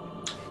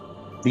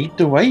 lead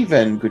the way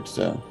then, good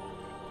sir.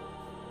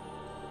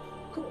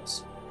 Of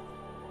course.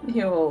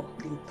 He'll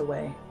lead the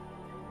way.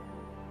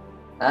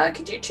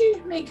 Could you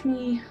two make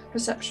me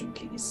perception,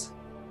 please?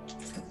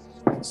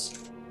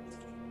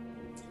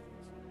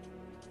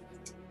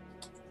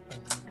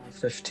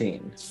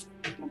 15.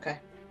 Okay.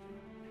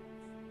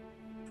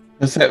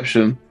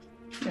 Perception.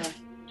 Yeah.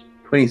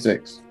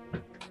 26.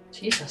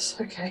 Jesus,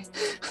 okay.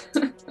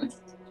 That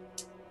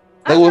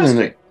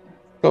wasn't it.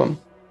 Go on.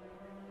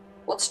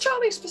 What's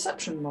Charlie's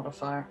perception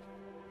modifier?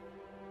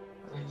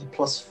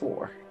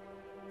 +4.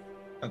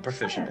 I'm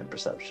proficient in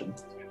perception.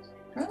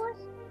 Really?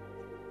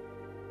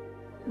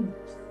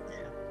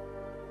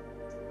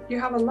 You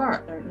have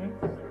alert, don't you?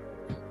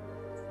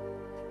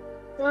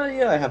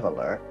 Yeah, I have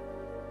alert.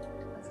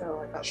 I feel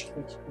like that should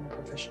make you more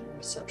proficient in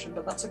perception,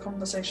 but that's a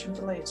conversation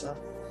for later.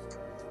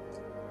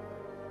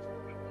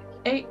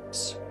 8,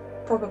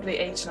 probably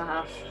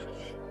 8.5,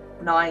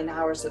 9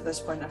 hours at this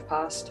point have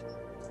passed.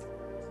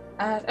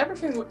 And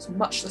everything looks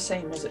much the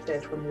same as it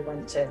did when we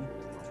went in.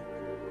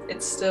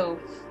 it's still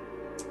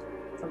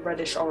a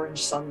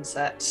reddish-orange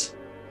sunset,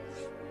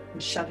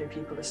 and shadow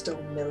people are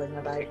still milling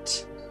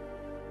about.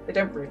 They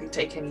don't really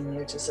take any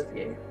notice of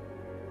you.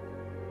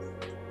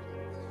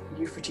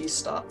 Euphrates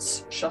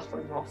starts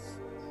shuffling off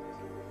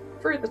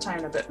through the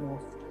town a bit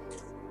more.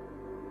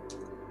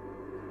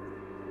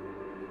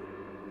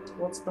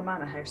 Towards the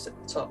manor house at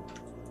the top.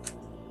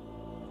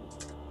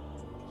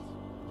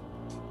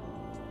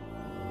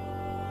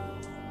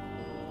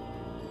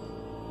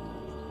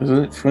 Is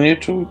it familiar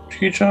to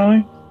you,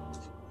 Charlie?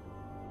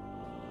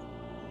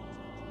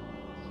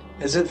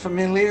 Is it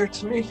familiar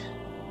to me?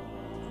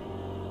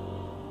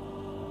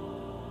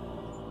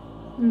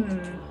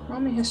 Roll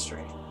me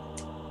history.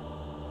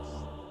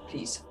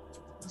 Please.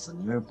 As a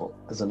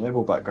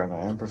noble background,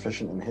 I am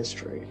proficient in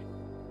history.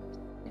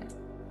 Yeah.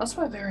 That's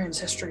where Varian's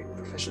history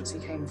proficiency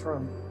came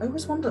from. I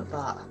always wondered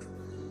that.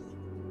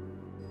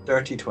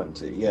 Dirty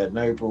 20. Yeah,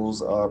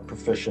 nobles are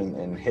proficient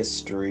in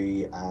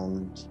history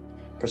and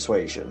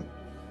persuasion.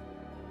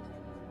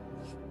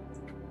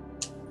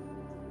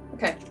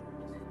 Okay.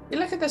 You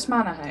look at this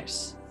manor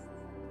house.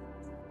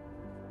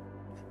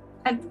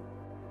 And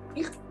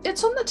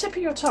it's on the tip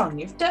of your tongue.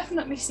 You've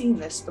definitely seen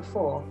this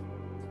before.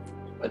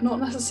 But not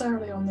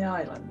necessarily on the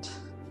island.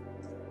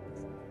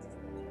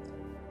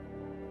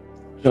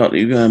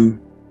 Charlie, I don't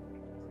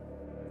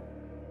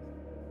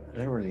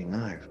really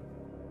know.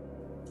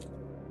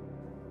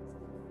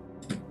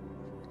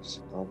 It's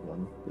a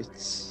problem.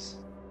 It's...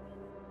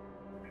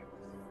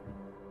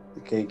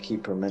 The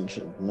gatekeeper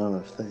mentioned none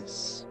of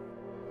this.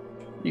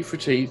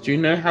 Euphrates, do you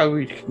know how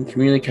we can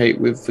communicate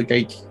with the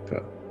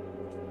gatekeeper?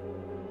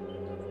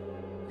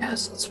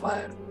 Yes, that's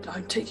why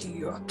I'm taking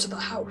you up to the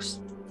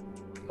house.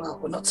 Well,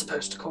 we're not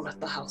supposed to call it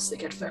the house. They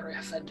get very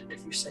offended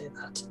if you say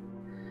that.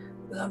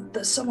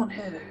 There's someone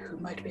here who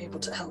might be able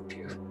to help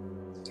you.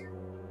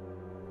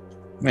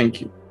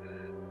 Thank you.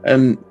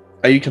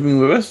 Are you coming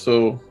with us,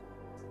 or?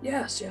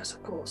 Yes,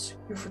 of course.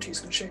 Euphrates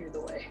can show you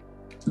the way.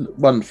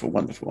 Wonderful.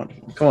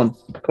 Come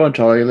on,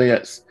 Charlie.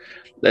 Let's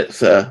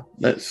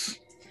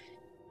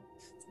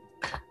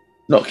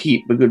not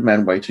keep a good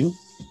man waiting.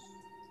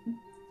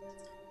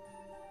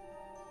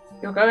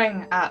 You're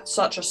going at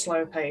such a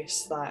slow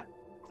pace that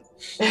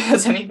if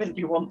there's anything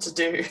you want to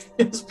do,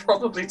 it's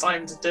probably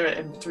time to do it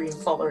in between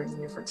following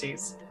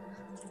Euphrates.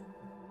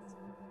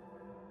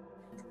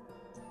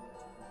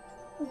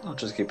 I'll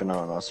just keep an eye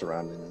on our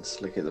surroundings,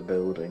 look at the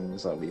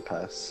buildings that we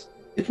pass.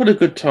 It's not a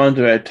good time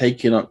to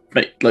taking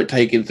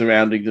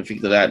surroundings and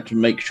things like that to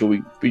make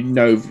sure we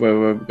know where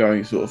we're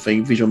going, sort of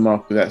thing, visual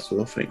marker, that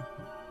sort of thing.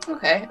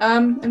 Okay,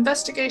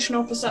 investigation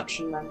or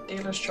perception then,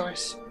 dealer's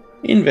choice.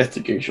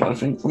 Investigation, I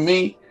think, for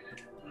me.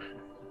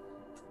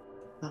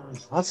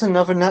 That's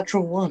another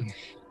natural one.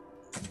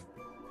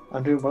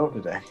 I'm doing well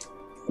today.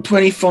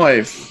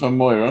 25 for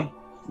Moira.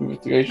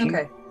 Investigation.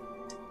 Okay.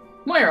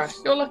 Moira,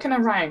 you're looking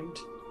around.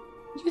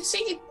 You can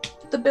see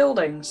the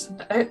buildings.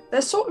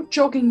 They're sort of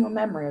jogging your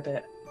memory a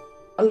bit.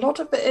 A lot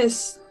of it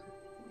is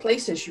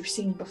places you've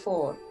seen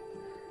before.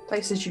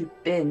 Places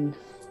you've been.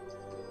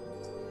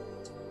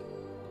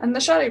 And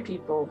the shadow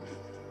people.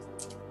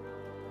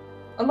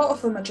 A lot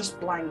of them are just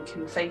blank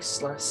and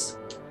faceless.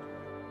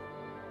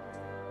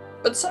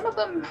 But some of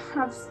them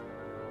have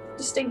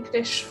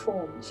distinctish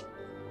forms.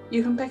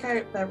 You can pick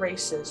out their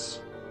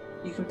races.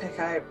 You can pick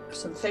out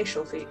some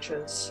facial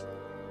features.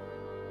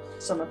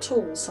 Some are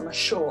tall, some are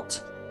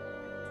short.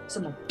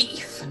 Some are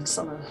beef and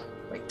some are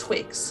like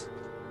twigs.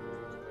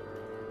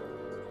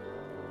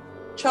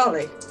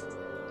 Charlie,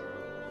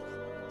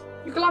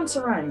 you glance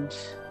around,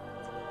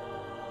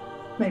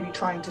 maybe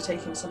trying to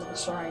take in some of the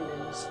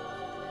surroundings.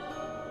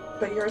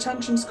 But your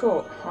attention's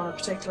caught on a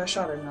particular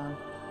shadow man.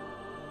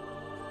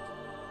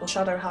 Or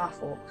shadow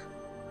half-orc.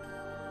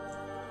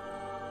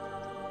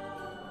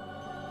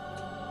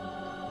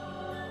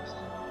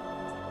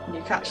 And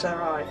you catch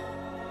their eye.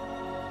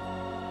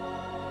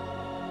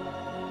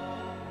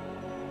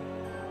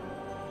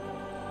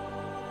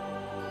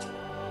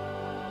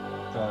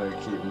 Gotta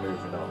keep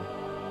moving on.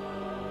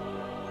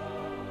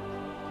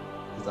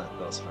 Because that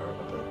does hurt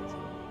a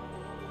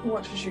bit.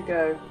 Watch as you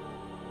go.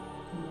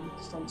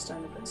 Stomps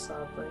down a bit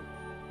sadly.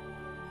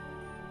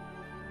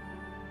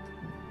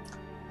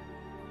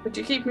 But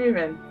you keep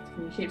moving,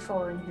 and you keep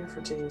following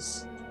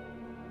Euphrates.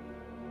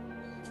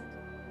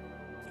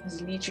 As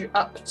he leads you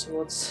up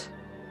towards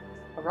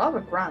a rather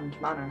grand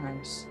manor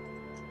house.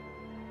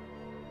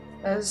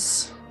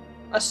 There's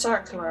a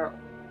circular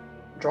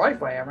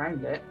driveway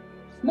around it.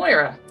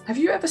 Moira, have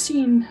you ever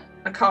seen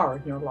a car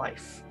in your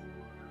life?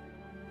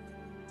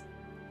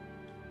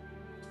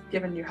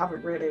 Given you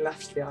haven't really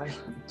left the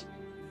island.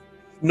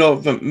 No,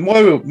 but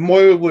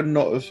Moira would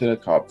not have seen a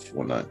car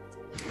before, no.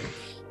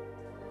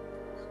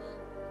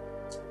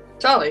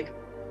 Charlie,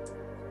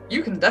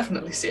 you can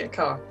definitely see a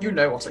car. You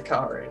know what a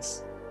car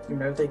is. You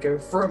know they go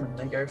vroom and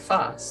they go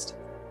fast.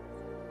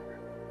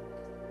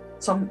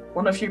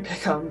 One of you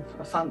pick on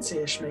a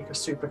fancy-ish make a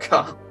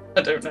supercar.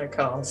 I don't know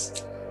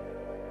cars.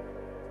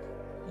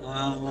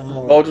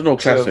 Modern or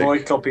classic? To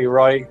avoid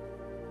copyright.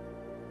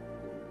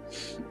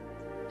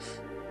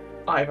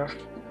 Either.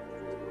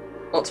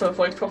 Not to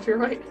avoid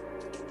copyright.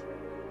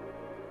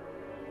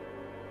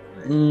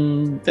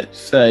 Let's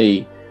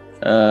say.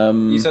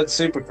 You said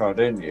supercar,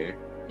 didn't you?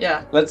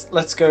 Yeah.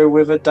 Let's go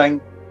with a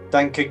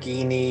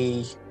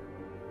Dankagini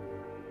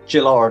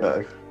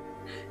Gelato.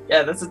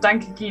 Yeah, there's a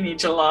Dankagini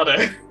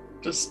gelato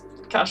just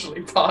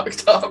casually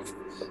parked up.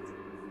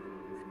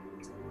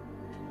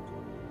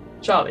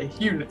 Charlie,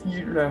 you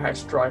know how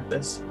to drive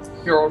this.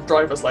 Your old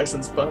driver's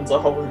license burns a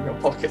hole in your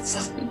pocket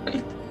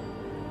suddenly.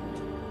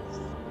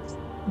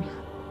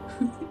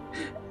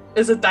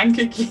 Is a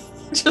Dankagini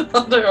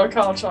gelato a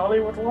car Charlie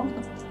would want?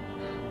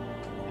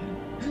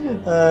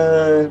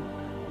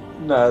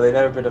 No, they've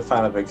never been a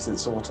fan of it because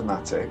it's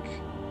automatic.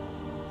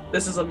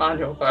 This is a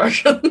manual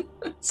version,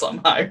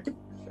 somehow.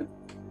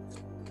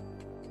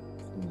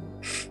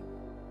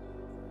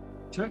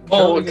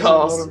 Charlie cars. gets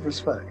a lot of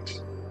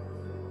respect.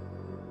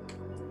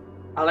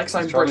 Alex,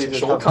 I'm Charlie British,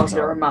 did all have a cars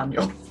car. are a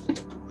manual.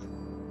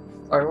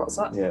 Sorry, what's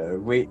that? Yeah,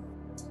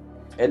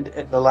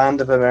 in the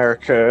land of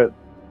America,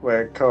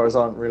 where cars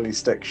aren't really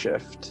stick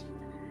shift,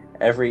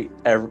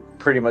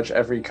 pretty much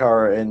every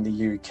car in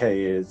the UK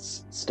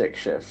is stick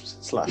shift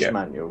 / Yeah.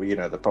 manual. You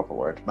know the proper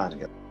word,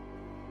 manual.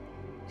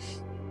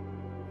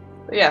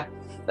 But yeah,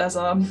 there's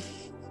a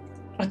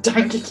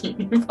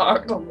Dankagini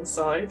parked on the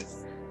side.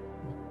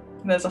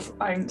 And there's a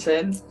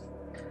fountain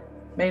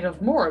made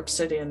of more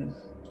obsidian,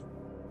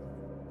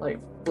 like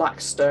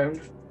black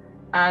stone,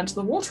 and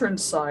the water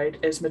inside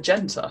is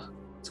magenta.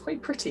 It's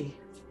quite pretty.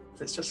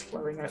 It's just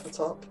flowing out the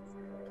top.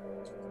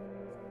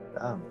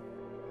 Damn.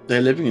 They're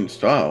living in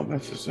style,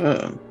 that's for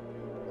certain.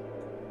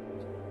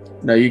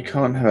 No, you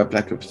can't have a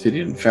black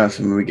obsidian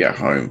fountain when we get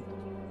home.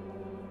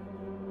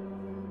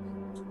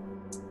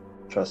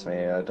 Trust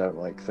me, I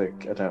like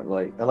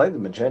the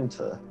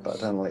magenta, but I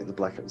don't like the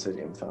black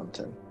obsidian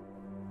fountain.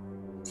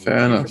 Fair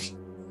enough.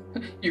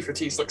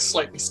 Euphrates looks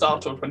slightly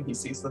startled when he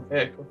sees the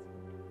vehicle.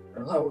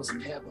 Well, I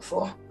wasn't here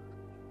before.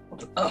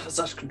 What on earth is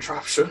that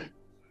contraption?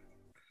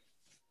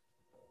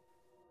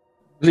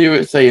 I believe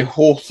it's a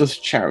horseless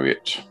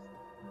chariot.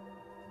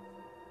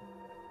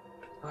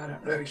 I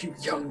don't know, you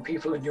young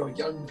people and your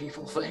young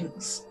people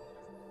things.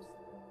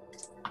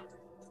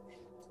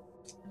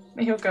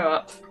 He'll go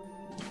up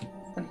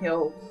and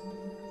he'll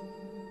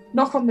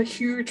knock on the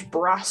huge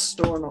brass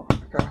door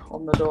knocker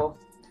on the door.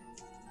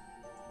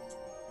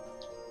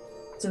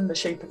 It's in the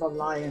shape of a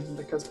lion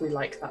because we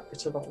like that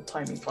bit of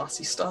old-timey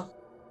classy stuff.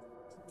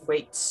 He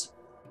waits.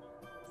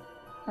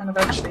 And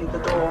eventually the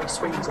door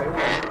swings open.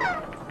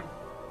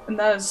 And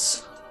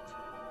there's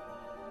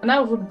an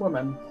elven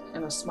woman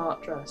in a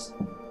smart dress.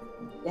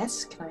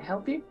 Yes, can I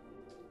help you?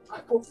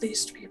 I brought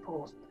these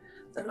people.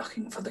 They're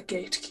looking for the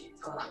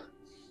gatekeeper.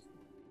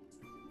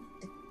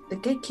 The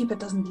gatekeeper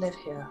doesn't live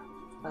here.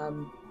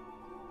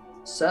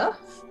 Sir?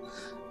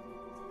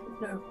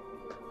 No,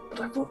 but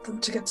I brought them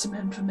to get some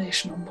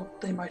information on what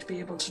they might be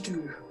able to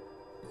do.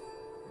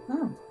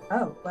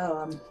 Oh,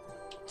 well,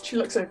 she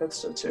looks over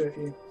to the two of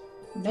you.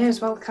 You may as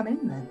well come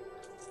in then.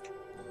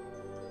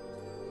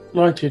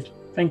 Lighted,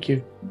 thank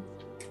you.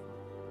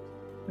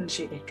 And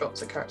she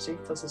drops a curtsy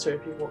as the two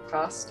of you walk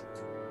past.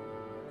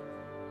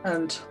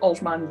 And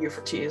old man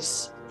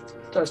Euphrates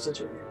does the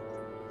two of you.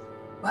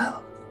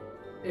 Well,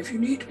 if you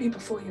need me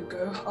before you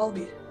go, I'll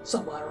be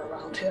somewhere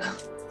around here.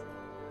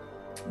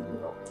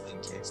 And I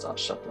think he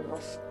starts shuffling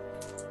off.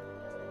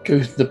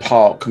 Goes to the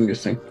park, I'm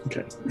guessing.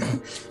 Okay.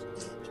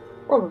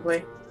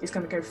 Probably. He's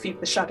going to go feed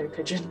the shadow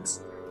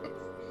pigeons.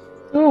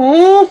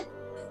 Oh.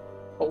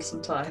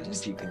 Wholesome times.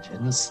 Edgy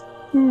pigeons.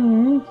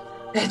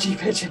 Edgy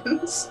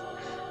pigeons.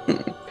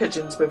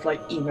 Pigeons with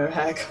like emo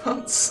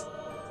haircuts.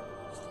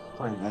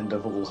 Find end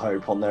of all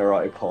hope on their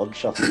iPod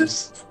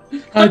shuttles.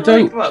 I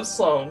don't. like that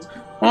song.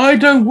 I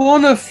don't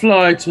want to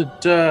fly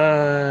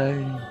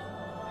today.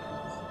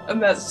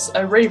 And there's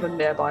a raven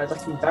nearby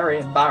looking very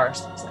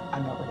embarrassed. He's like,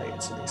 I'm not related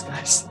to these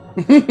guys.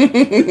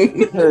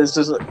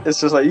 It's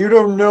just like, you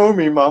don't know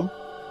me, Mum.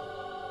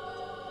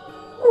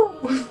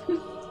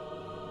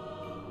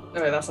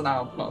 Anyway, that's an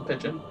owl, not a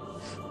pigeon.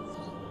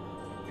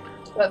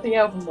 But the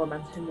elven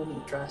woman in the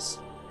neat dress,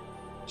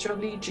 she'll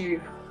lead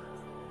you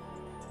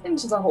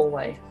into the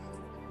hallway,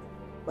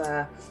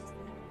 where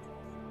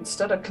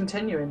instead of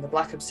continuing the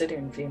black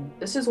obsidian theme,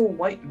 this is all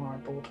white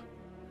marbled,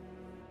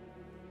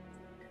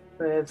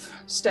 with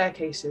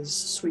staircases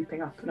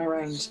sweeping up and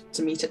around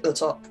to meet at the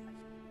top.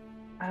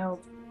 I'll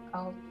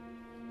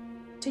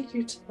take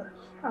you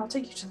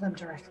to them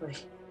directly.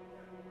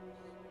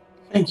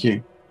 Thank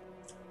you.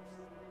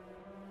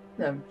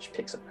 She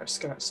picks up her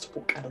skirts to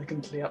walk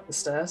elegantly up the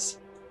stairs.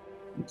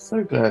 I'm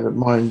so glad that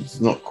mine's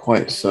not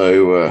quite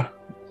so.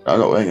 I'm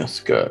not wearing a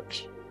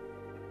skirt.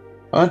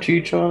 Aren't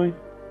you, Charlie?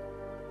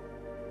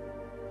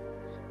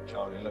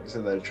 Charlie looks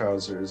at their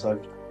trousers.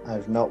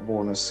 I've not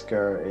worn a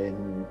skirt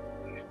in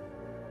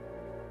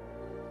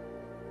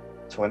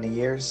 20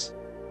 years.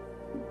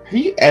 Have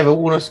you ever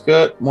worn a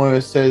skirt?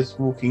 Moira says,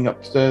 walking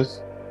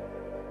upstairs.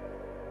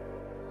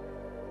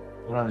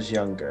 When I was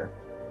younger.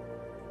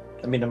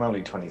 I mean, I'm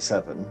only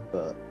 27,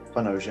 but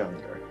when I was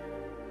younger.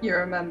 You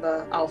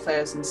remember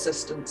Althea's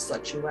insistence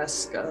that you wear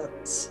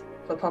skirts.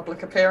 for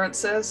public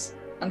appearances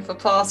and for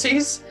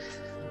parties.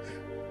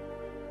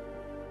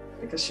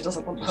 Because she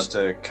doesn't want Used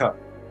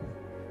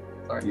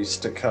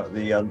to cut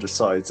the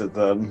undersides of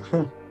them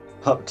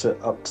up to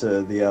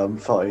the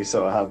thigh,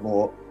 so I have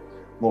more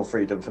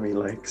freedom for me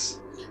legs.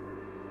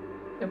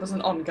 It was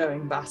an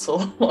ongoing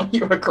battle while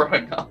you were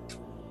growing up.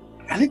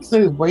 Alex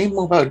knows way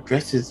more about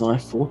dresses than I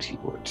thought he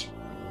would.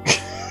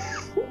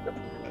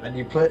 And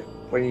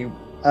when you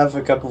have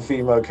a couple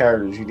female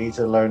characters, you need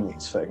to learn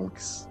these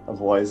things.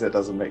 Otherwise, it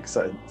doesn't make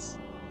sense.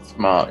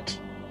 Smart.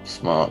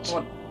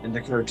 What? And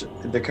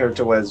the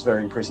character wears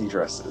very pretty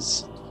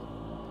dresses.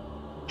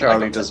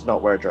 Charlie does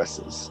not wear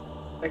dresses.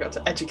 I got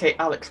to educate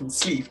Alex on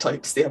sleeve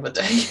types the other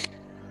day.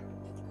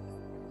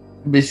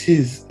 This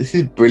is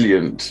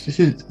brilliant.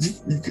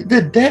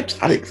 The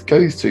depth Alex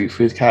goes to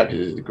for his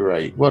characters is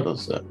great. Well done,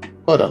 sir.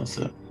 Well done,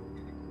 sir.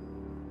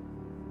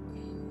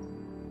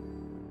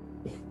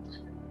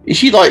 Is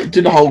she like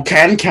doing the whole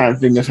can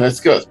thing of her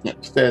skirt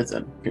upstairs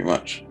then, pretty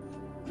much?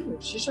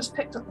 She's just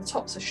picked up the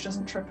top so she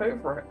doesn't trip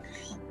over it.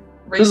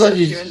 Feels Raised like it a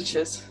few she's-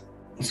 inches.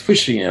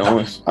 Swishing it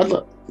almost.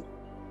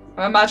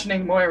 I'm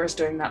imagining Moira's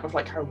doing that with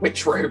like her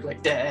witch robe,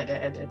 like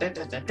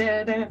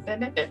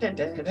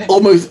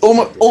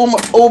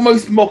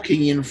almost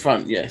mocking in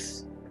front.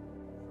 Yes.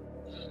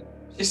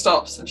 She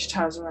stops and she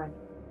turns around.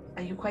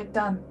 Are you quite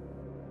done?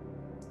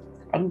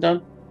 I'm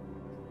done.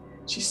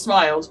 She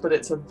smiles, but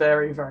it's a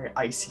very, very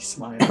icy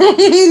smile.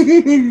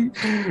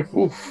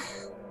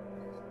 Oof.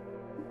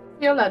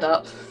 You're led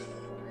up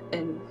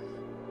in,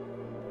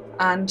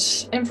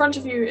 and in front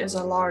of you is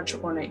a large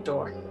ornate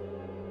door,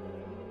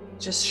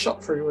 just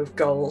shot through with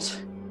gold,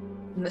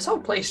 and this whole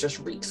place just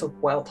reeks of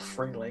wealth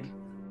freely.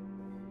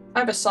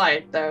 Either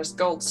side there's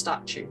gold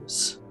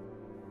statues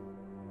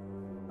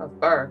of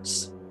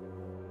birds,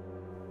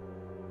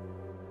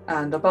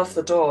 and above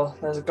the door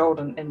there's a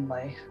golden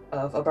inlay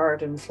of a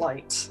bird in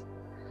flight.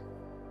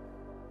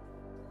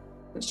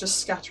 It's just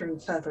scattering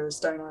feathers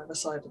down either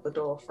side of the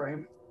door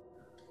frame.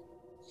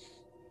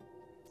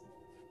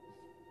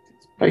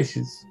 This place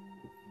is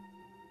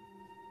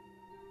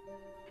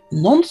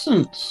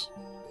nonsense.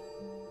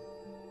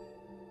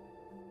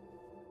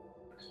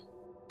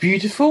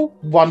 Beautiful,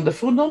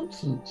 wonderful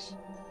nonsense.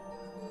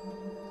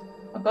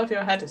 Above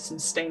your head is some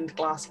stained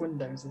glass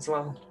windows as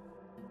well.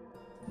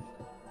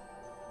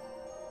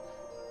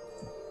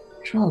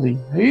 Charlie,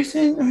 are you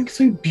saying something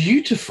so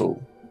beautiful?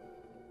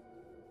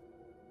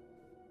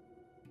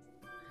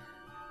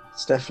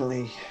 It's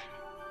definitely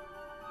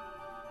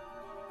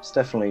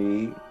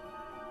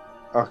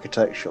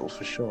architectural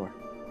for sure.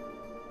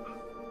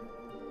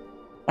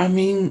 I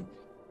mean,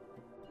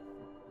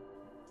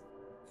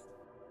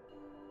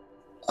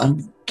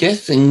 I'm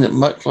guessing that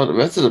much like the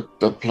rest of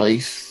the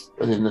place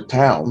and in the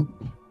town,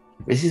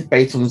 this is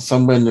based on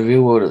somewhere in the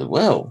real world as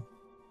well.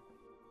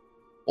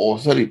 Or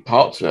certainly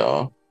parts of it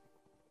are.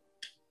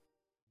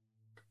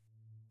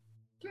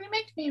 Can you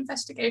make me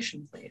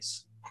investigation,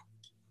 please?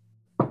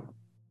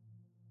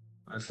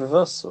 Both of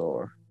us,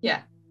 or?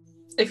 Yeah,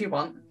 if you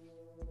want.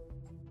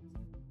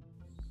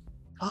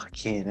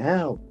 Fucking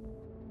hell.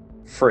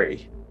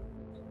 3.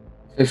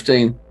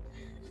 15.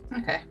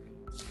 Okay.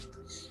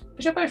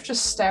 But you're both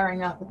just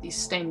staring up at these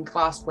stained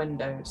glass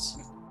windows.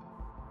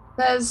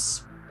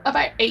 There's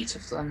about 8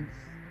 of them,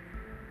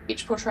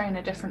 each portraying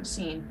a different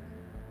scene.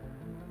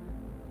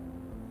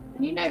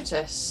 And you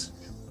notice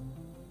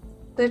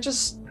they're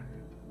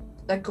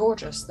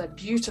gorgeous, they're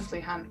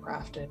beautifully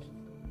handcrafted.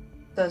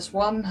 There's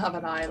one of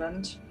an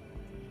island,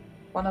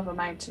 one of a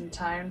mountain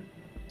town,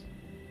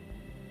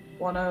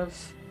 one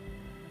of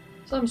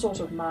some sort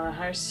of manor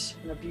house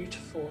in a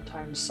beautiful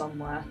town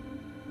somewhere.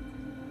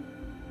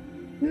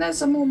 And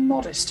there's a more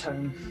modest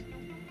home.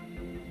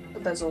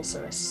 But there's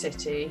also a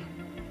city,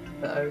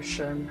 the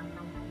ocean.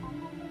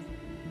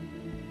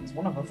 There's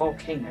one of a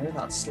volcano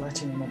that's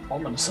letting in an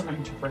ominous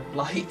amount of red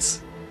light.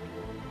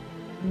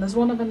 And there's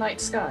one of a night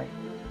sky.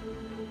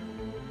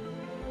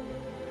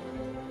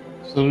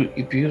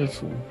 Absolutely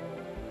beautiful.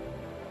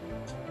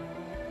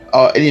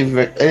 Are any of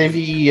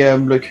the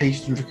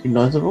locations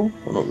recognizable?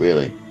 Or not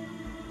really?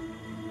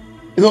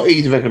 It's not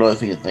easy to recognize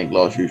things in stained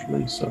glass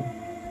usually, so.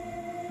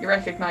 You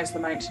recognise the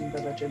mountain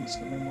village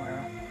instantly,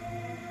 Moira.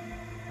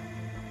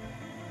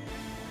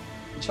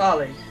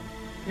 Charlie,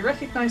 you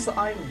recognise the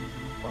island in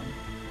this one.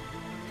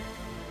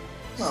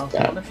 Well,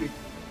 Yeah.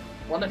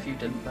 one of you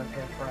didn't live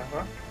here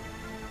forever.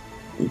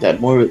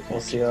 That more.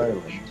 What's the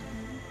island?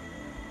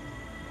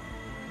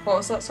 What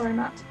was that, sorry,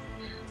 Matt?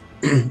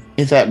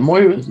 Is that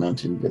Moira's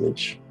mountain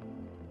village?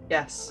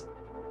 Yes.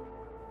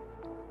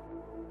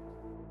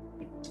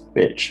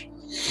 Bitch.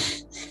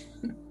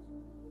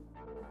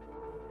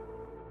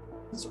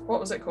 What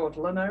was it called?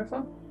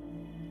 Lenova?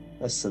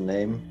 That's the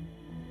name.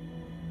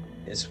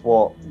 It's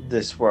what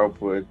this world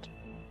would...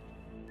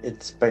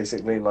 It's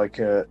basically like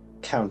a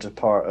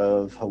counterpart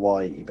of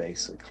Hawaii,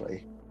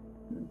 basically.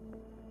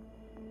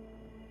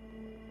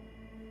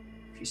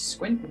 If you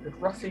squint, you could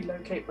roughly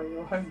locate where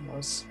your home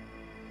was.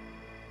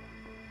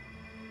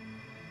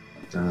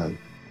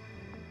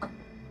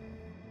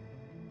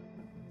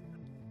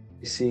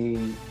 You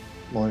see,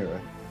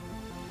 Moira,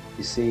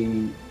 you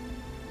see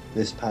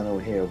this panel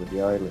here with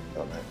the island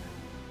on it,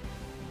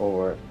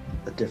 or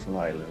a different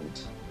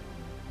island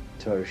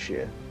to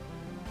Oshia?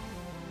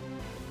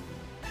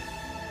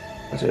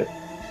 That's it.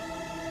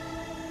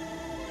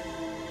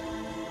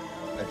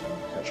 I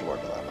didn't catch a word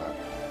of that,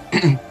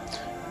 man.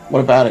 What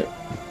about it?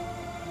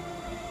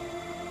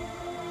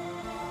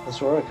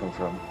 That's where I come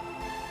from.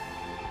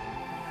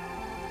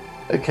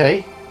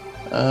 Okay.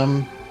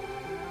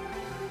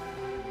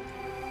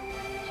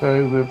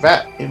 So with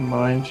that in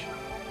mind,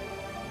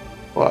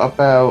 what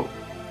about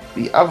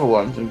the other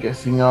ones? I'm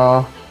guessing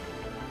are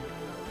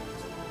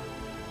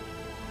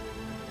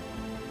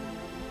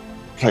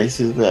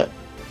places that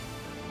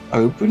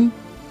Open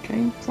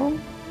came from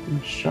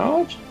in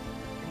Shard.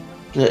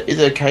 Is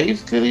there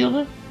caves clearly on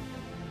it?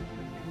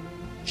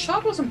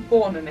 Shard wasn't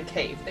born in a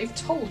cave. They've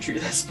told you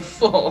this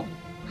before.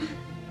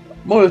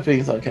 More of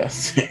being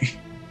sarcastic,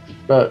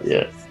 but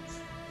yeah.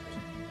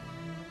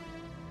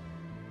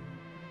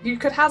 You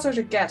could hazard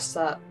a guess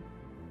that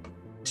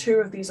 2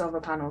 of these other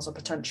panels are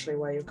potentially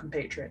where your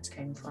compatriots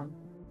came from.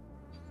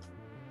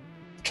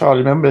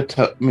 Charlie, remember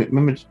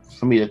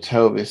for me to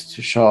tell this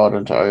to Shard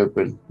and to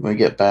Open when we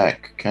get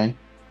back, okay?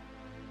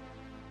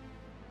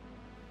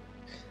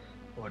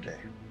 What day?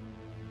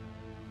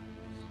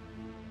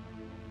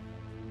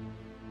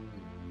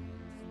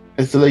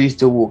 Is the lady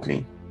still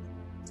walking?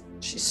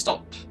 She's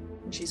stopped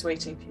and she's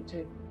waiting for you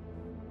too.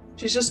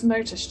 She's just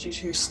noticed you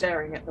two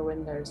staring at the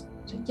windows.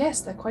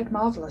 Yes, they're quite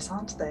marvellous,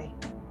 aren't they?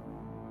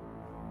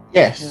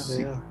 Yes. Yeah,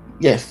 they are.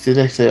 Yes,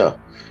 yes, they are.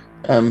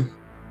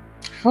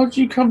 How did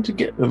you come to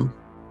get them?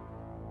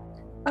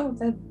 Oh,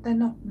 they're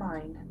not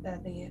mine. They're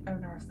the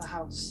owner of the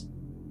house.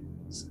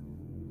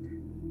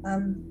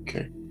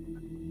 Okay.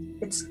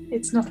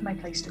 It's not my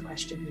place to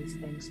question these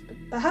things, but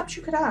perhaps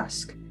you could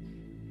ask.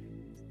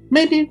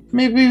 Maybe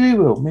we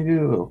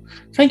will.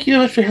 Thank you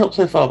very much for your help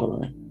so far, by the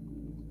way.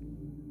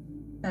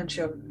 And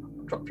she'll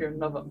drop you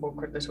another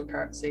awkward little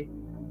curtsy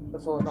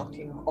before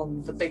knocking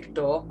on the big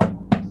door.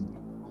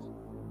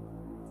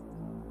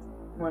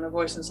 When a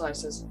voice inside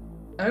says,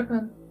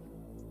 "Open,"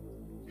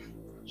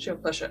 she'll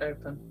push it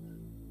open.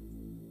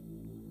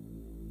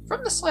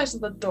 From the size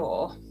of the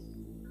door,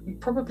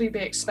 you'd probably be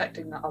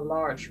expecting a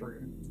large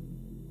room.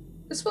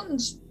 This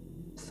one's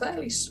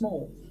fairly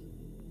small.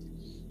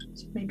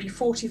 It's maybe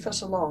 40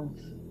 foot long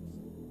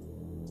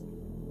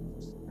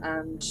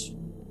and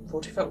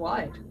 40 foot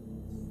wide.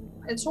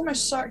 It's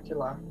almost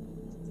circular.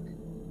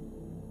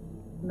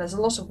 And there's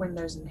a lot of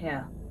windows in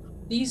here.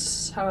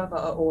 These, however,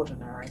 are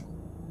ordinary.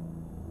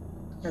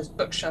 There's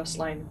bookshelves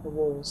lining the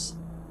walls,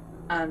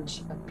 and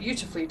a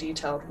beautifully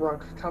detailed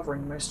rug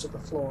covering most of the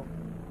floor.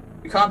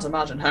 You can't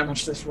imagine how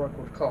much this rug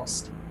would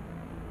cost.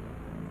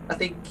 I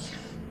think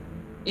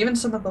even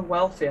some of the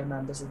wealthier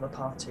members of the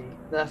party,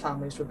 their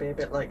families would be a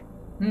bit like,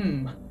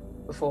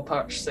 before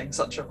purchasing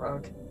such a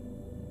rug.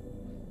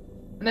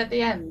 And at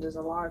the end is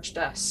a large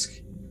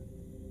desk,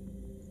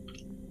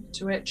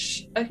 to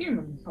which a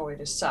humanoid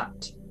is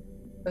sat,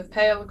 with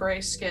pale grey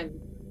skin,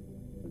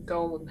 and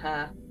golden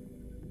hair,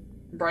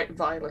 and bright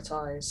violet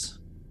eyes.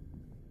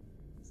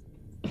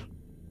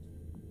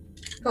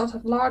 Got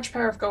a large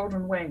pair of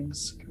golden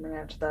wings coming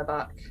out of their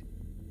back.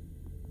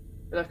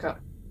 You look up.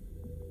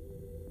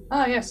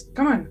 Ah, yes,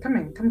 come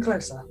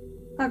closer.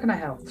 How can I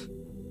help?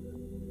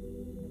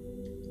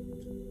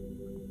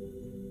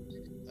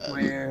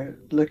 We're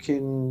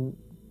looking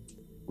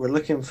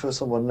for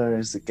someone known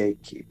as the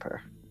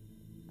gatekeeper.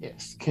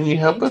 Yes. Can you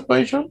help us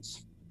by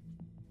chance?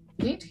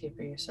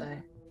 Gatekeeper, you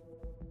say?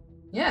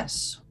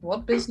 Yes.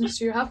 What business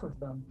do you have with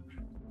them?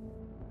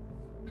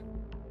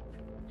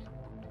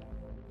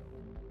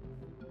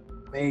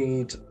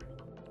 Made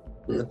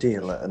a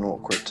deal at an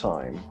awkward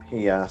time.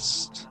 He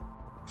asked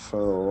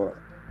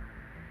for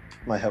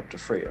my help to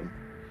free him.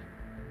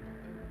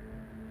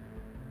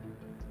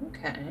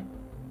 Okay.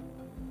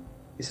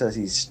 He says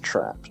he's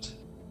trapped.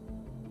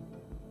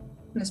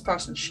 And this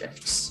person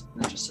shifts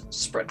and just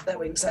spread their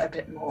wings out a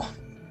bit more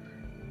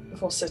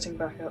before sitting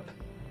back up.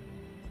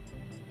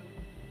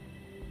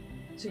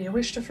 So you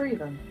wish to free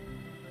them?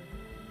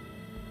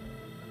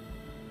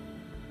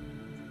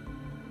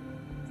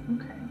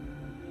 Okay.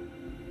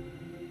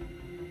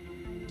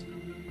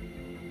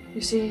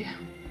 You see,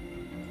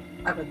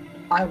 I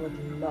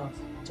would love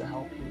to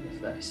help you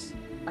with this.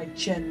 I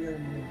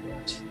genuinely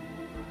would.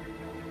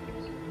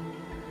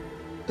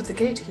 But the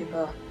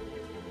gatekeeper,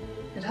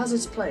 it has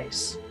its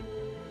place.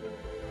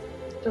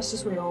 Just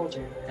as we all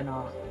do in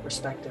our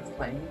respective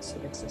planes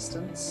of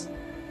existence.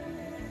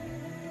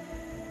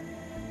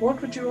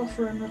 What would you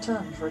offer in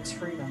return for its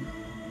freedom?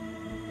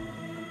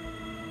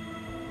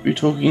 Are we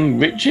talking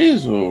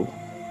riches or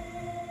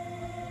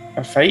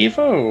a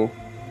favour or?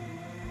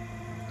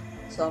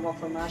 Some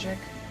offer magic,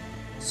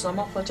 some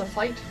offer to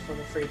fight for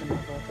the freedom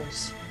of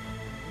others.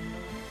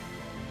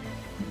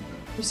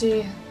 You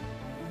see,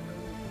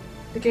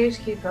 the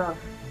gatekeeper,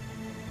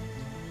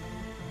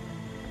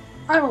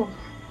 I will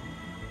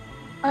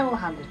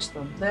hand it to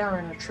them. They are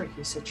in a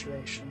tricky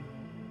situation.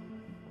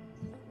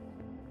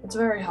 It's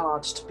very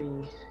hard to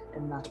be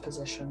in that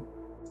position.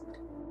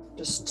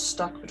 just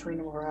stuck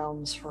between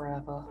realms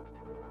forever.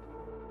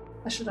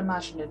 I should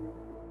imagine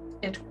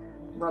it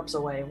rubs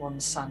away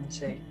one's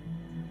sanity.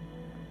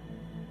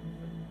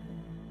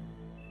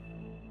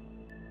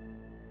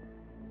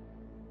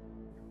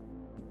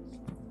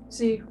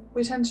 See,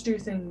 we tend to do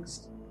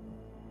things,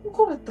 we'll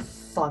call it the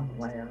fun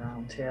way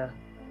around here.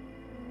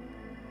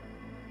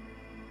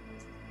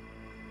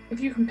 If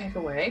you can pick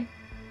a way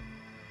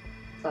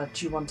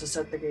that you want to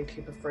set the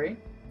gatekeeper free,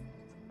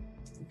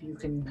 if you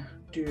can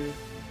do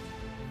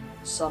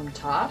some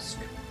task,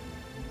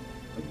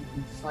 or you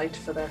can fight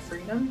for their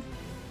freedom,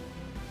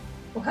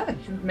 well heck,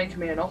 you can make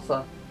me an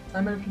offer.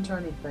 I'm open to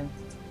anything.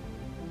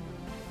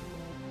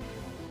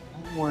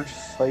 What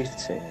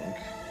fighting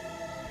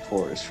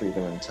for his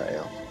freedom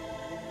entail?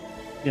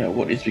 Yeah,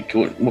 what is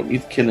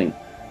killing?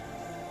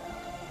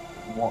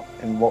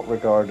 In what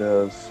regard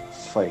of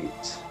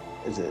fight?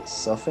 Is it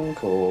something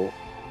or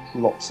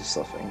lots of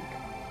something?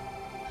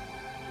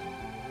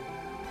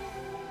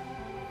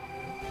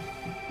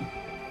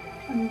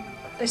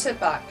 They sit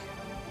back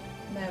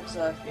and they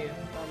observe you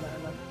for a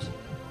moment.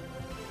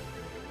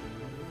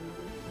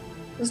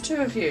 There's two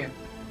of you,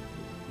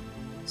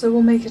 so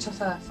we'll make it a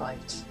fair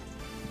fight.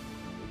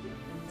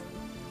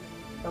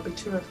 There'll be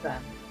two of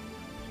them.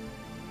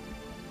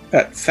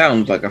 That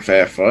sounds like a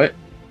fair fight.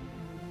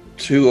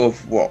 Two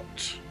of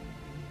what?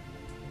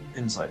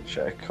 Insight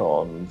check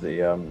on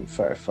the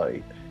fair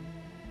fight.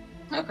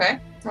 Okay,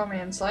 roll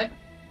me insight.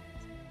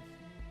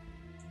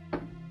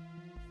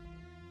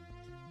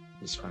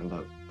 Let's find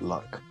out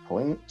luck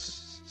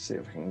points. See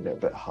if we can get a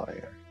bit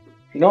higher.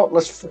 You know what?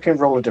 Let's fucking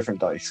roll a different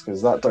dice,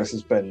 because that dice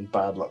has been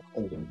bad luck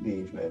all the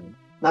evening.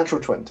 Natural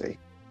 20.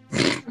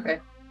 Okay.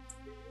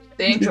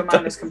 The angel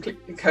man is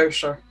completely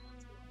kosher.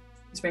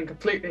 He's been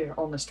completely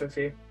honest with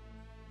you.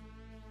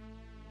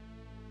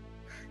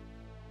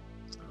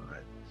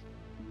 Alright.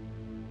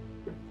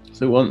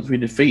 So once we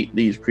defeat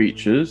these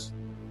creatures,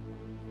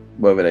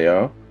 wherever they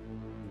are,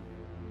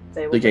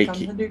 They will The become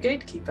gatekeep- the new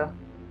gatekeeper.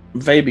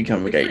 they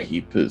become the Be free.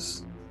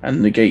 gatekeepers,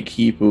 and the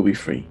gatekeeper will be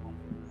free.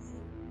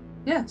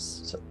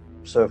 Yes.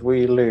 So if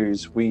we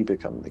lose, we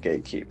become the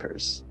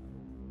gatekeepers.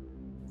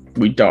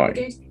 We The die.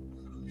 gate-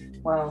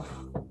 Well,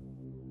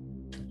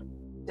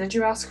 did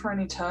you ask for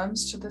any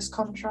terms to this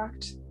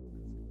contract?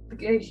 The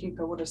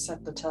gatekeeper would have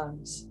set the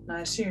terms, and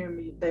I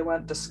assume they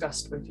weren't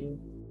discussed with you.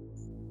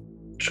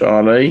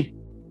 Charlie,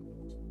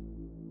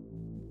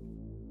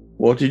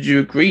 what did you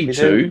agree We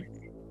to?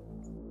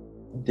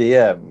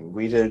 DM,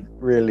 we did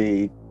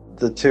really.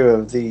 The two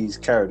of these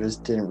characters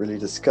didn't really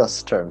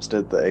discuss terms,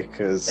 did they? They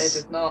Because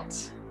did not.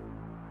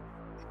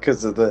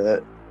 of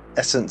the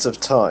essence of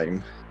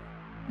time.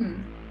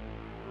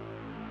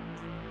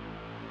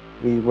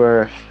 We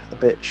were a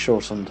bit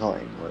short on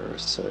time,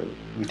 so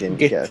we didn't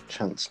Get- get a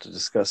chance to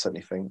discuss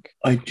anything.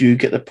 I do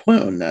get the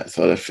point on that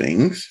side of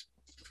things.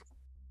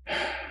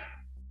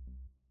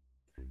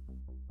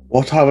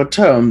 What are the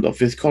terms of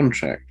this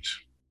contract?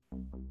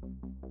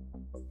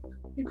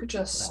 You could I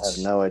just...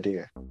 have no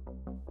idea.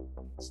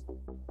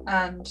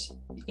 And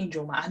the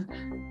angel man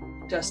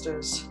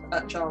gestures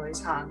at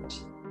Charlie's hand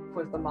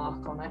with the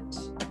mark on it.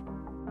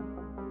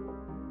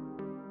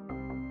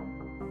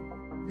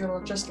 If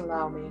you'll just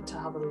allow me to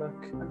have a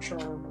look, I'm sure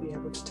I'll be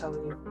able to tell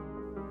you.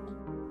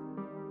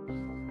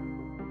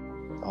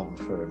 I'll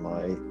throw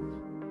my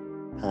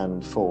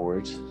hand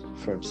forward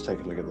for him to take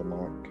a look at the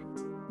mark.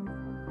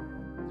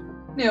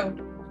 You know,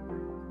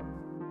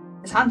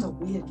 his hands are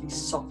weirdly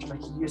soft,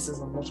 like he uses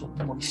a lot of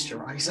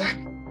moisturizer.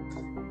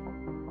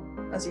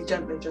 As he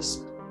gently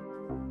just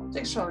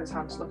takes Charlie's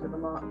hand to look at the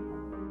mark.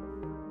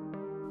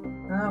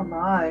 Oh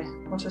my,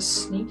 what a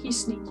sneaky,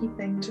 sneaky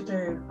thing to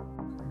do.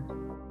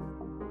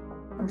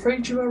 I'm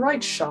afraid you were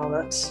right,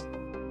 Charlotte.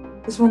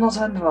 This will not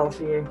end well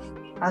for you.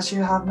 As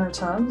you have no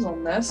terms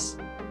on this,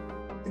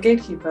 the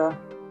gatekeeper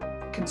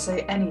can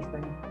say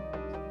anything.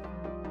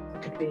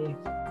 It could be,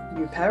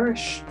 you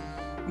perish,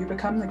 you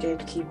become the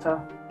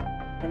gatekeeper.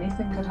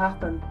 Anything could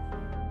happen.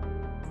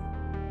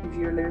 If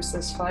you lose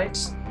this fight,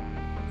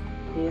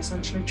 he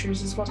essentially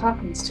chooses what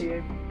happens to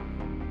you.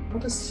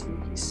 What a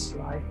sneaky,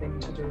 sly thing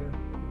to do.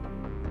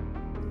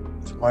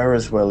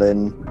 Myra's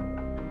willing.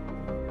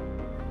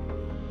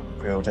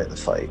 We'll take the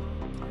fight.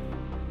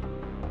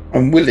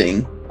 I'm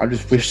willing. I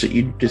just wish that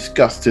you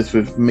discussed this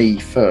with me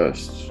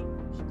first.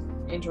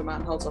 Angel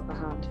Man holds up a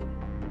hand.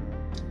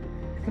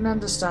 I can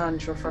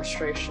understand your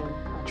frustration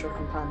at your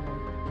companion,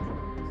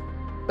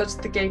 but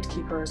the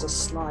gatekeeper is a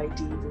sly,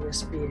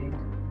 devious being.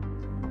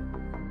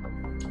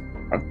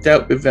 I've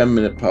dealt with them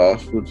in the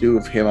past. We'll deal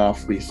with him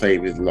after we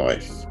save his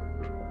life.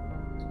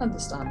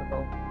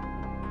 Understandable.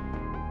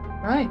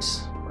 Right,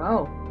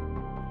 well.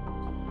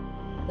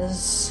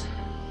 There's...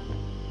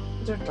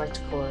 I don't like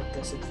to call it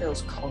this, it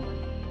feels common.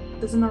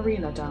 There's an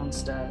arena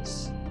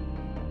downstairs.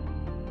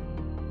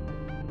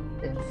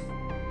 If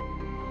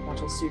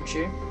that'll suit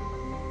you.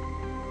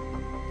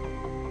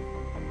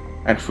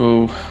 That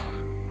will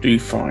do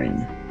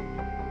fine.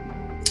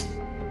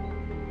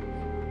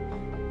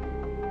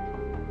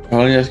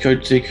 Charlie, let's go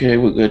take care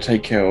of what we're going to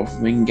take care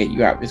of. We can get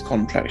you out of this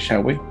contract,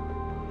 shall we?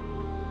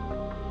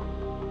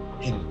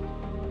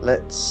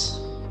 Let's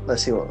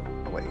see what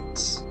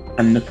awaits.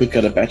 And the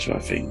quicker the better, I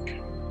think.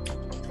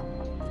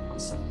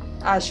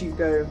 As you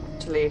go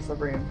to leave the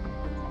room,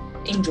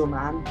 Angel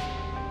Man,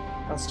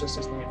 that's just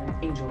his name,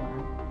 Angel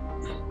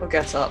Man, will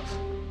get up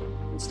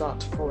and start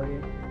to follow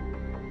you.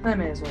 I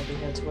may as well be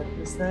here to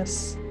witness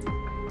this.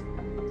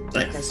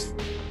 Nice.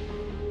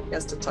 He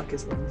has to tuck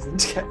his wings in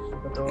to get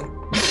through the door.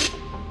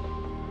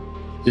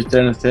 Just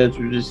down the stairs,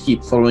 we'll just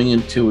keep following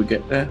until we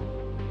get there.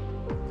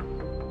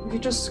 If you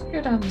just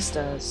go down the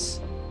stairs,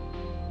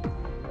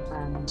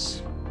 and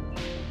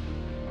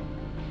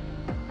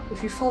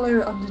if you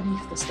follow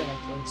underneath the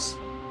staircase,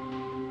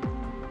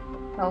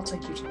 that'll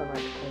take you to the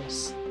right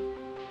place.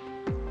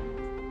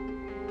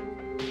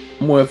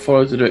 Moira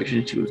follows the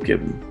direction she was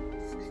given.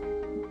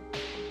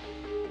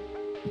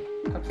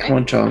 Okay. Come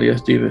on, Charlie,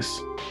 let's do this.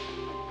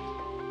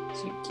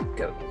 So you keep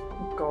going.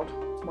 Oh god,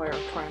 Moira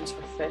primes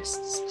her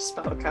fists for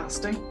spell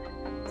casting.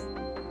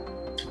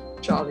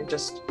 Charlie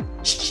just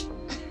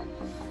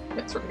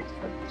gets ready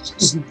for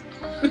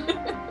it.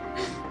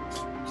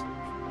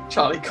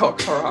 Charlie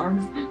cocks her arm.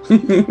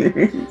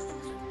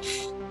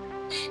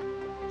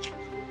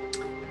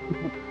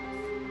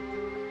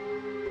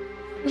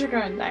 As you're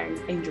going down,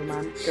 Angel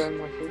Man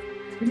going with you.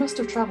 You must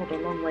have travelled a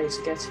long way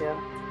to get here.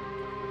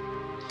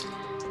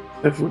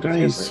 Several Feels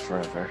days. like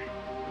forever.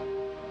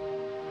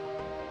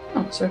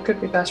 Oh, so it could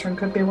be better and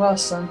could be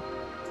worse then.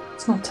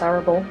 It's not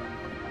terrible.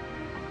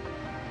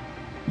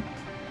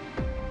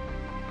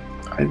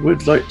 I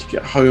would like to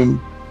get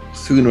home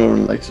sooner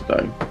than later,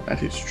 though.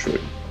 That is true.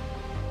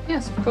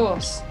 Yes, of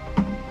course.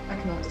 I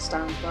can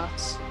understand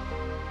that.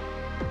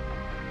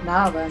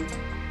 Now then.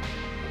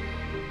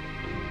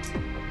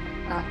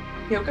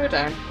 He'll go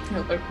down.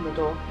 He'll open the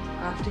door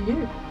after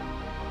you.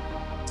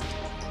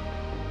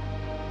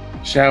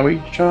 Shall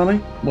we,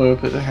 Charlie? Moira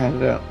put the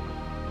hand out.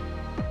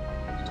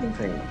 I don't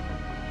think.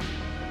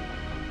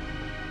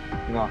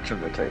 I'm not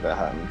going to take their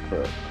hand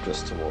for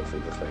just to walk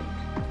through the thing.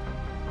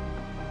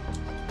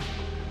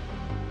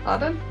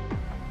 Pardon?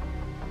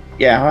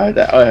 Yeah, I heard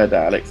that,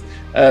 Alex.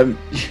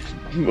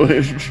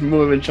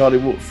 Moira and Charlie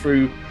walked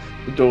through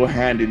the door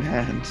hand in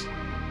hand.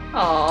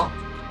 Aww.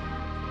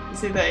 You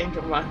see the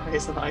Angel Man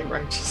raise an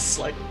eyebrow just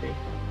slightly.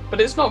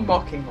 But it's not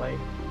mockingly.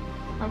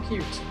 How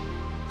cute.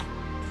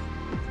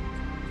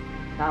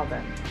 Now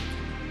then.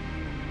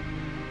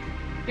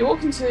 You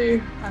walk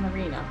into an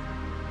arena.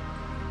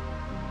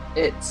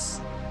 It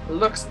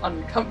looks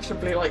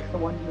uncomfortably like the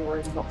one you were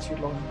in not too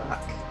long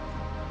back.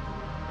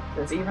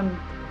 There's even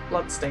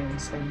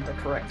bloodstains in the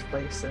correct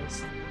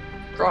places.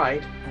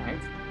 Dried now.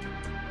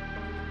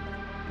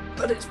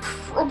 But it's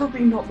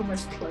probably not the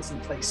most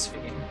pleasant place for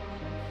you.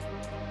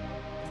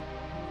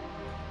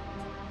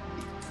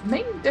 The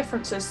main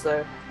difference is,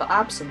 though, the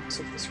absence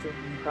of the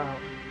screaming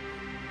crowd.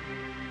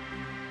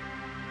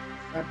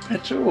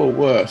 Better or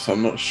worse?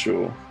 I'm not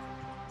sure.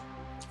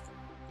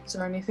 Is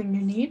there anything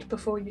you need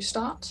before you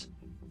start?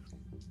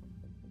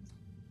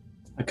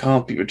 I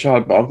can't beat the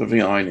child, but I've got the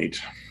thing I need.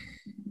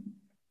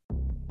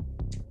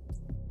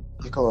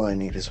 Look, all I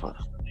need is one.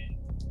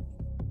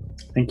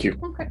 Thank you.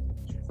 Okay.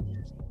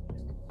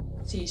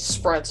 He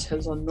spreads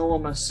his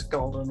enormous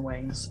golden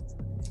wings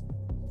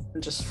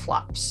and just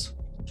flaps,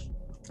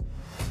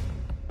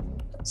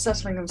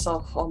 settling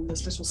himself on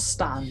this little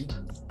stand.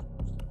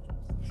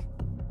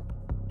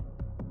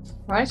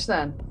 Right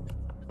then.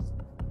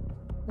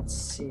 Let's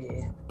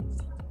see.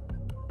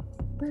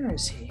 Where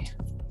is he?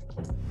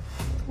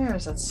 Where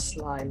is that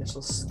sly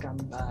little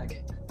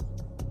scumbag?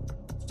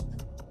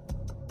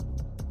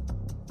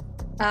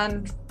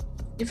 And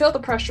you feel the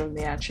pressure in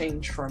the air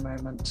change for a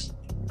moment.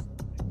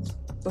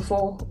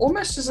 Before,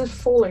 almost as if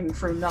falling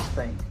through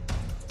nothing,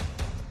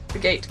 the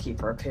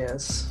gatekeeper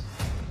appears.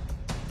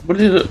 What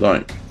does he look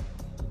like?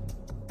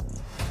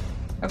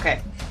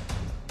 Okay.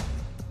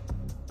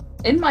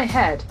 In my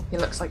head, he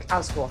looks like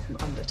Asgore from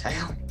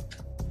Undertale.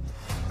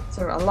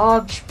 So a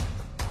large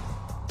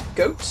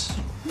goat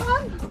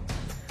man?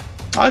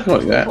 I can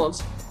like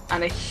that.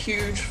 And a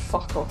huge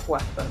fuck-off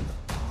weapon.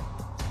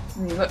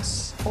 And he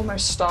looks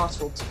almost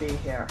startled to be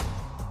here.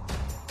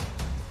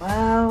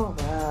 Well.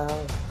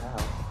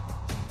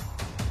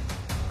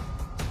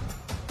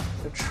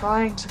 You're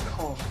trying to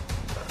calm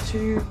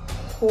two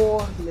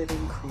poor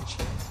living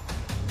creatures.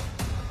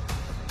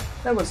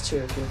 There was two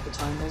of you at the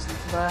time, wasn't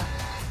there?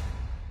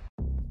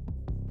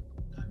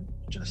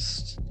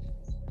 Just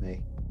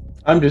me.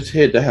 I'm just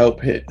here to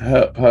help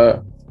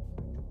her.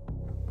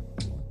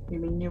 You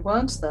mean you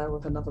weren't there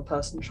with another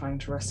person trying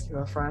to rescue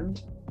a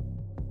friend?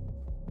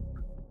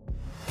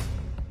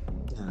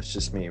 No, it's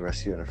just me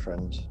rescuing a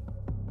friend.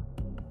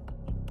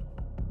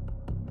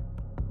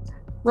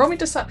 Roll me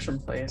deception,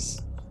 please.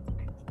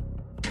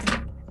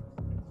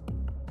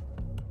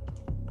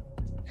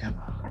 Come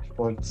on.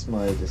 What's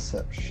my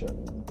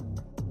deception?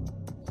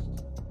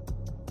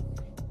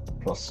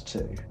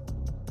 +2.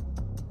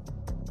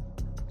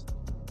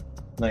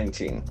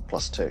 19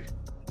 +2.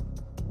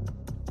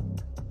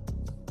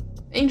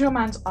 Angel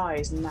Man's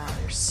eyes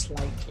narrow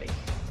slightly.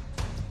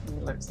 And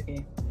he looks at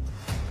you.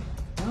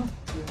 Oh,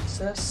 you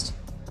insist.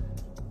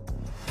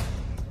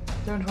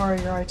 Don't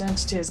worry, your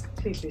identity is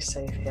completely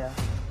safe here.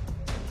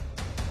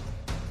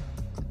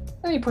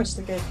 Then he points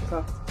to the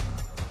gatekeeper.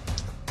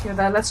 You're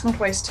there, let's not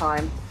waste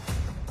time.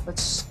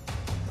 Let's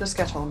just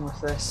get on with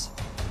this.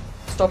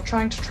 Stop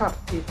trying to trap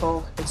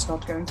people, it's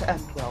not going to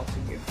end well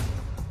for you.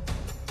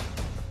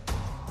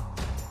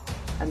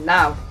 And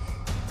now,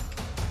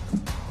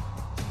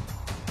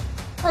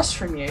 across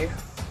from you,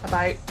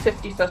 about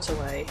 50 foot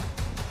away,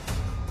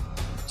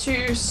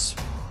 two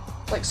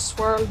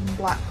swirling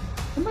black,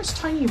 almost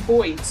tiny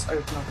voids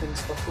open up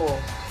into the floor.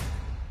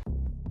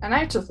 And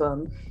out of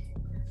them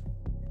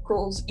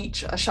crawls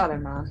each a shadow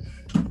man.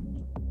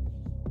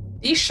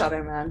 These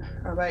shadow men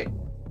are about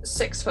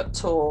 6 foot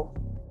tall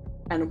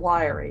and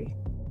wiry.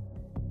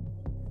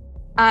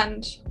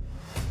 And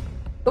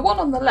the one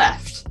on the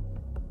left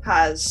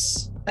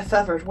has a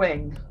feathered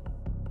wing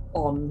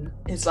on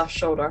his left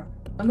shoulder,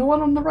 and the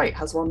one on the right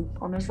has one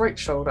on his right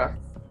shoulder.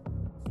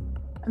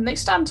 And they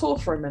stand tall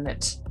for a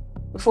minute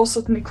before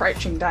suddenly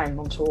crouching down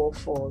onto all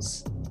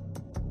fours.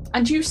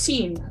 And you've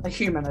seen a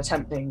human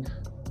attempting,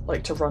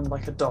 to run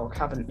like a dog,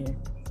 haven't you?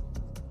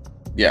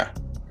 Yeah.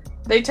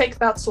 They take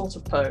that sort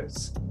of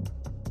pose.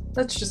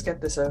 Let's just get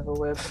this over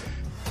with.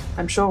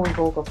 I'm sure we've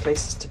all got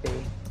places to be.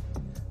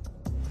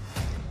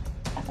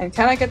 And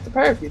can I get the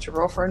pair of you to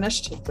roll for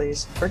initiative,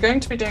 please? We're going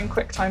to be doing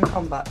quick time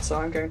combat, so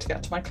I'm going to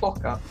get my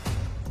clock up.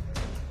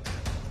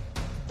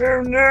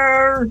 Oh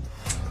no!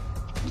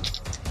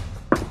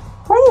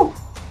 Woo!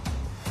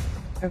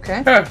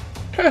 Okay. 13.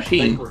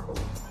 13.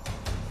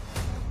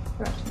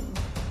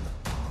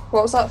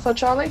 What was that for,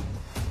 Charlie?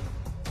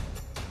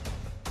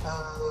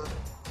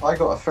 I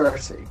got a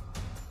 30.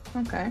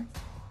 Okay.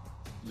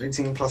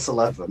 18 plus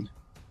 11.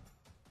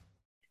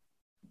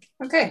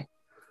 Okay.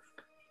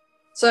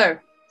 So,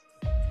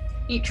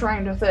 each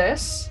round of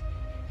this,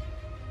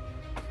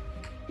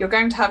 you're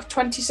going to have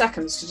 20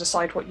 seconds to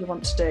decide what you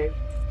want to do.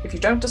 If you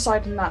don't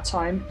decide in that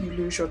time, you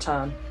lose your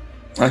turn.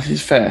 That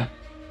is fair.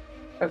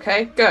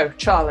 Okay, go,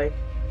 Charlie.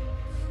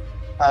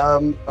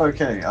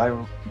 Okay,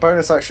 I'm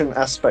bonus action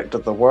aspect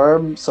of the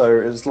worm,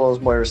 so as long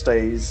as Moira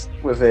stays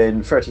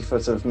within 30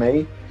 foot of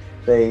me,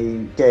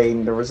 they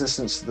gain the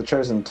resistance to the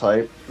chosen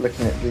type.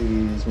 Looking at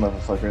these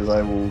motherfuckers,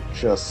 I will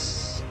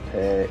just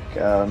pick,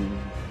 I'll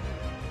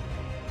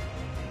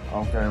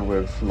go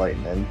with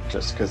lightning,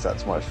 just because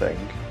that's my thing.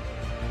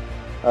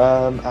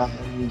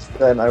 And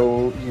then I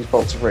will use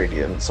bolts of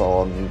radiance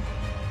on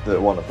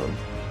the one of them.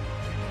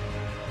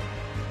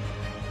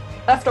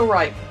 Left or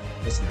right?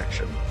 As an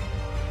action.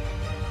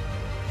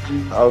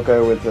 I'll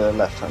go with the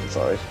left-hand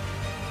side.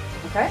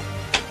 Okay.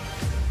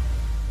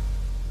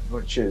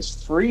 Which is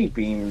 3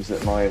 beams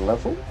at my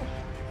level.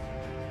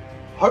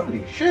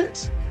 Holy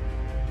shit!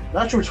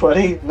 Natural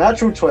 20,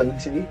 natural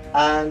 20,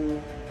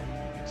 and...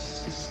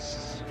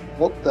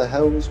 What the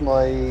hell's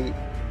my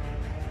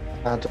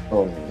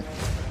add-on?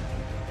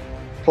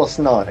 Plus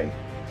 9.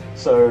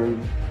 So...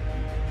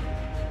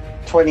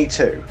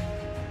 22.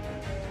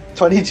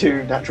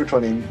 22, natural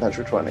 20,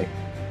 natural 20.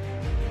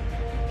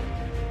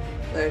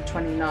 So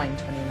 29,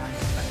 22.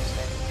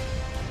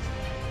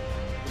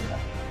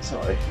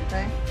 Sorry.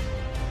 Okay.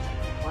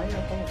 Why are you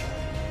apologizing?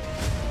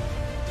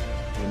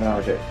 No,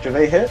 okay. Do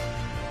they hit?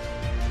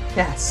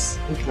 Yes.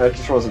 I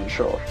just wasn't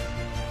sure.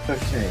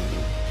 Okay.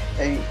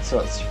 8, so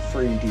that's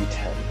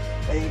 3d10.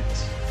 8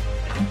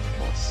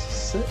 plus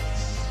 6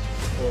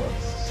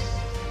 plus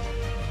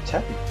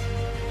 10.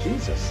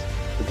 Jesus.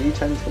 The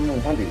d10's coming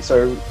in handy.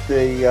 So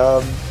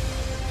the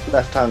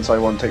left-hand side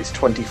one takes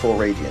 24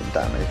 radiant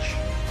damage.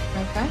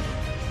 Okay.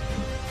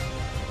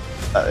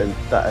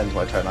 That ends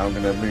my turn. I'm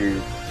going to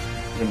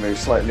move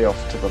slightly off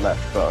to the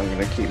left, but I'm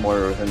going to keep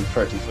Moira within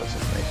 30 foot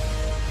of me.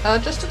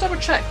 Just to double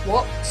check,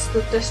 what's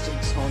the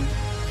distance on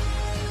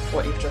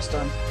what you've just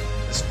done?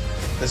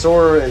 This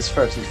aura is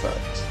 30 foot.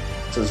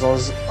 So as long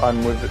as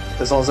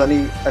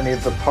any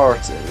of the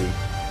party...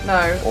 No,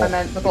 I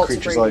meant the bolts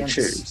of creatures radiance. I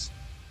choose.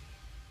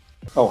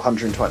 Oh,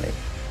 120.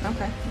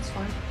 Okay, that's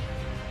fine.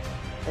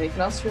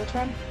 Anything else for your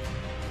turn?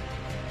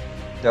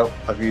 Nope,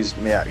 I've used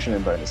my action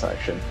and bonus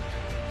action.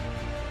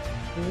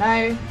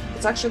 No,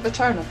 it's actually the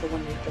turn of the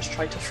one you've just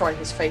tried to fry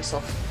his face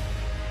off.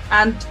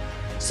 And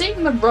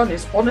seeing them run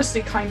is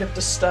honestly kind of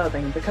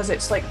disturbing because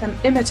it's like them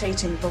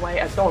imitating the way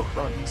a dog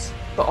runs,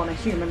 but on a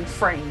human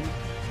frame.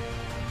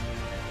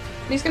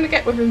 And he's going to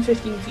get within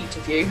 15 feet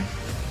of you.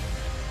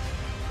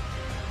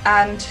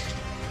 And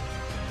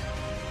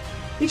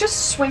he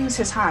just swings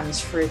his hands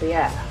through the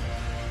air.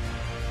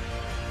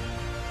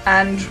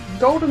 And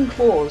golden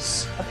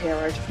claws appear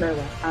out of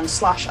nowhere and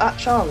slash at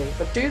Charlie,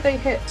 but do they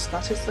hit?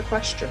 That is the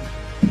question.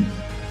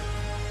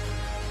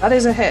 That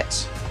is a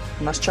hit,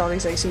 unless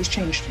Charlie's AC's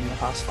changed in the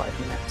past 5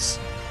 minutes.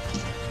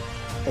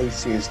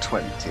 AC is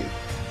 20.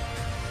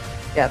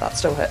 Yeah, that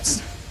still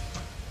hits.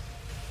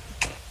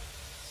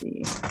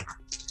 See.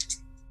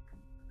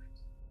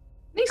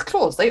 These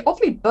claws, they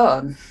oddly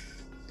burn.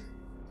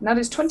 And that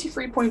is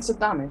 23 points of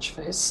damage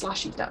for his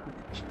slashy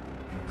damage.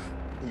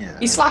 Yeah.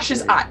 He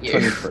slashes at you.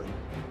 23.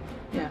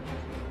 Yeah.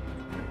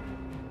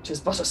 Which is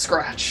but a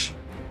scratch.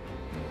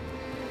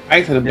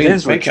 I could have It been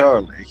is with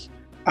Charlie.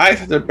 I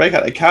had to break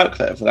out the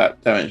calculator for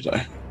that damage, though.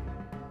 I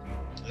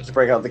had to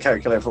break out the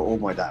calculator for all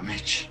my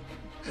damage.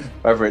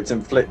 Whether it's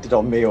inflicted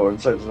on me or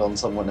inflicted on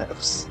someone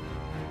else.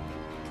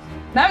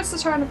 Now it's the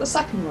turn of the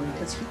second one,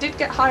 because he did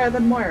get higher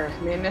than Moira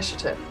in the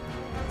initiative.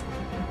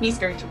 He's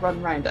going to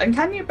run round. And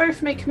can you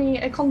both make me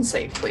a con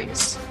save,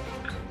 please?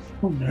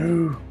 Oh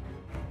no.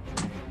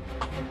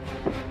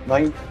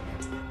 9.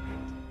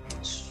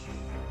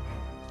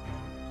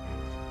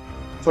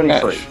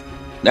 23.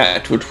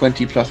 Natural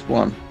 20 plus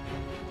 1.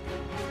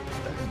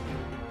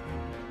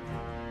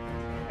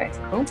 Okay,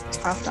 cool.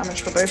 Half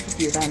damage for both of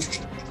you then.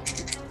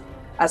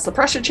 As the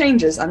pressure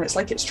changes and it's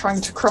like it's trying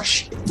to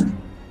crush you.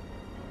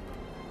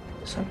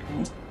 It's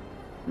okay.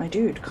 My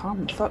dude,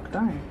 calm the fuck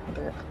down a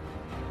bit.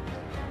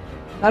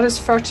 That is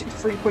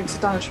 33 points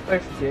of damage for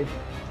both of you.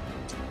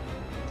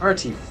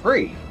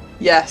 33?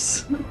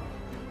 Yes.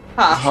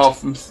 Half.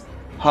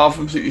 Half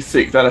from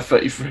 66 out of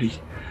 33.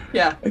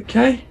 Yeah.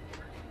 Okay.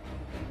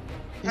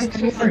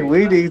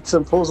 We need to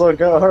pause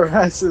our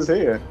asses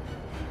here.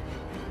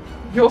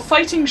 You're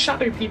fighting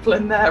shadow people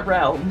in their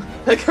realm.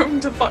 They're going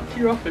to fuck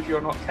you up if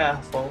you're not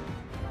careful.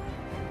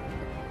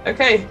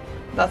 Okay,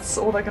 that's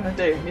all they're gonna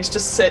do. He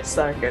just sits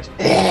there and goes,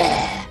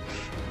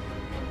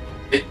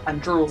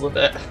 and drools a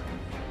bit.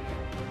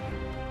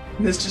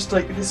 And there's just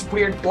like this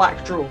weird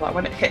black drool that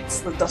when it hits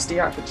the dusty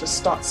earth, it just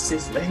starts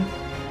sizzling.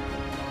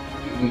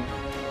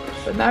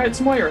 But now it's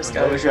Moira's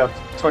go. You have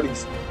 20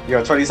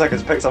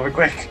 seconds to pick something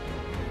quick.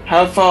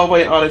 How far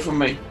away are they from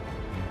me?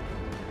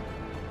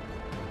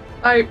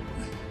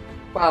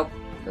 Well,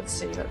 let's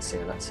see.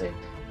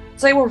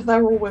 Say well,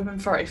 they're all within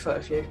 30 foot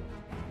of you.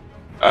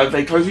 Are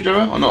they close to each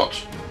other or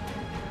not?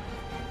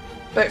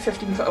 About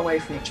 15 foot away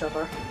from each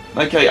other.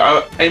 Okay,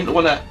 I aimed at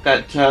one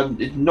that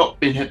is not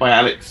been hit by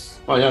Alex,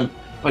 by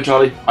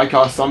Charlie. I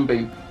cast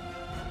Sunbeam.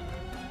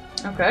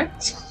 Okay.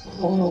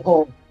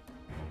 Oh.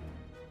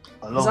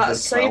 Is that a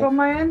save on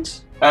my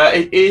end?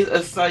 It is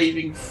a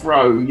saving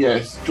throw,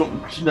 yes. Do you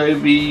want to know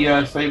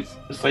the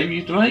save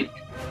you to make?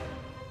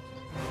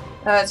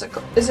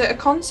 Is it a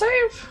con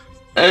save?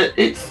 It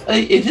is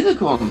a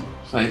con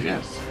save,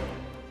 yes.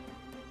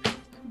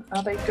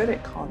 Are they good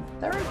at con?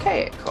 They're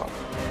okay at con.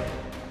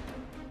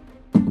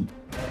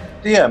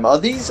 DM, are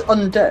these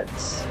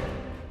undeads?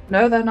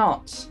 No, they're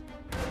not.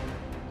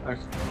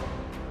 Okay.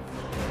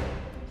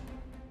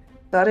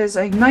 That is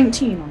a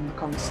 19 on the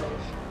con save.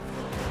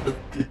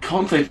 The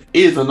con save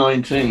is a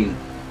 19.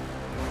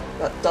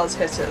 That does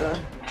hit it then.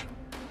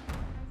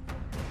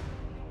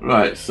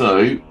 Right,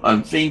 so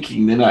I'm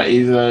thinking that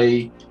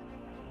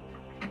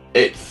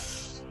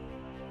it's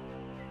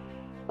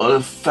on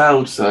a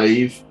failed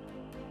save.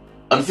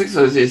 On a 6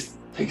 of this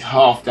takes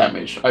half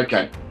damage.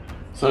 Okay,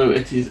 so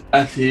that is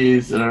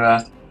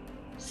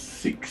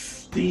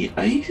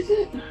 68, is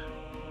it?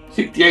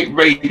 68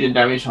 radiant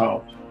damage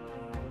halved.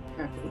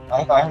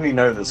 I only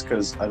know this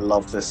because I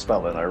love this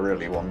spell and I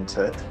really want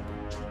it.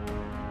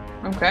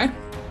 Okay.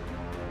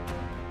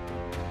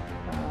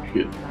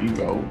 Should be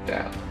rolled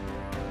down.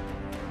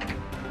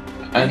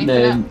 Anything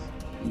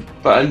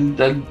And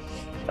then,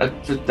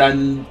 else?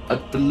 then I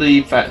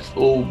believe that's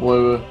all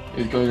Moira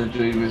is going to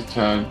do this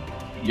turn.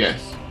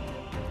 Yes.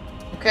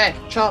 Okay,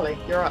 Charlie,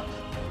 you're up.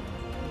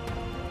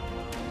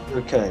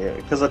 Okay,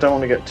 because I don't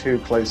want to get too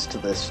close to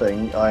this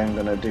thing, I'm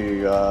gonna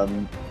do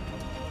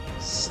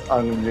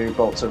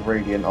bolts of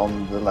radiant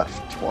on the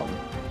left one.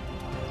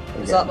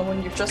 Is that the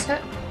one you've just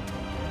hit?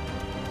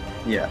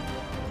 Yeah.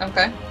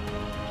 Okay.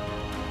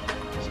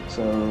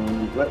 So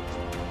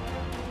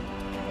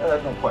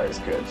not quite as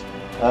good.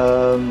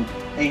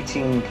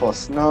 18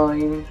 plus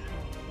 9,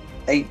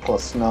 8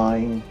 plus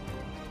 9,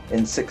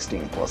 and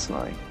 16 plus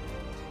 9.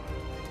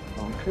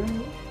 Okay.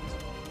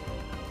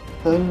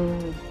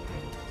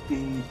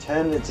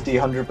 D10, it's a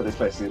D100, but it's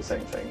basically the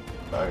same thing.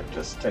 So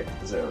just take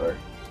the 0.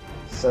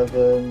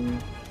 7,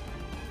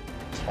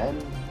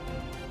 10,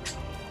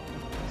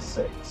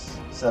 6,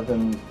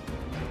 7,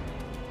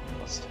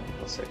 plus 10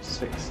 plus 6,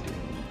 16.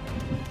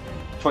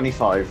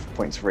 25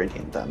 points of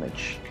radiant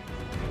damage.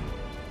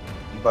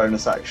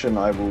 Bonus action,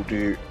 I will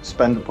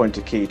spend a point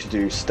of key to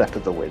do Step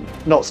of the Wind.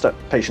 Not Step,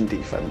 Patient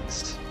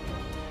Defense.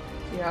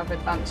 You have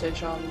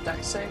advantage on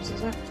dex saves,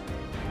 is it?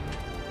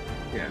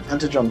 Yeah.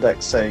 Advantage on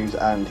dex saves,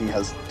 and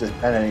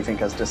anything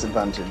has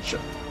disadvantage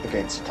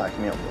against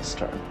attacking me on this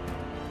turn.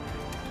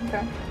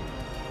 Okay.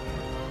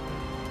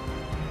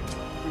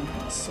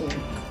 Let's see.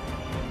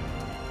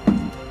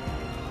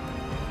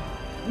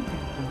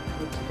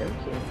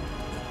 Okey-dokey.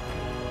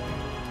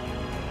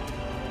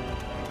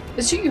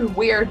 The two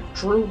weird,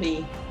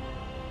 drooly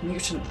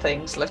mutant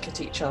things look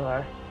at each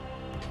other.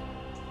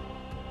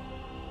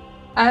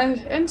 And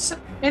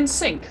in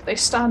sync, they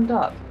stand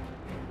up.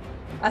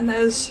 And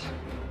it's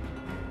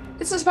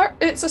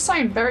a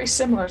sound very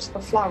similar to the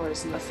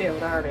flowers in the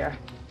field earlier.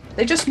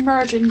 They just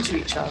merge into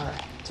each other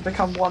to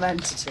become one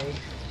entity.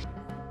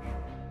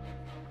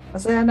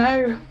 As they are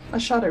now a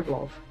shadow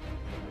blob,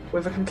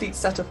 with a complete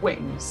set of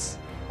wings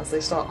as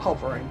they start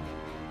hovering.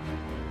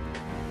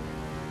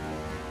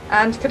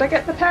 And could I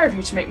get the pair of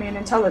you to make me an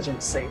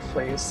intelligence save,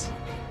 please?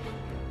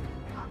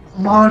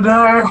 Oh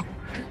no!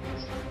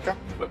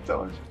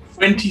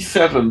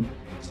 27.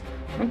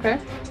 Okay.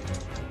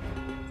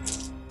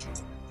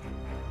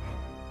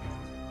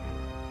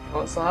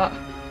 What's that?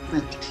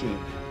 15.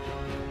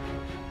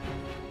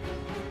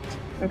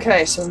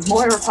 Okay, so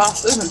Moira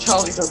passes and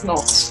Charlie does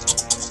not.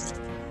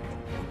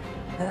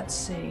 Let's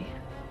see.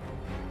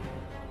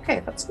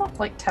 Okay, that's not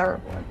like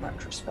terrible in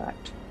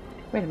retrospect.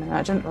 Wait a minute,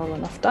 I didn't roll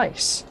enough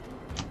dice.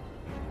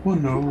 Oh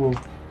no.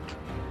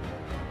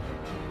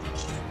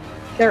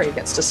 Gary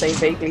gets to say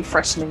vaguely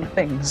threatening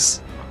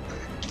things.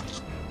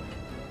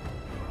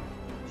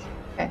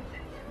 Okay,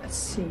 let's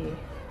see.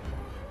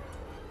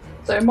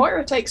 So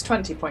Moira takes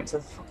 20 points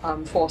of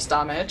force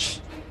damage.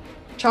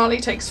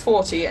 Charlie takes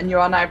 40, and you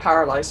are now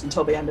paralyzed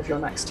until the end of your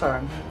next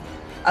turn.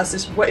 As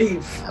this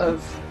wave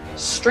of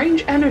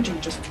strange energy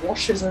just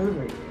washes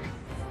over you.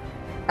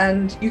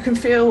 And you can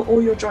feel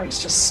all your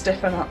joints just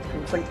stiffen up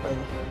completely.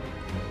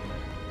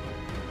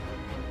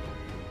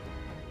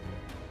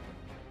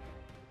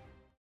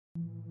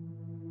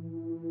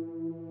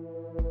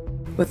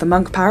 With the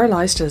monk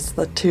paralysed as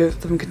the two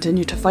of them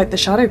continue to fight the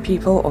shadow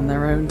people on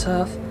their own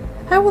turf,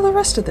 how will the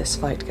rest of this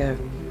fight go?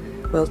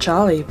 Will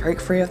Charlie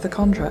break free of the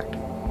contract?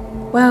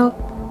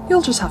 Well,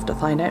 you'll just have to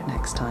find out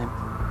next time.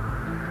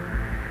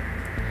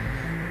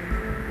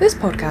 This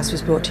podcast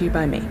was brought to you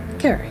by me,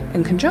 Kerry,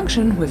 in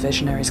conjunction with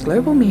Visionaries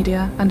Global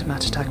Media and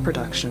Matatak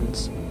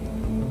Productions.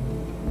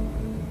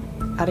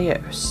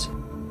 Adios.